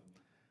time,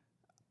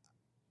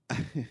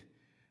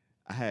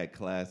 I had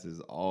classes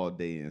all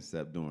day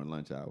except during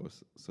lunch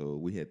hours. So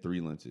we had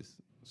 3 lunches.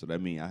 So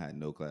that means I had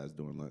no class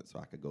during lunch, so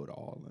I could go to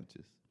all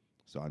lunches.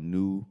 So I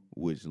knew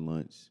which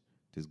lunch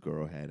this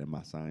girl had in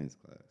my science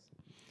class.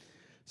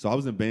 So I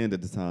was in band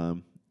at the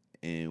time,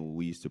 and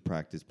we used to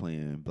practice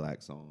playing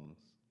black songs.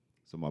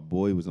 So my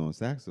boy was on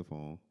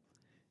saxophone,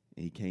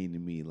 and he came to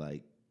me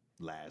like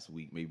last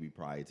week, maybe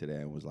prior to that,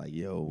 and was like,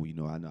 yo,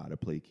 I know how to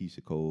play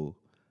Keisha Cole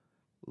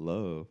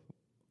Love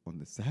on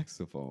the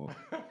saxophone.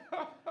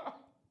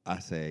 I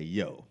said,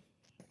 yo.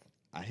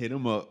 I hit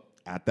him up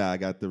after I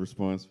got the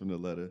response from the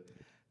letter.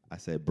 I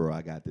said, bro,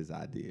 I got this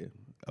idea,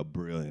 a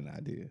brilliant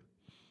idea.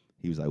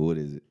 He was like, what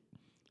is it?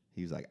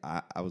 He was like,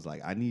 I was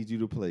like, I need you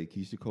to play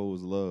Keisha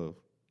Cole's Love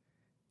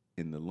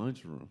in the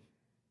lunchroom,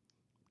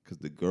 because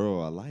the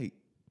girl I like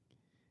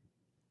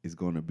is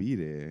going to be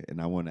there,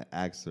 and I want to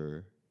ask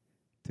her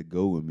to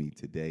go with me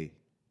today,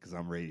 because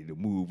I'm ready to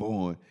move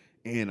on,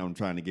 and I'm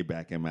trying to get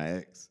back at my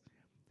ex.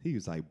 He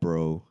was like,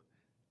 bro,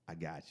 I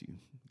got you.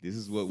 This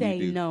is what we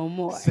do. Say no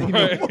more. Say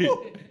no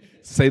more.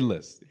 Say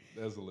less.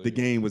 That's The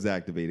game was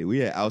activated. We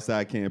had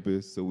outside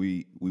campus, so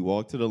we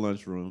walked to the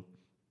lunchroom.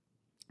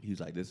 He was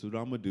like, this is what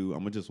I'm going to do. I'm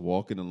going to just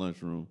walk in the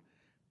lunchroom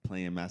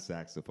playing my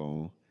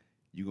saxophone.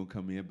 You going to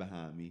come in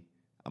behind me.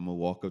 I'm going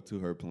to walk up to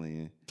her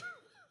playing.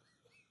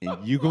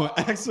 And you going to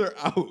ask her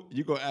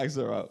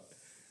out.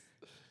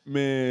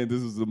 Man,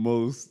 this is the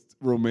most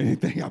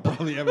romantic thing I've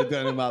probably ever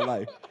done in my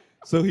life.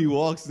 So he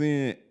walks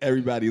in,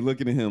 everybody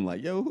looking at him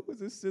like, yo, who is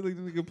this silly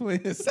nigga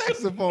playing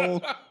saxophone?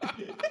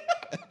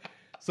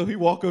 So he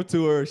walk up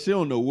to her. She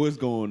don't know what's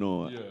going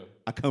on. Yeah.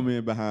 I come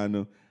in behind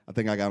him. I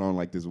think I got on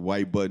like this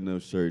white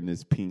button-up shirt and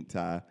this pink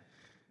tie.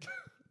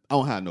 I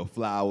don't have no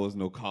flowers,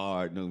 no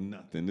card, no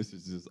nothing. This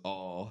is just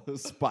all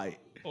spite.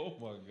 Oh,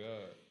 my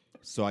God.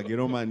 So I get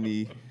on my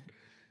knee.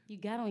 You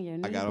got on your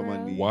knee, I got on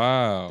my knee.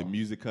 Wow. The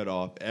music cut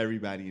off.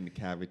 Everybody in the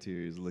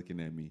cafeteria is looking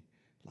at me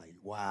like,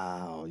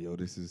 wow, yo,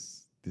 this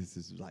is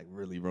like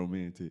really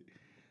romantic.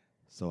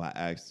 So I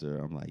asked her,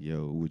 I'm like,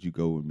 yo, would you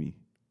go with me?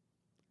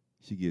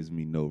 She gives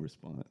me no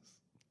response.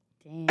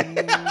 Damn.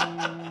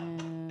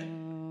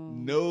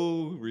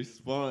 No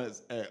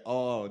response at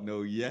all.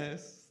 No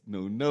yes,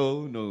 no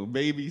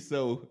maybe.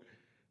 So,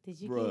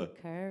 Did you bruh,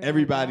 get curved?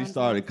 everybody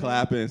started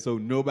clapping, so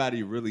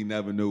nobody really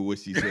never knew what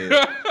she said.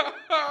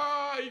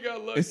 You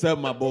got lucky. Except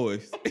my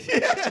boys.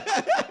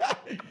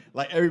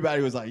 Like,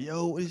 everybody was like,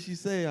 yo, what did she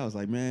say? I was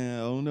like, man,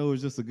 I don't know. It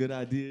was just a good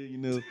idea,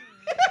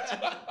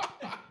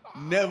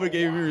 Never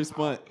gave me a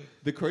response.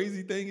 The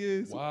crazy thing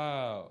is,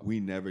 wow, we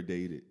never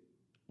dated.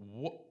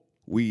 What?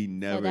 We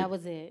never. So that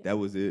was it. That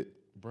was it.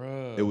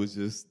 Bruh. It was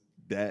just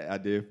that I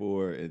did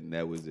for her, and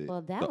that was it.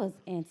 Well, that was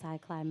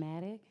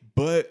anticlimactic.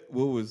 But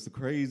what was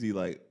crazy,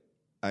 like,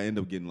 I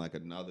ended up getting like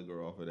another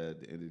girl off of that at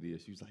the end of the year.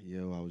 She was like,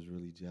 "Yo, I was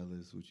really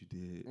jealous what you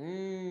did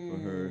for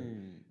her."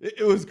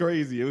 It was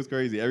crazy. It was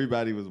crazy.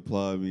 Everybody was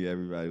applauding me.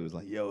 Everybody was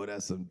like, "Yo,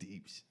 that's some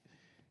deep shit."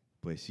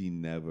 But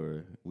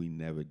we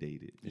never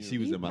dated. Yeah. She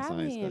was You in my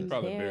probably science class.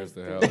 Probably embarrassed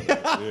the hell out of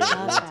that.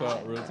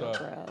 Yeah, real talk.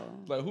 Bro.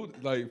 Like who?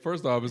 Like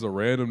first off, it's a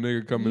random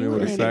nigga coming in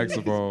with a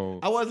saxophone.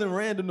 I wasn't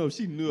random though.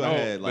 She knew I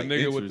had like the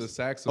nigga with interest. the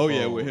saxophone. Oh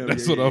yeah, with him.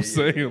 That's Yeah, what yeah, I'm yeah,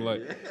 saying. yeah,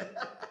 Like,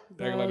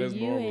 yeah. acting like that's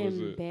you normal as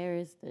shit.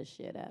 embarrassed the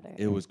shit out of her.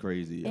 It was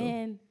crazy, yo.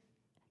 And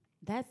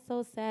that's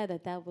so sad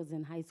that was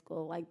in high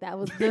school. Like that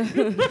was the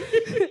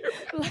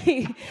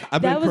like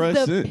I've been that was crushed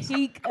the since.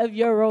 peak of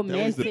your That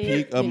romantic. was the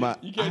peak of my.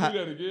 You can't do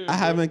that again. I bro.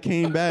 haven't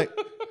came back.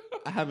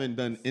 I haven't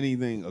done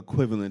anything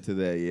equivalent to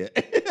that yet.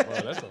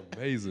 Bro, that's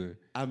amazing.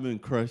 I've been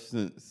crushed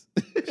since.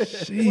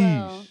 Sheesh.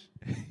 Well,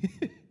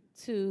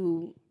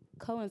 to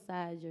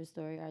coincide your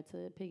story or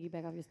to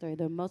piggyback off your story,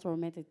 the most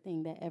romantic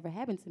thing that ever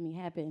happened to me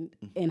happened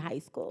in high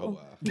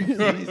school. Oh,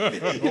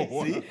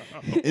 wow. See?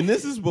 And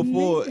this is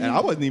before, and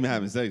I wasn't even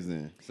having sex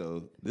then.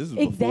 So this is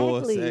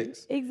before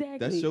sex. Exactly.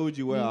 That showed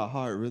you where our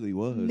heart really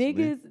was. Niggas,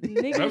 man.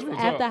 That's niggas what's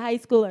after up. high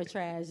school are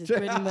trash. It's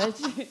pretty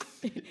much. I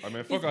mean,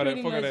 it's fuck all that,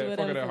 pretty fuck all much that, what fuck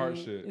all I'm that hard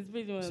saying. shit. It's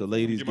pretty much So what I'm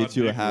ladies, Get my get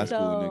you a dick high wet.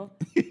 school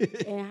So,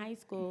 nigga. in high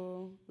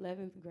school,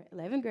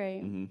 11th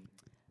grade, Mm-hmm.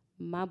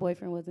 my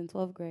boyfriend was in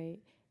 12th grade,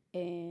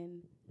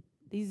 and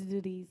these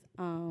do these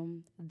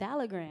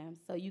valograms,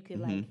 so you could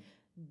like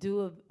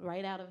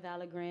write out a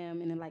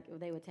valogram, and then like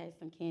they would attach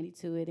some candy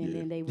to it, and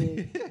then they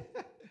would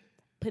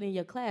put in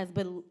your class.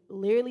 But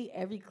literally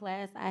every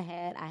class I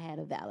had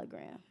a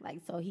valogram.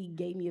 Like, so he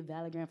gave me a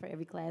valogram for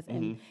every class,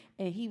 and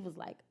he was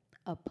like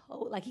a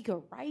poet. Like he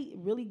could write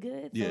really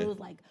good. So Yeah. it was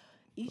like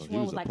each Oh, he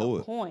one was was a like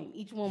poet. a poem.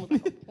 Each one was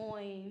like a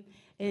poem.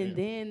 And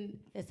then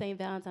at St.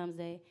 Valentine's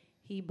Day,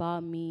 he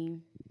got me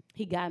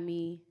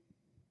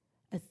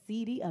a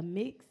CD, a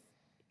mix.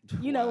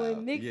 You know, Wow.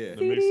 when mix Yeah.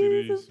 The mix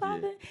CDs was CDs,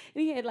 popping.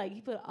 And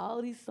he put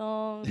all these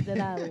songs that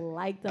I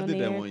liked I on did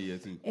there. that one year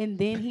too. And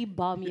then he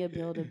bought me a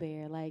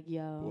Build-A-Bear. Like,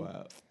 yo,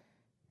 Wow. it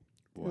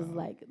was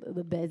like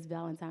the best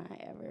Valentine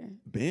ever.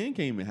 Ben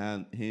came in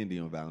handy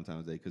on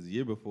Valentine's Day because the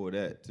year before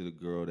that, to the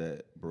girl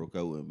that broke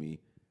up with me,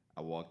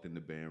 I walked in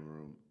the band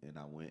room and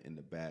I went in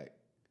the back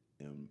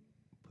and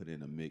put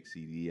in a mix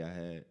CD I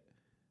had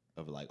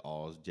of like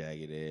All's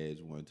Jagged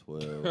Edge,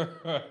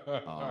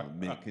 112,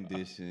 Mint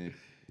Condition.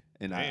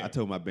 And I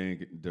told my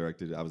band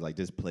director, I was like,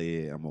 just play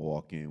it. I'm going to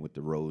walk in with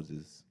the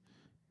roses.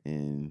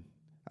 And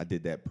I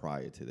did that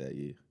prior to that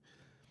year.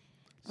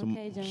 So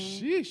Okay, John.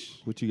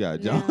 Sheesh. what you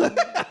got, John? Now,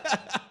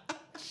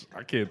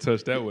 I can't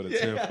touch that with a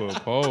 10-foot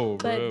pole,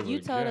 bro. but you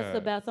told us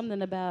about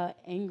something about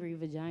angry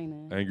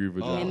vagina. Angry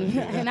vagina.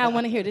 And I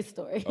want to hear this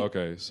story.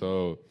 Okay,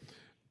 so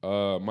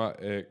my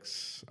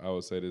ex, I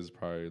would say this is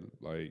probably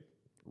like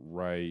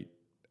right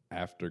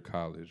after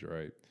college,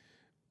 right?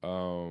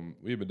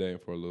 We've been dating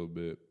for a little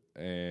bit,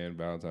 and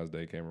Valentine's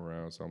Day came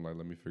around, so I'm like,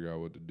 let me figure out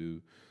what to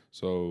do.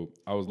 So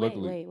I was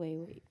luckily.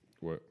 Wait.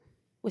 What?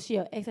 Was she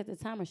your ex at the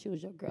time, or she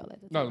was your girl at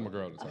the time? No, it was my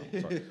girl at the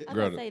time. Sorry. I was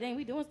Girl gonna say, dang,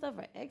 we doing stuff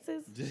for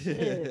exes?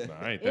 Shit. Nah,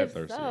 I ain't that If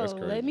thirsty. so, That's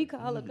crazy. let me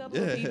call a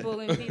couple of people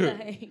and be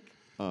like,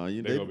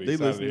 They're gonna be they excited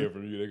to listening. hear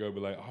from you. They're gonna be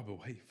like, "I've been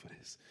waiting for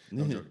this."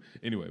 No, I'm joking.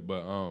 Anyway,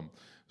 but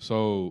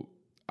so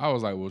I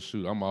was like, "Well,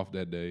 shoot, I'm off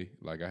that day.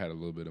 Like, I had a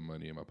little bit of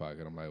money in my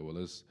pocket. I'm like, well,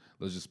 let's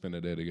just spend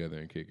the day together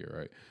and kick it,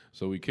 right?"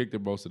 So we kicked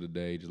it most of the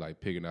day, just like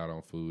picking out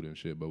on food and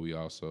shit. But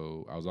I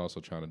was also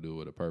trying to do it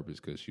with a purpose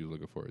because she was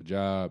looking for a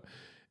job,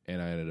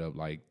 and I ended up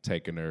like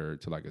taking her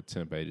to like a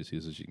temp agency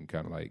so she can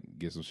kind of like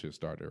get some shit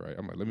started, right?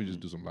 I'm like, let me just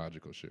do some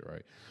logical shit,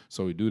 right?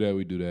 So we do that,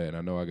 and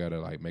I know I gotta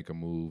like make a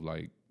move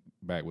like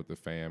back with the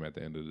fam at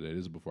the end of the day.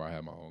 This is before I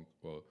had my own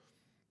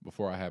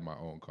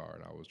car,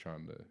 and I was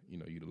trying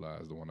to,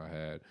 utilize the one I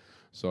had.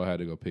 So I had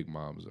to go pick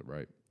moms up,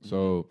 right? Mm-hmm.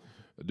 So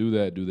do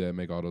that,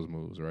 make all those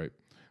moves, right?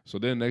 So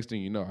then next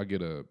thing you know, I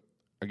get a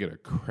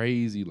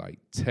crazy like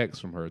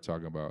text from her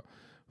talking about,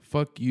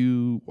 fuck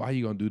you, why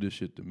you gonna do this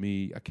shit to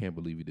me? I can't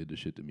believe you did this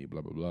shit to me,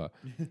 blah, blah, blah.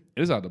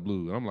 It's out the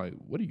blue. And I'm like,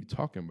 what are you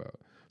talking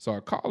about? So I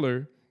call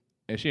her,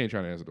 and she ain't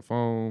trying to answer the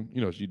phone.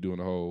 She doing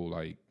the whole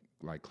like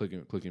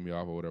clicking me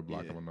off or whatever,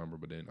 blocking my number,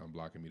 but then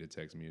unblocking me to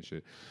text me and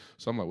shit.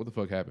 So I'm like, what the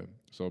fuck happened?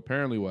 So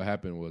apparently what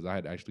happened was I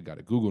had actually got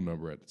a Google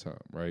number at the time,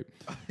 right?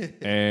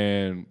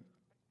 And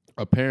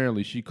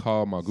apparently she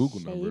called my Google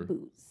number.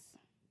 Boots.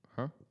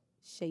 Huh?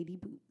 Shady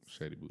Boots.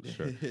 Shady Boots,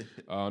 sure.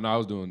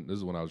 No, this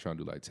is when I was trying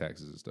to do like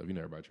taxes and stuff.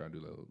 Everybody trying to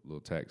do a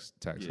little tax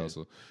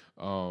hustle.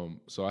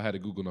 So I had a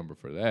Google number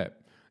for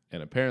that.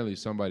 And apparently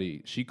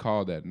she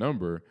called that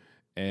number,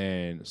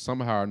 and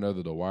somehow or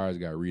another the wires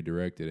got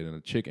redirected, and a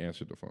chick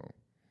answered the phone.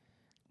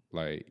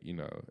 Like,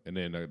 and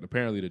then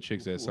apparently the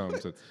chick said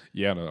something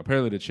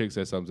apparently the chick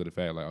said something to the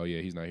fact like, oh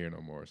yeah, he's not here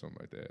no more or something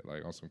like that,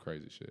 like on some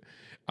crazy shit.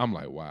 I'm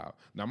like, wow.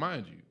 Now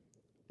mind you,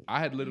 I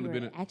had literally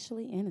been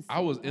actually innocent. I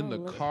was in the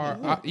car.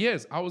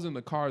 I was in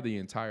the car the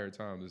entire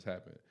time this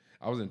happened.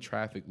 I was in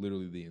traffic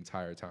literally the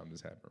entire time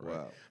this happened, right?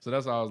 Wow. So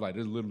that's why I was like,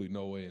 there's literally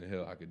no way in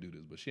hell I could do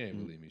this. But she ain't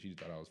believe me. She just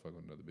thought I was fucking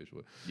another bitch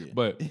with. Yeah.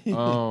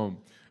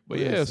 But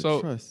yeah,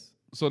 so trust.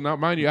 So now,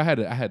 mind you, I had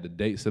the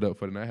date set up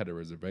for the night. I had the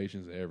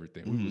reservations and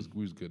everything. We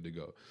was good to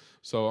go.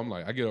 So I'm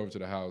like, I get over to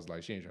the house,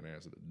 like she ain't trying to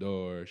answer the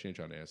door. She ain't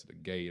trying to answer the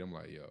gate. I'm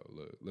like, yo,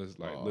 look, listen,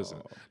 like I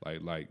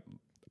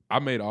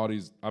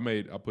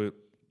put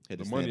Had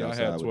the to money stand I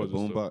had outside towards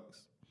with the the stuff. boombox.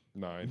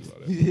 Nah, I ain't do all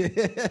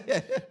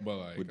that. But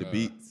like With the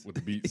beats. With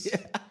the beats.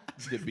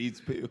 The beats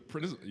pill.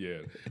 Yeah,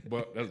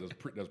 but that's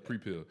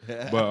pre-pill.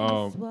 But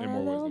in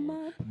more ways than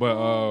one. But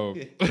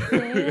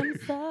I'm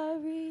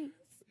sorry.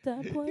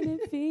 Stop pointing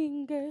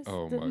fingers.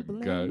 oh the my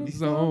blame God, is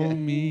it's on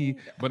me. me.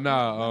 But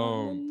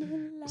nah,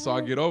 so I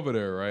get over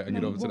there, right? I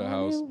get over to the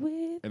house, with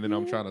and then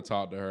I'm you. trying to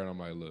talk to her, and I'm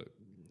like, look,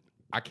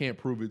 I can't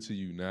prove it to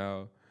you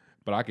now,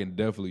 but I can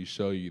definitely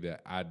show you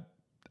that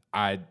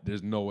I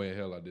there's no way in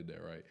hell I did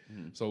that, right?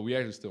 So we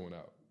actually still went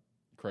out.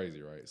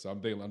 Crazy, right? So I'm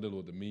dealing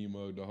with the mean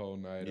mug the whole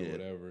night or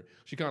whatever.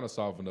 She kind of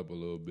softened up a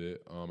little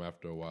bit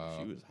after a while.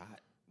 She was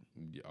hot.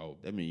 Oh,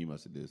 That means you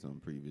must have did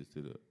something previous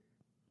to the.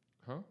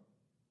 huh?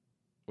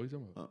 What are you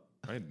talking about?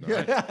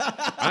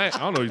 I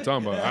don't know what you're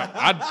talking about.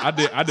 I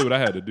did what I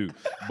had to do.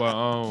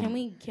 But Can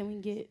we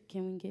get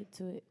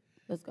to it?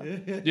 Let's go.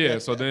 yeah,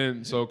 so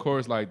of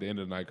course, like the end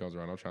of the night comes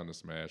around. I'm trying to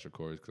smash, of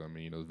course, because I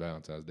mean, it was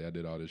Valentine's Day. I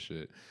did all this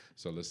shit.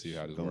 So let's see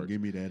how this Gonna works. give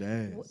me that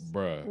ass.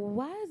 Bruh.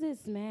 Why is it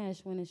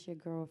smash when it's your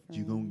girlfriend?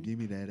 You gonna give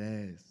me that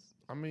ass.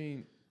 I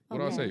mean, what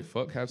do I say?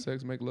 Fuck, have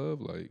sex, make love?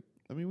 Like,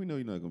 I mean, we know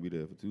you're not gonna be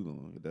there for too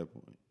long at that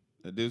point.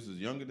 This is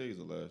younger days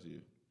or last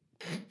year?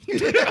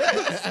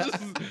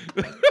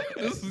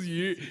 this is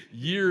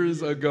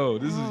years ago.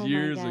 This is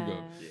years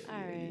ago. All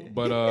right.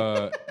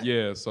 But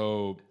yeah,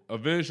 so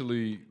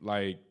eventually,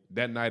 like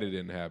that night it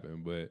didn't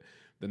happen, but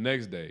the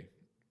next day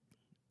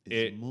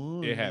it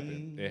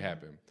happened. It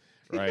happened.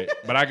 Right?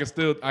 But I can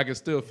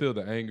still feel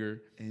the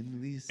anger.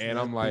 And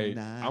I'm like,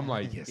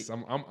 yes,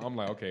 I'm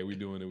like, okay, we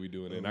doing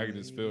it. And I can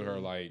just feel her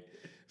like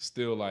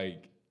still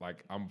like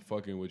I'm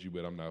fucking with you,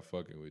 but I'm not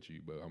fucking with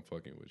you, but I'm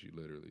fucking with you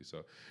literally.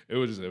 So it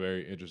was just a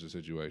very interesting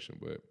situation,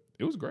 but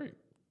it was great.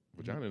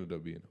 But John ended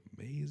up being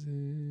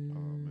amazing.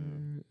 Oh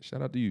man.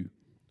 Shout out to you.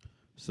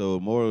 So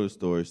moral of the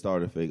story,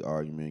 start a fake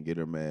argument, get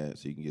her mad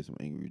so you can get some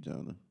angry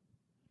Jonna.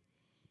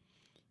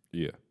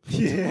 Yeah.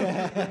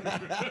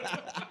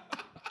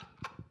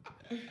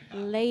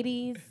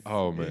 Ladies,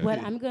 Oh man. what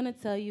I'm gonna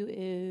tell you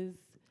is,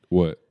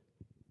 What?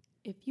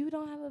 if you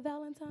don't have a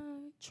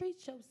Valentine,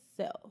 treat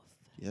yourself.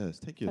 Yes,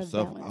 take for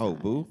yourself out,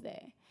 boo. Valentine's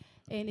Day.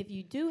 And if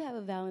you do have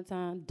a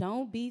Valentine,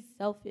 don't be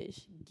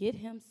selfish. Get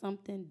him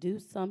something, do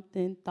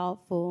something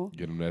thoughtful.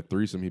 Get him that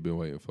threesome he been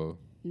waiting for.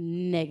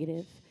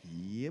 Negative.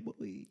 Yeah,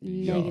 boy.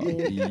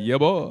 Negative. Yeah,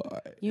 boy.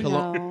 You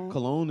know,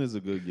 Cologne is a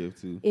good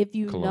gift too. if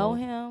you know Cologne.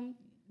 him,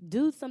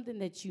 do something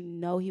that you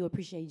know he'll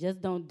appreciate. Just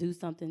don't do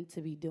something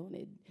to be doing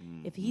it.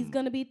 If he's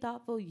going to be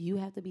thoughtful, you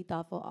have to be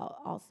thoughtful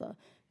also.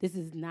 This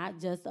is not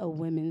just a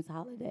women's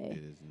holiday.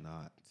 It is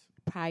not.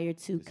 Prior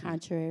to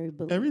contrary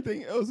belief.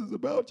 Everything else is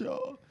about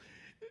y'all.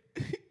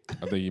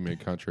 I think you meant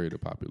contrary to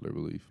popular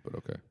belief, but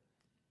okay.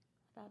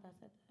 I thought I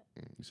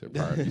said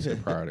that. You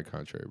said prior to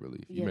contrary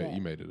belief. You Yeah.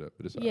 made it up,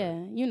 but it's all Yeah,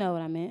 right. you know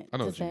what I meant. I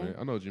know to what you say. meant.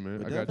 I know what you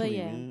meant. But I got definitely,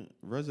 you. yeah. man,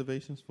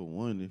 reservations for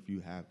one if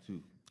you have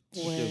to.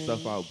 Take Word.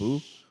 yourself out,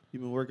 boo.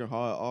 You've been working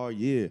hard all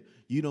year.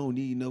 You don't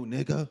need no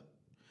nigga.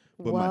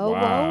 But Whoa,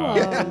 Wow.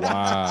 whoa.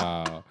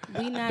 Wow.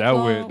 We not That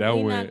gonna, went- that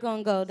we went. not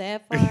gonna go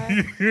that far.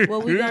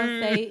 What we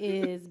gonna say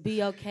is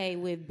be okay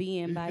with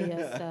being by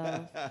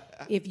yourself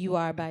if you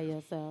are by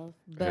yourself.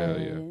 But Hell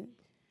yeah.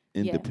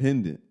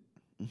 independent.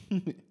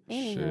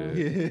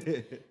 anyway,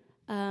 Shit.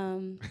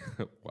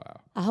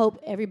 Wow. I hope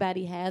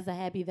everybody has a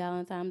happy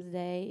Valentine's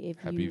Day. If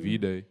Happy you,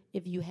 V-Day.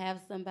 If you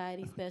have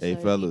somebody special, Hey,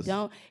 if fellas. you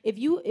don't, if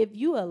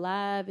you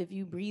alive, if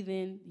you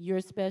breathing,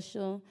 you're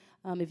special.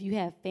 If you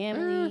have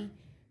family.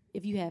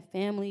 If you have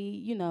family,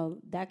 you know,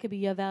 that could be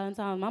your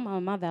Valentine. My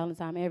mom, my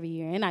Valentine every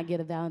year, and I get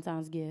a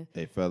Valentine's gift.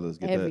 Hey, fellas,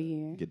 Every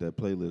year. get that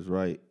playlist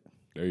right.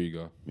 There you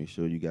go. Make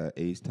sure you got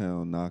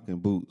H-Town knocking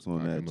boots on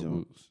Knocking that the jump.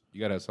 boots. You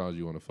gotta have songs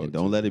you want to fuck. And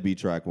don't to. let it be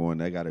track one.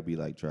 That got to be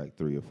like track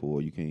 3 or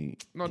 4. You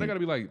can't. No, they gotta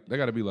be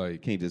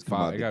like. Can't just come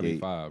five. out It the gotta be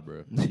gate. 5,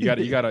 bro.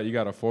 You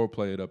gotta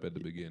foreplay it up at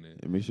the beginning,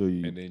 And make sure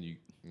you. and then you.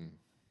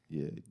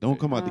 Yeah. Don't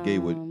come out the gate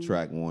with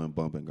track 1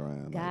 bump and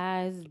grind. Like,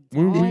 Guys,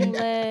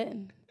 Fuck.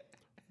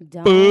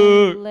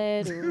 don't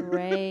let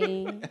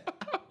Ray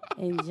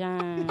and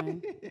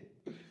John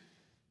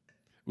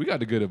We got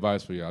the good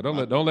advice for y'all. Don't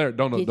get y'all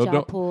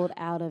don't. pulled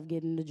out of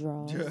getting the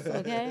draws.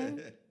 Okay?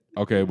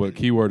 Okay, but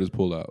keyword is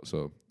pull out.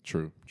 So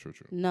true.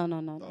 No.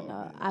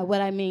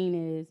 What I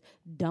mean is,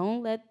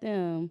 don't let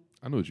them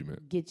I knew what you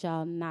meant. get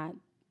y'all not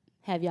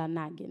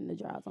getting the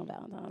draws on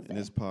Valentine's Day. and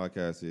this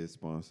podcast is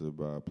sponsored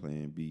by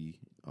Plan B.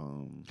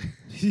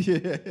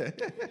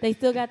 They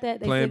still got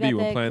that. Plan B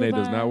when Plan A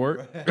does not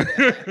work.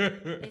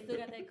 They still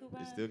got that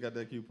coupon. Still got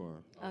that coupon.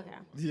 Okay.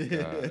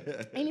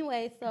 Yeah.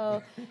 Anyway,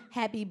 so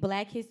happy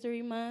Black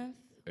History Month.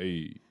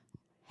 Hey.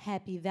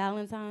 Happy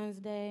Valentine's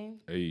Day.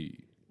 Hey.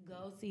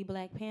 Go see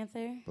Black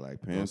Panther.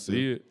 Black Don't Panther.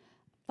 see it.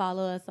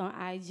 Follow us on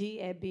IG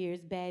at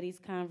Beers, Baddies,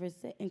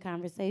 and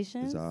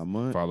Conversations. It's our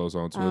month. Follow us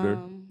on Twitter.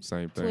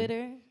 Same thing.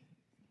 Twitter,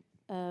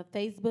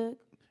 Facebook.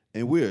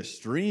 And we're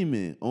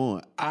streaming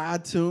on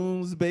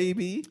iTunes,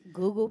 baby.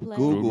 Google Play.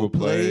 Google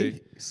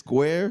Play.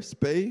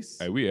 Squarespace.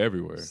 Hey, we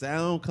everywhere.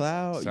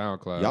 SoundCloud.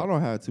 Y'all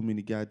don't have too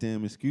many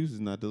goddamn excuses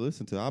not to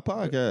listen to our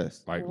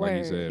podcast. Like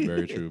you said,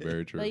 very true,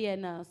 very true. But yeah,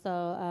 no.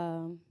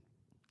 So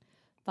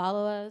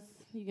follow us.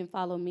 You can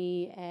follow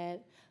me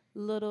at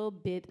Little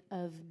Bit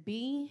of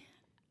B.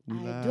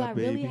 Do I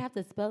really have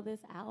to spell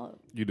this out?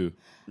 You do.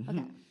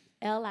 Okay.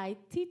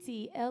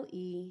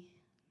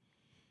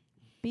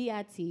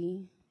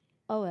 LITTLEBITOF.B.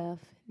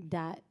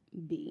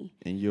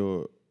 And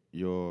your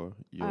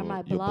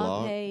my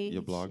blog page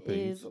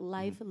is Mm-hmm.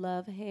 Life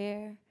Love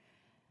Hair,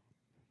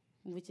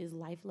 which is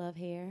Life Love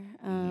Hair.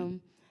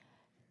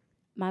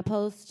 My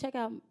post, check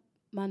out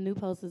my new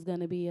post is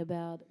gonna be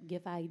about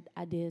gift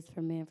ideas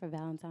for men for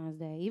Valentine's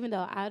Day. Even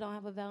though I don't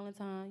have a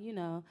Valentine,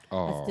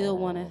 I still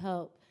want to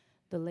help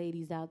the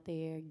ladies out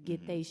there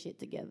get their shit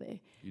together.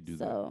 You do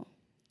so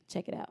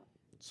check it out.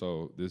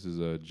 So this is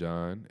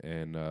John,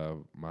 and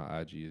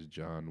my IG is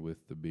John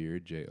with the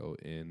beard,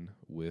 JON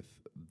with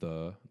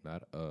the,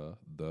 not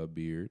the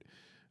beard.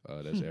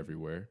 That's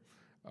everywhere.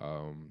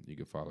 You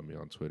can follow me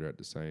on Twitter at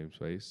the same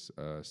space.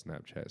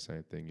 Snapchat,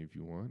 same thing if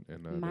you want.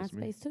 And that's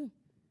me. MySpace too.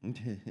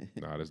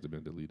 Nah, that's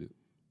been deleted.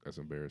 That's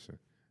embarrassing.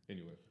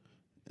 Anyway.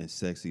 And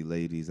sexy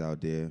ladies out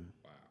there,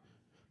 Wow.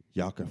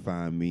 y'all can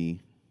find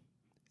me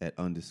at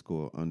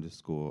 __RAYQUAN.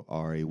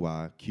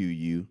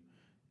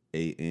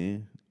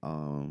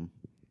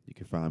 You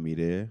can find me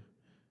there.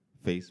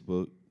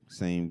 Facebook,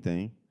 same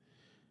thing.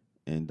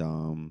 And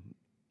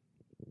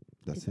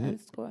that's it.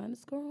 Underscore on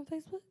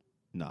Facebook?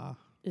 Nah.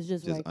 It's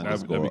just right.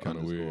 That'd be kind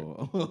of weird.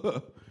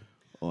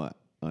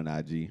 on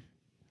IG.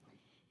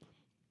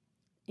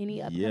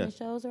 Any upcoming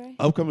shows, right?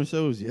 Upcoming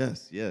shows,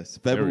 yes.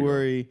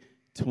 February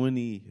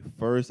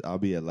 21st, I'll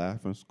be at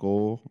Laughing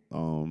Skull,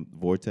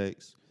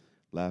 Vortex,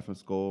 Laughing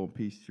Skull on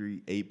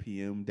Peachtree, 8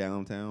 p.m.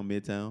 downtown,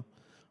 Midtown.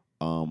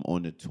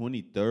 On the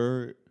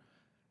 23rd,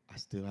 I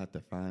still have to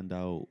find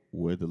out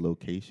where the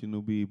location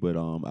will be, but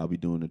I'll be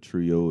doing a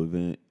trio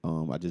event.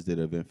 I just did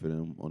an event for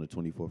them on the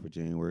 24th of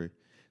January,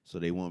 so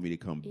they want me to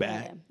come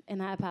back. Yeah,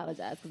 and I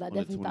apologize because I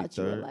definitely thought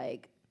you were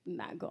like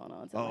not going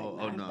on until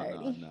like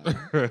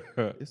 9:30.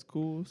 No. It's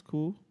cool.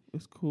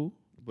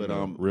 But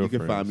real you can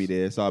friends. find me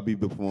there. So I'll be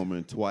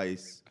performing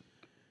twice.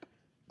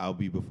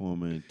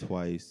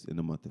 in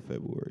the month of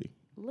February.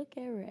 Look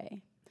at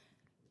Ray.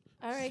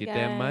 All right, Get guys.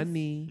 that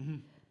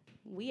money.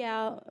 We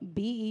out.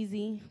 Be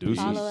easy.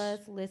 Deuces. Follow us.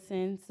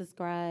 Listen.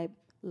 Subscribe.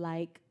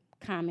 Like.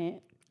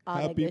 Comment. All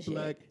that Happy good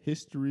Black shit.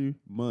 History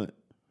Month.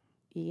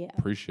 Yeah.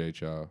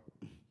 Appreciate y'all.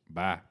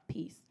 Bye.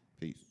 Peace.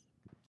 Peace.